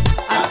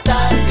hasta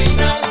el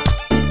final,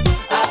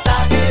 hasta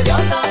que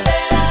Dios nos dé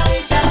la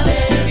dicha de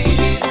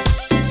vivir,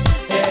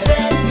 de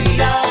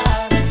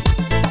respirar.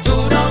 Tú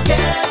no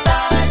quieres la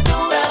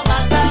aventura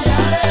más allá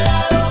de la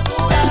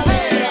locura.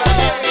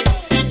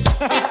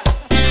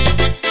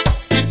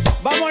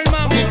 Vamos al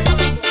mambo.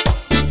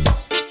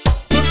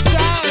 Tú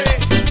sabes.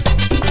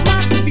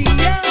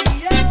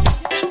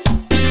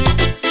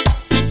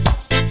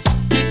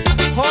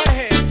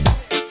 Jorge,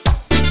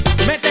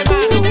 mete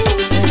mano.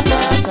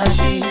 Estás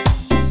aquí,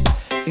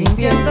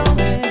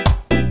 sintiéndome.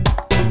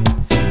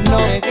 No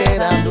me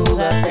quedan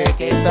dudas de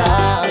que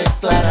sabes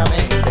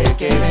claramente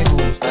que me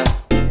gustas.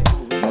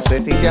 No sé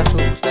si te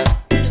asustas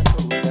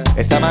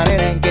esa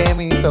manera en que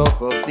mis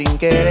ojos sin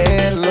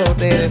quererlo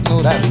te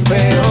desnudan.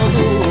 Pero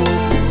tú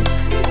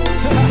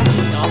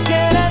no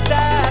quieres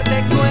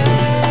darte No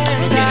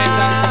tienes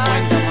dando cuenta,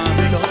 cuenta,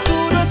 mami. lo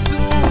tuyo es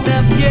una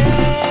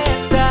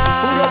fiesta.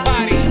 Puro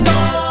party.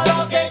 Todo lo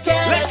que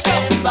quieres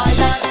es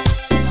bailar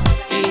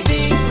y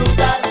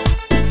disfrutar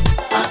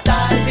hasta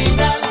el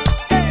final,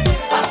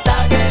 hasta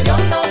que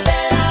Dios nos dé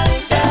la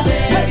dicha de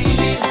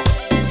vivir,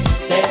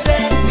 de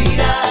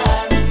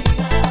respirar.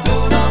 Tú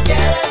no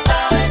quieres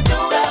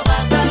aventura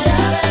más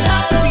allá de la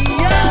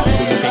locura. Tú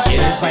lo que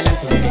quieres bailar,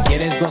 tú lo que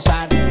quieres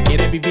gozar, tú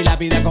quieres vivir la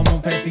vida como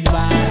un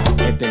festival.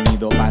 He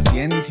tenido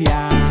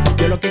paciencia,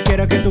 yo lo que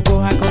quiero es que tú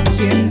cojas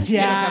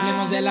conciencia. Quiero que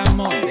hablemos del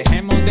amor,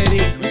 dejemos de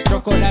herir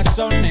nuestros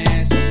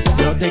corazones.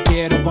 Yo te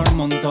quiero por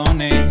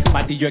montones,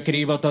 pa' ti yo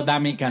escribo todas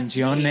mis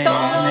canciones. Todo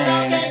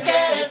lo que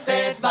quieres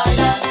es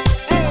bailar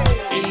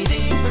y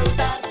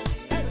disfrutar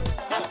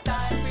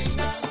hasta el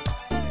final,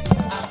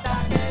 hasta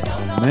que Dios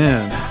nos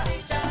Man,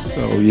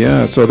 So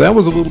that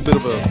was a little bit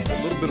of a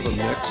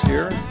mix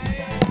here.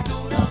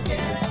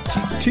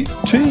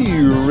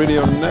 TTT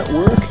Radio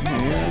Network,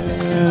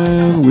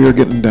 and we are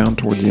getting down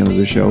towards the end of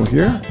the show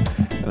here.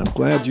 And I'm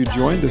glad you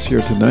joined us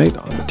here tonight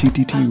on the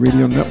TTT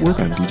Radio Network.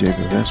 I'm DJ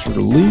Professor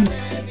Lee,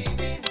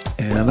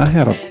 and I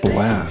had a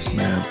blast,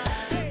 man.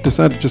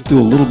 Decided to just do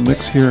a little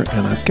mix here,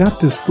 and I've got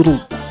this little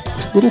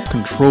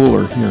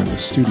controller here in the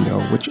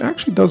studio, which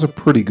actually does a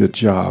pretty good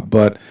job,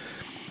 but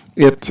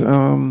it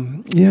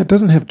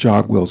doesn't have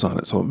jog wheels on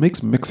it, so it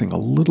makes mixing a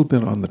little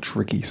bit on the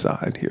tricky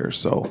side here.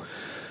 So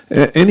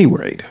at any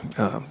rate,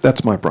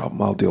 that's my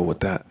problem. I'll deal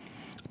with that.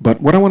 But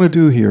what I want to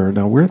do here,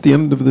 now we're at the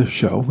end of the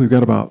show. We've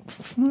got about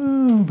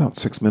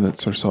 6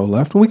 minutes or so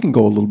left. We can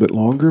go a little bit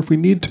longer if we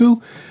need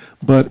to,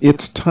 but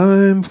it's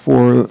time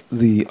for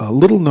the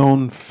little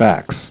known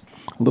facts.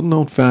 Little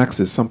known facts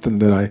is something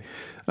that I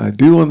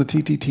do on the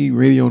TTT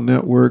Radio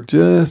Network,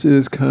 just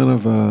as kind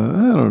of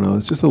I don't know,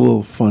 it's just a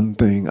little fun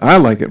thing. I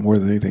like it more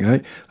than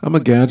anything. I'm a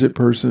gadget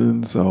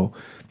person, so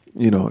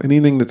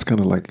anything that's kind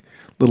of like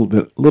little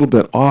bit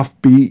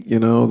offbeat,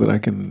 that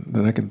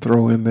I can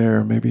throw in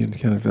there, maybe and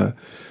kind of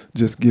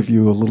just give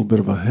you a little bit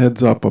of a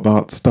heads up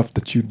about stuff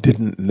that you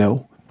didn't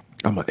know.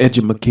 I'm gonna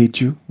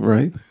educate you,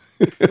 right?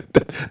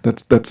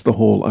 That's the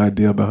whole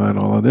idea behind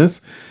all of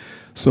this.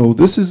 So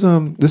this is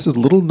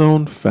little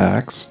known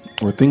facts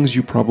or things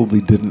you probably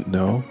didn't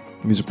know.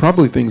 These are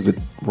probably things that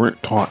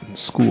weren't taught in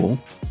school.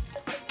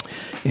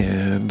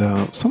 And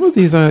some of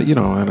these, I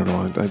don't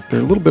know, they're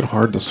a little bit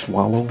hard to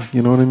swallow.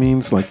 You know what I mean?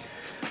 It's like,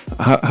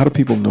 how do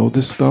people know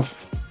this stuff?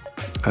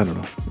 I don't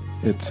know.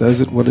 It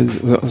says it. What is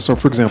it? So,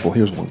 for example,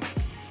 here's one.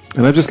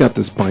 And I've just got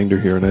this binder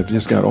here, and I've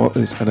just got all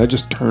this, and I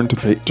just turn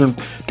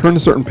to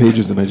certain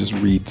pages, and I just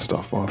read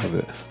stuff off of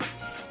it.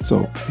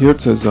 So here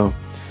it says,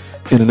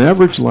 in an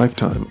average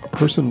lifetime, a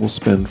person will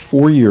spend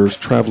 4 years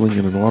traveling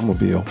in an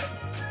automobile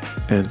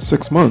and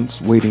 6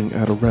 months waiting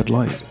at a red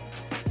light.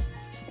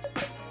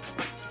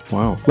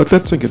 Wow, let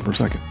that sink in for a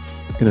second.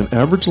 In an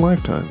average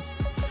lifetime,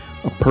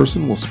 a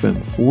person will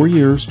spend 4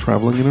 years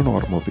traveling in an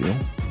automobile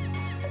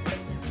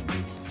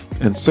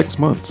and 6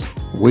 months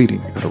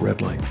waiting at a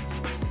red light.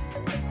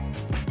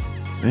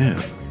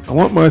 Man, I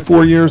want my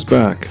 4 years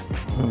back.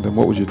 Well, then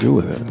what would you do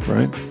with it,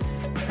 right?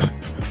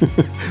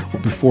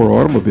 Well, before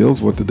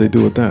automobiles, what did they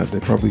do with that?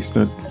 They probably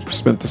spent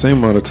the same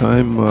amount of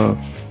time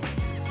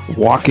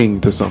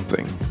walking to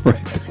something,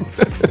 right?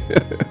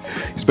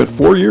 He spent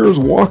 4 years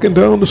walking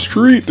down the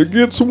street to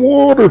get some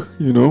water,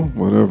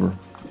 whatever.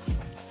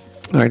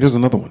 All right, here's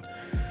another one.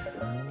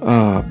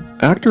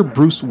 Actor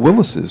Bruce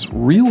Willis's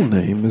real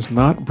name is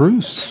not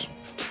Bruce.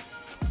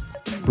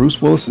 Bruce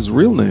Willis's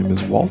real name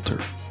is Walter.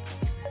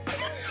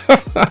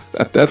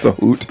 That's a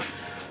hoot.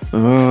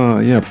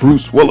 Yeah,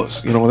 Bruce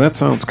Willis. That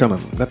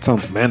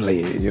sounds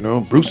manly,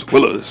 Bruce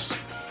Willis.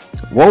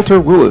 Walter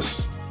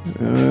Willis.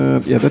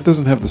 Yeah, that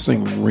doesn't have the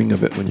same ring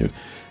of it when you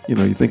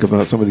think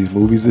about some of these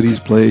movies that he's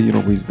played,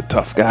 he's the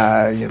tough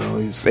guy,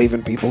 he's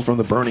saving people from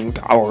the burning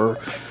tower.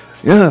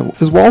 Yeah,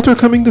 is Walter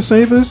coming to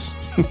save us?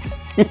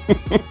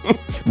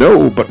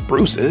 No, but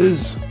Bruce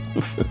is.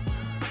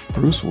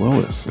 Bruce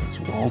Willis is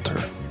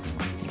Walter.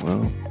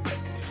 Well,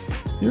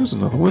 here's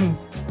another one.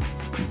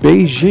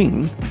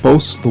 Beijing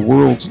boasts the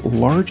world's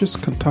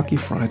largest Kentucky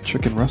Fried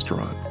Chicken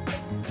restaurant.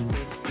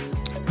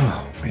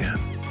 Oh, man.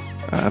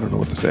 I don't know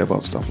what to say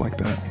about stuff like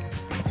that.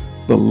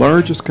 The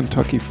largest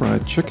Kentucky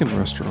Fried Chicken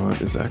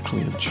restaurant is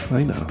actually in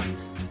China.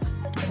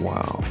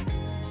 Wow.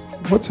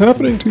 What's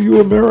happening to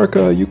you,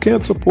 America? You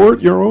can't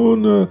support your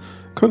own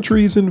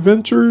country's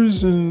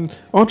inventors and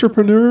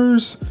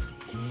entrepreneurs?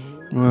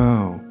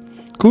 Wow.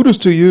 Kudos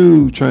to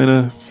you,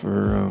 China,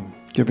 for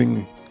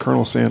giving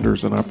Colonel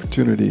Sanders an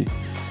opportunity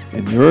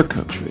in your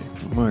country.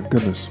 My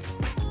goodness.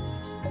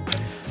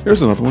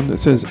 Here's another one that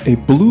says, a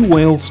blue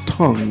whale's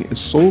tongue is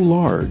so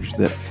large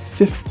that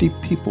 50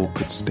 people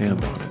could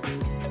stand on it.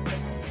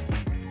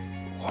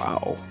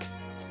 Wow.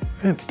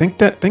 Man, think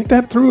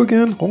that through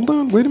again. Hold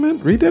on, wait a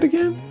minute. Read that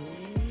again.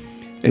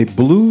 A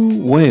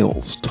blue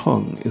whale's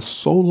tongue is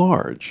so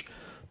large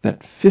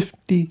that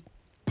 50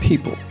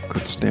 people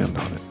could stand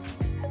on it.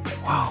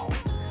 Wow.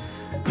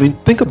 I mean,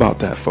 think about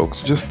that,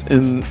 folks, just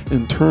in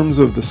terms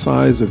of the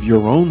size of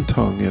your own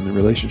tongue and in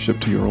relationship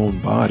to your own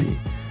body.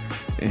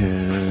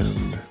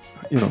 And,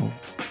 and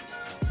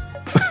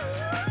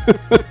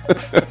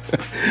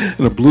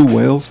a blue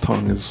whale's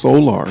tongue is so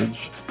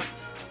large,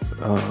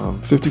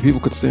 50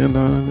 people could stand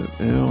on it,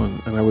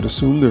 and I would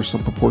assume there's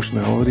some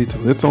proportionality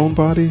to its own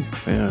body.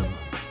 And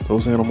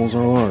those animals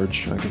are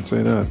large, I can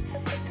say that.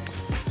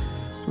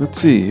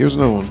 Let's see, here's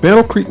another one.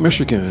 Battle Creek,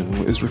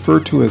 Michigan is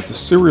referred to as the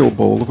cereal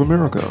bowl of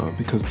America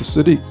because the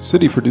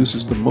city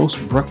produces the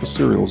most breakfast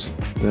cereals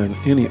than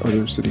any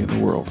other city in the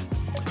world.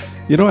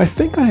 I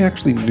think I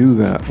actually knew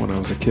that when I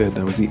was a kid and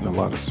I was eating a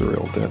lot of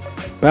cereal, that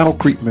Battle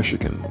Creek,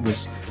 Michigan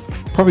was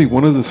probably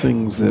one of the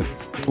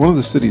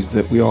cities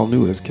that we all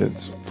knew as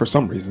kids for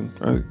some reason,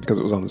 right? Because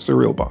it was on the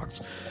cereal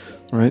box,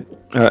 right?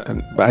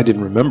 And I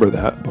didn't remember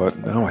that, but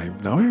now I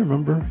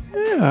remember.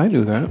 Yeah, I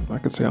knew that. I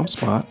could say I'm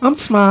smart. I'm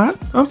smart.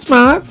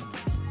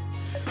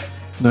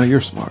 Now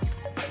you're smart.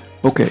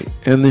 Okay,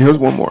 and here's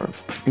one more.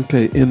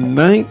 Okay, in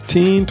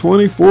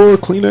 1924,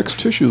 Kleenex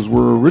tissues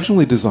were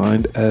originally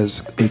designed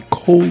as a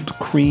cold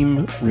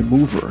cream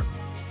remover.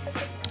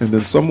 And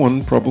then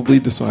someone probably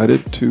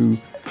decided to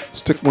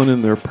stick one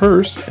in their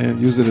purse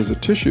and use it as a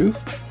tissue.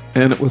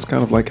 And it was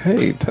kind of like,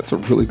 hey, that's a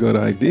really good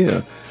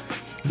idea.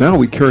 Now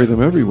we carry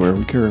them everywhere.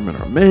 We carry them in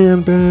our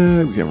man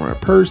bag, we carry them in our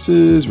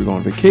purses, we go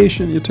on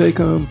vacation, you take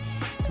them.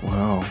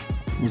 Wow.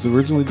 It was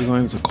originally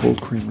designed as a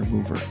cold cream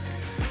remover.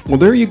 Well,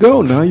 there you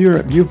go. Now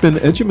you've been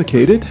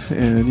educated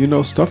and you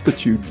know stuff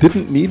that you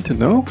didn't need to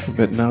know,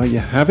 but now you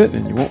have it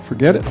and you won't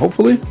forget it,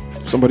 hopefully.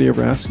 If somebody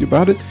ever asks you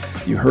about it,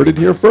 you heard it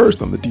here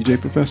first on the DJ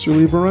Professor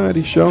Lee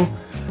Variety Show.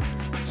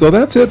 So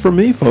that's it for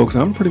me, folks.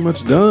 I'm pretty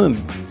much done.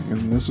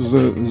 And this was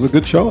a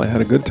good show. I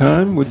had a good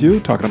time with you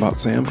talking about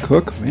Sam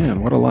Cooke.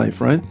 Man, what a life,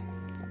 right?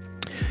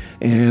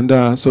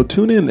 And so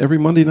tune in every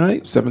Monday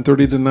night,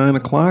 7:30 to 9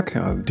 o'clock,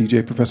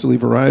 DJ Professor Lee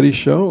Variety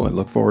Show. I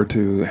look forward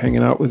to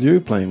hanging out with you,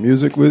 playing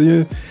music with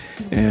you.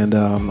 And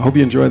I hope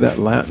you enjoy that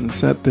Latin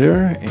set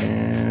there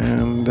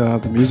and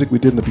the music we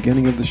did in the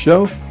beginning of the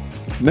show.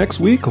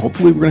 Next week,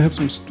 hopefully we're going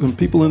to have some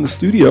people in the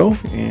studio.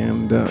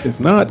 And if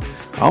not,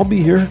 I'll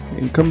be here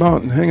and come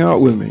out and hang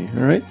out with me,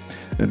 all right?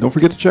 And don't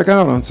forget to check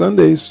out on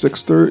Sundays,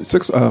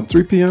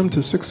 3 p.m.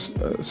 to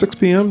 6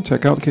 p.m.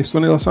 Check out Que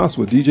Suene La Salsa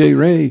with DJ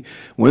Ray.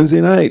 Wednesday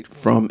night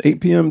from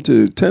 8 p.m.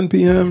 to 10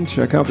 p.m.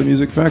 Check out the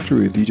Music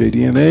Factory with DJ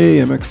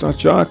DNA,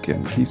 MX.Shock,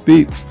 and Keith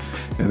Beats.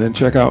 And then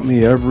check out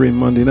me every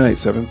Monday night,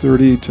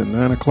 7:30 to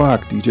 9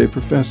 o'clock, DJ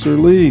Professor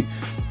Lee.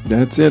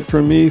 That's it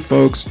for me,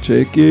 folks.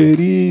 Take it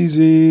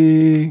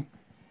easy.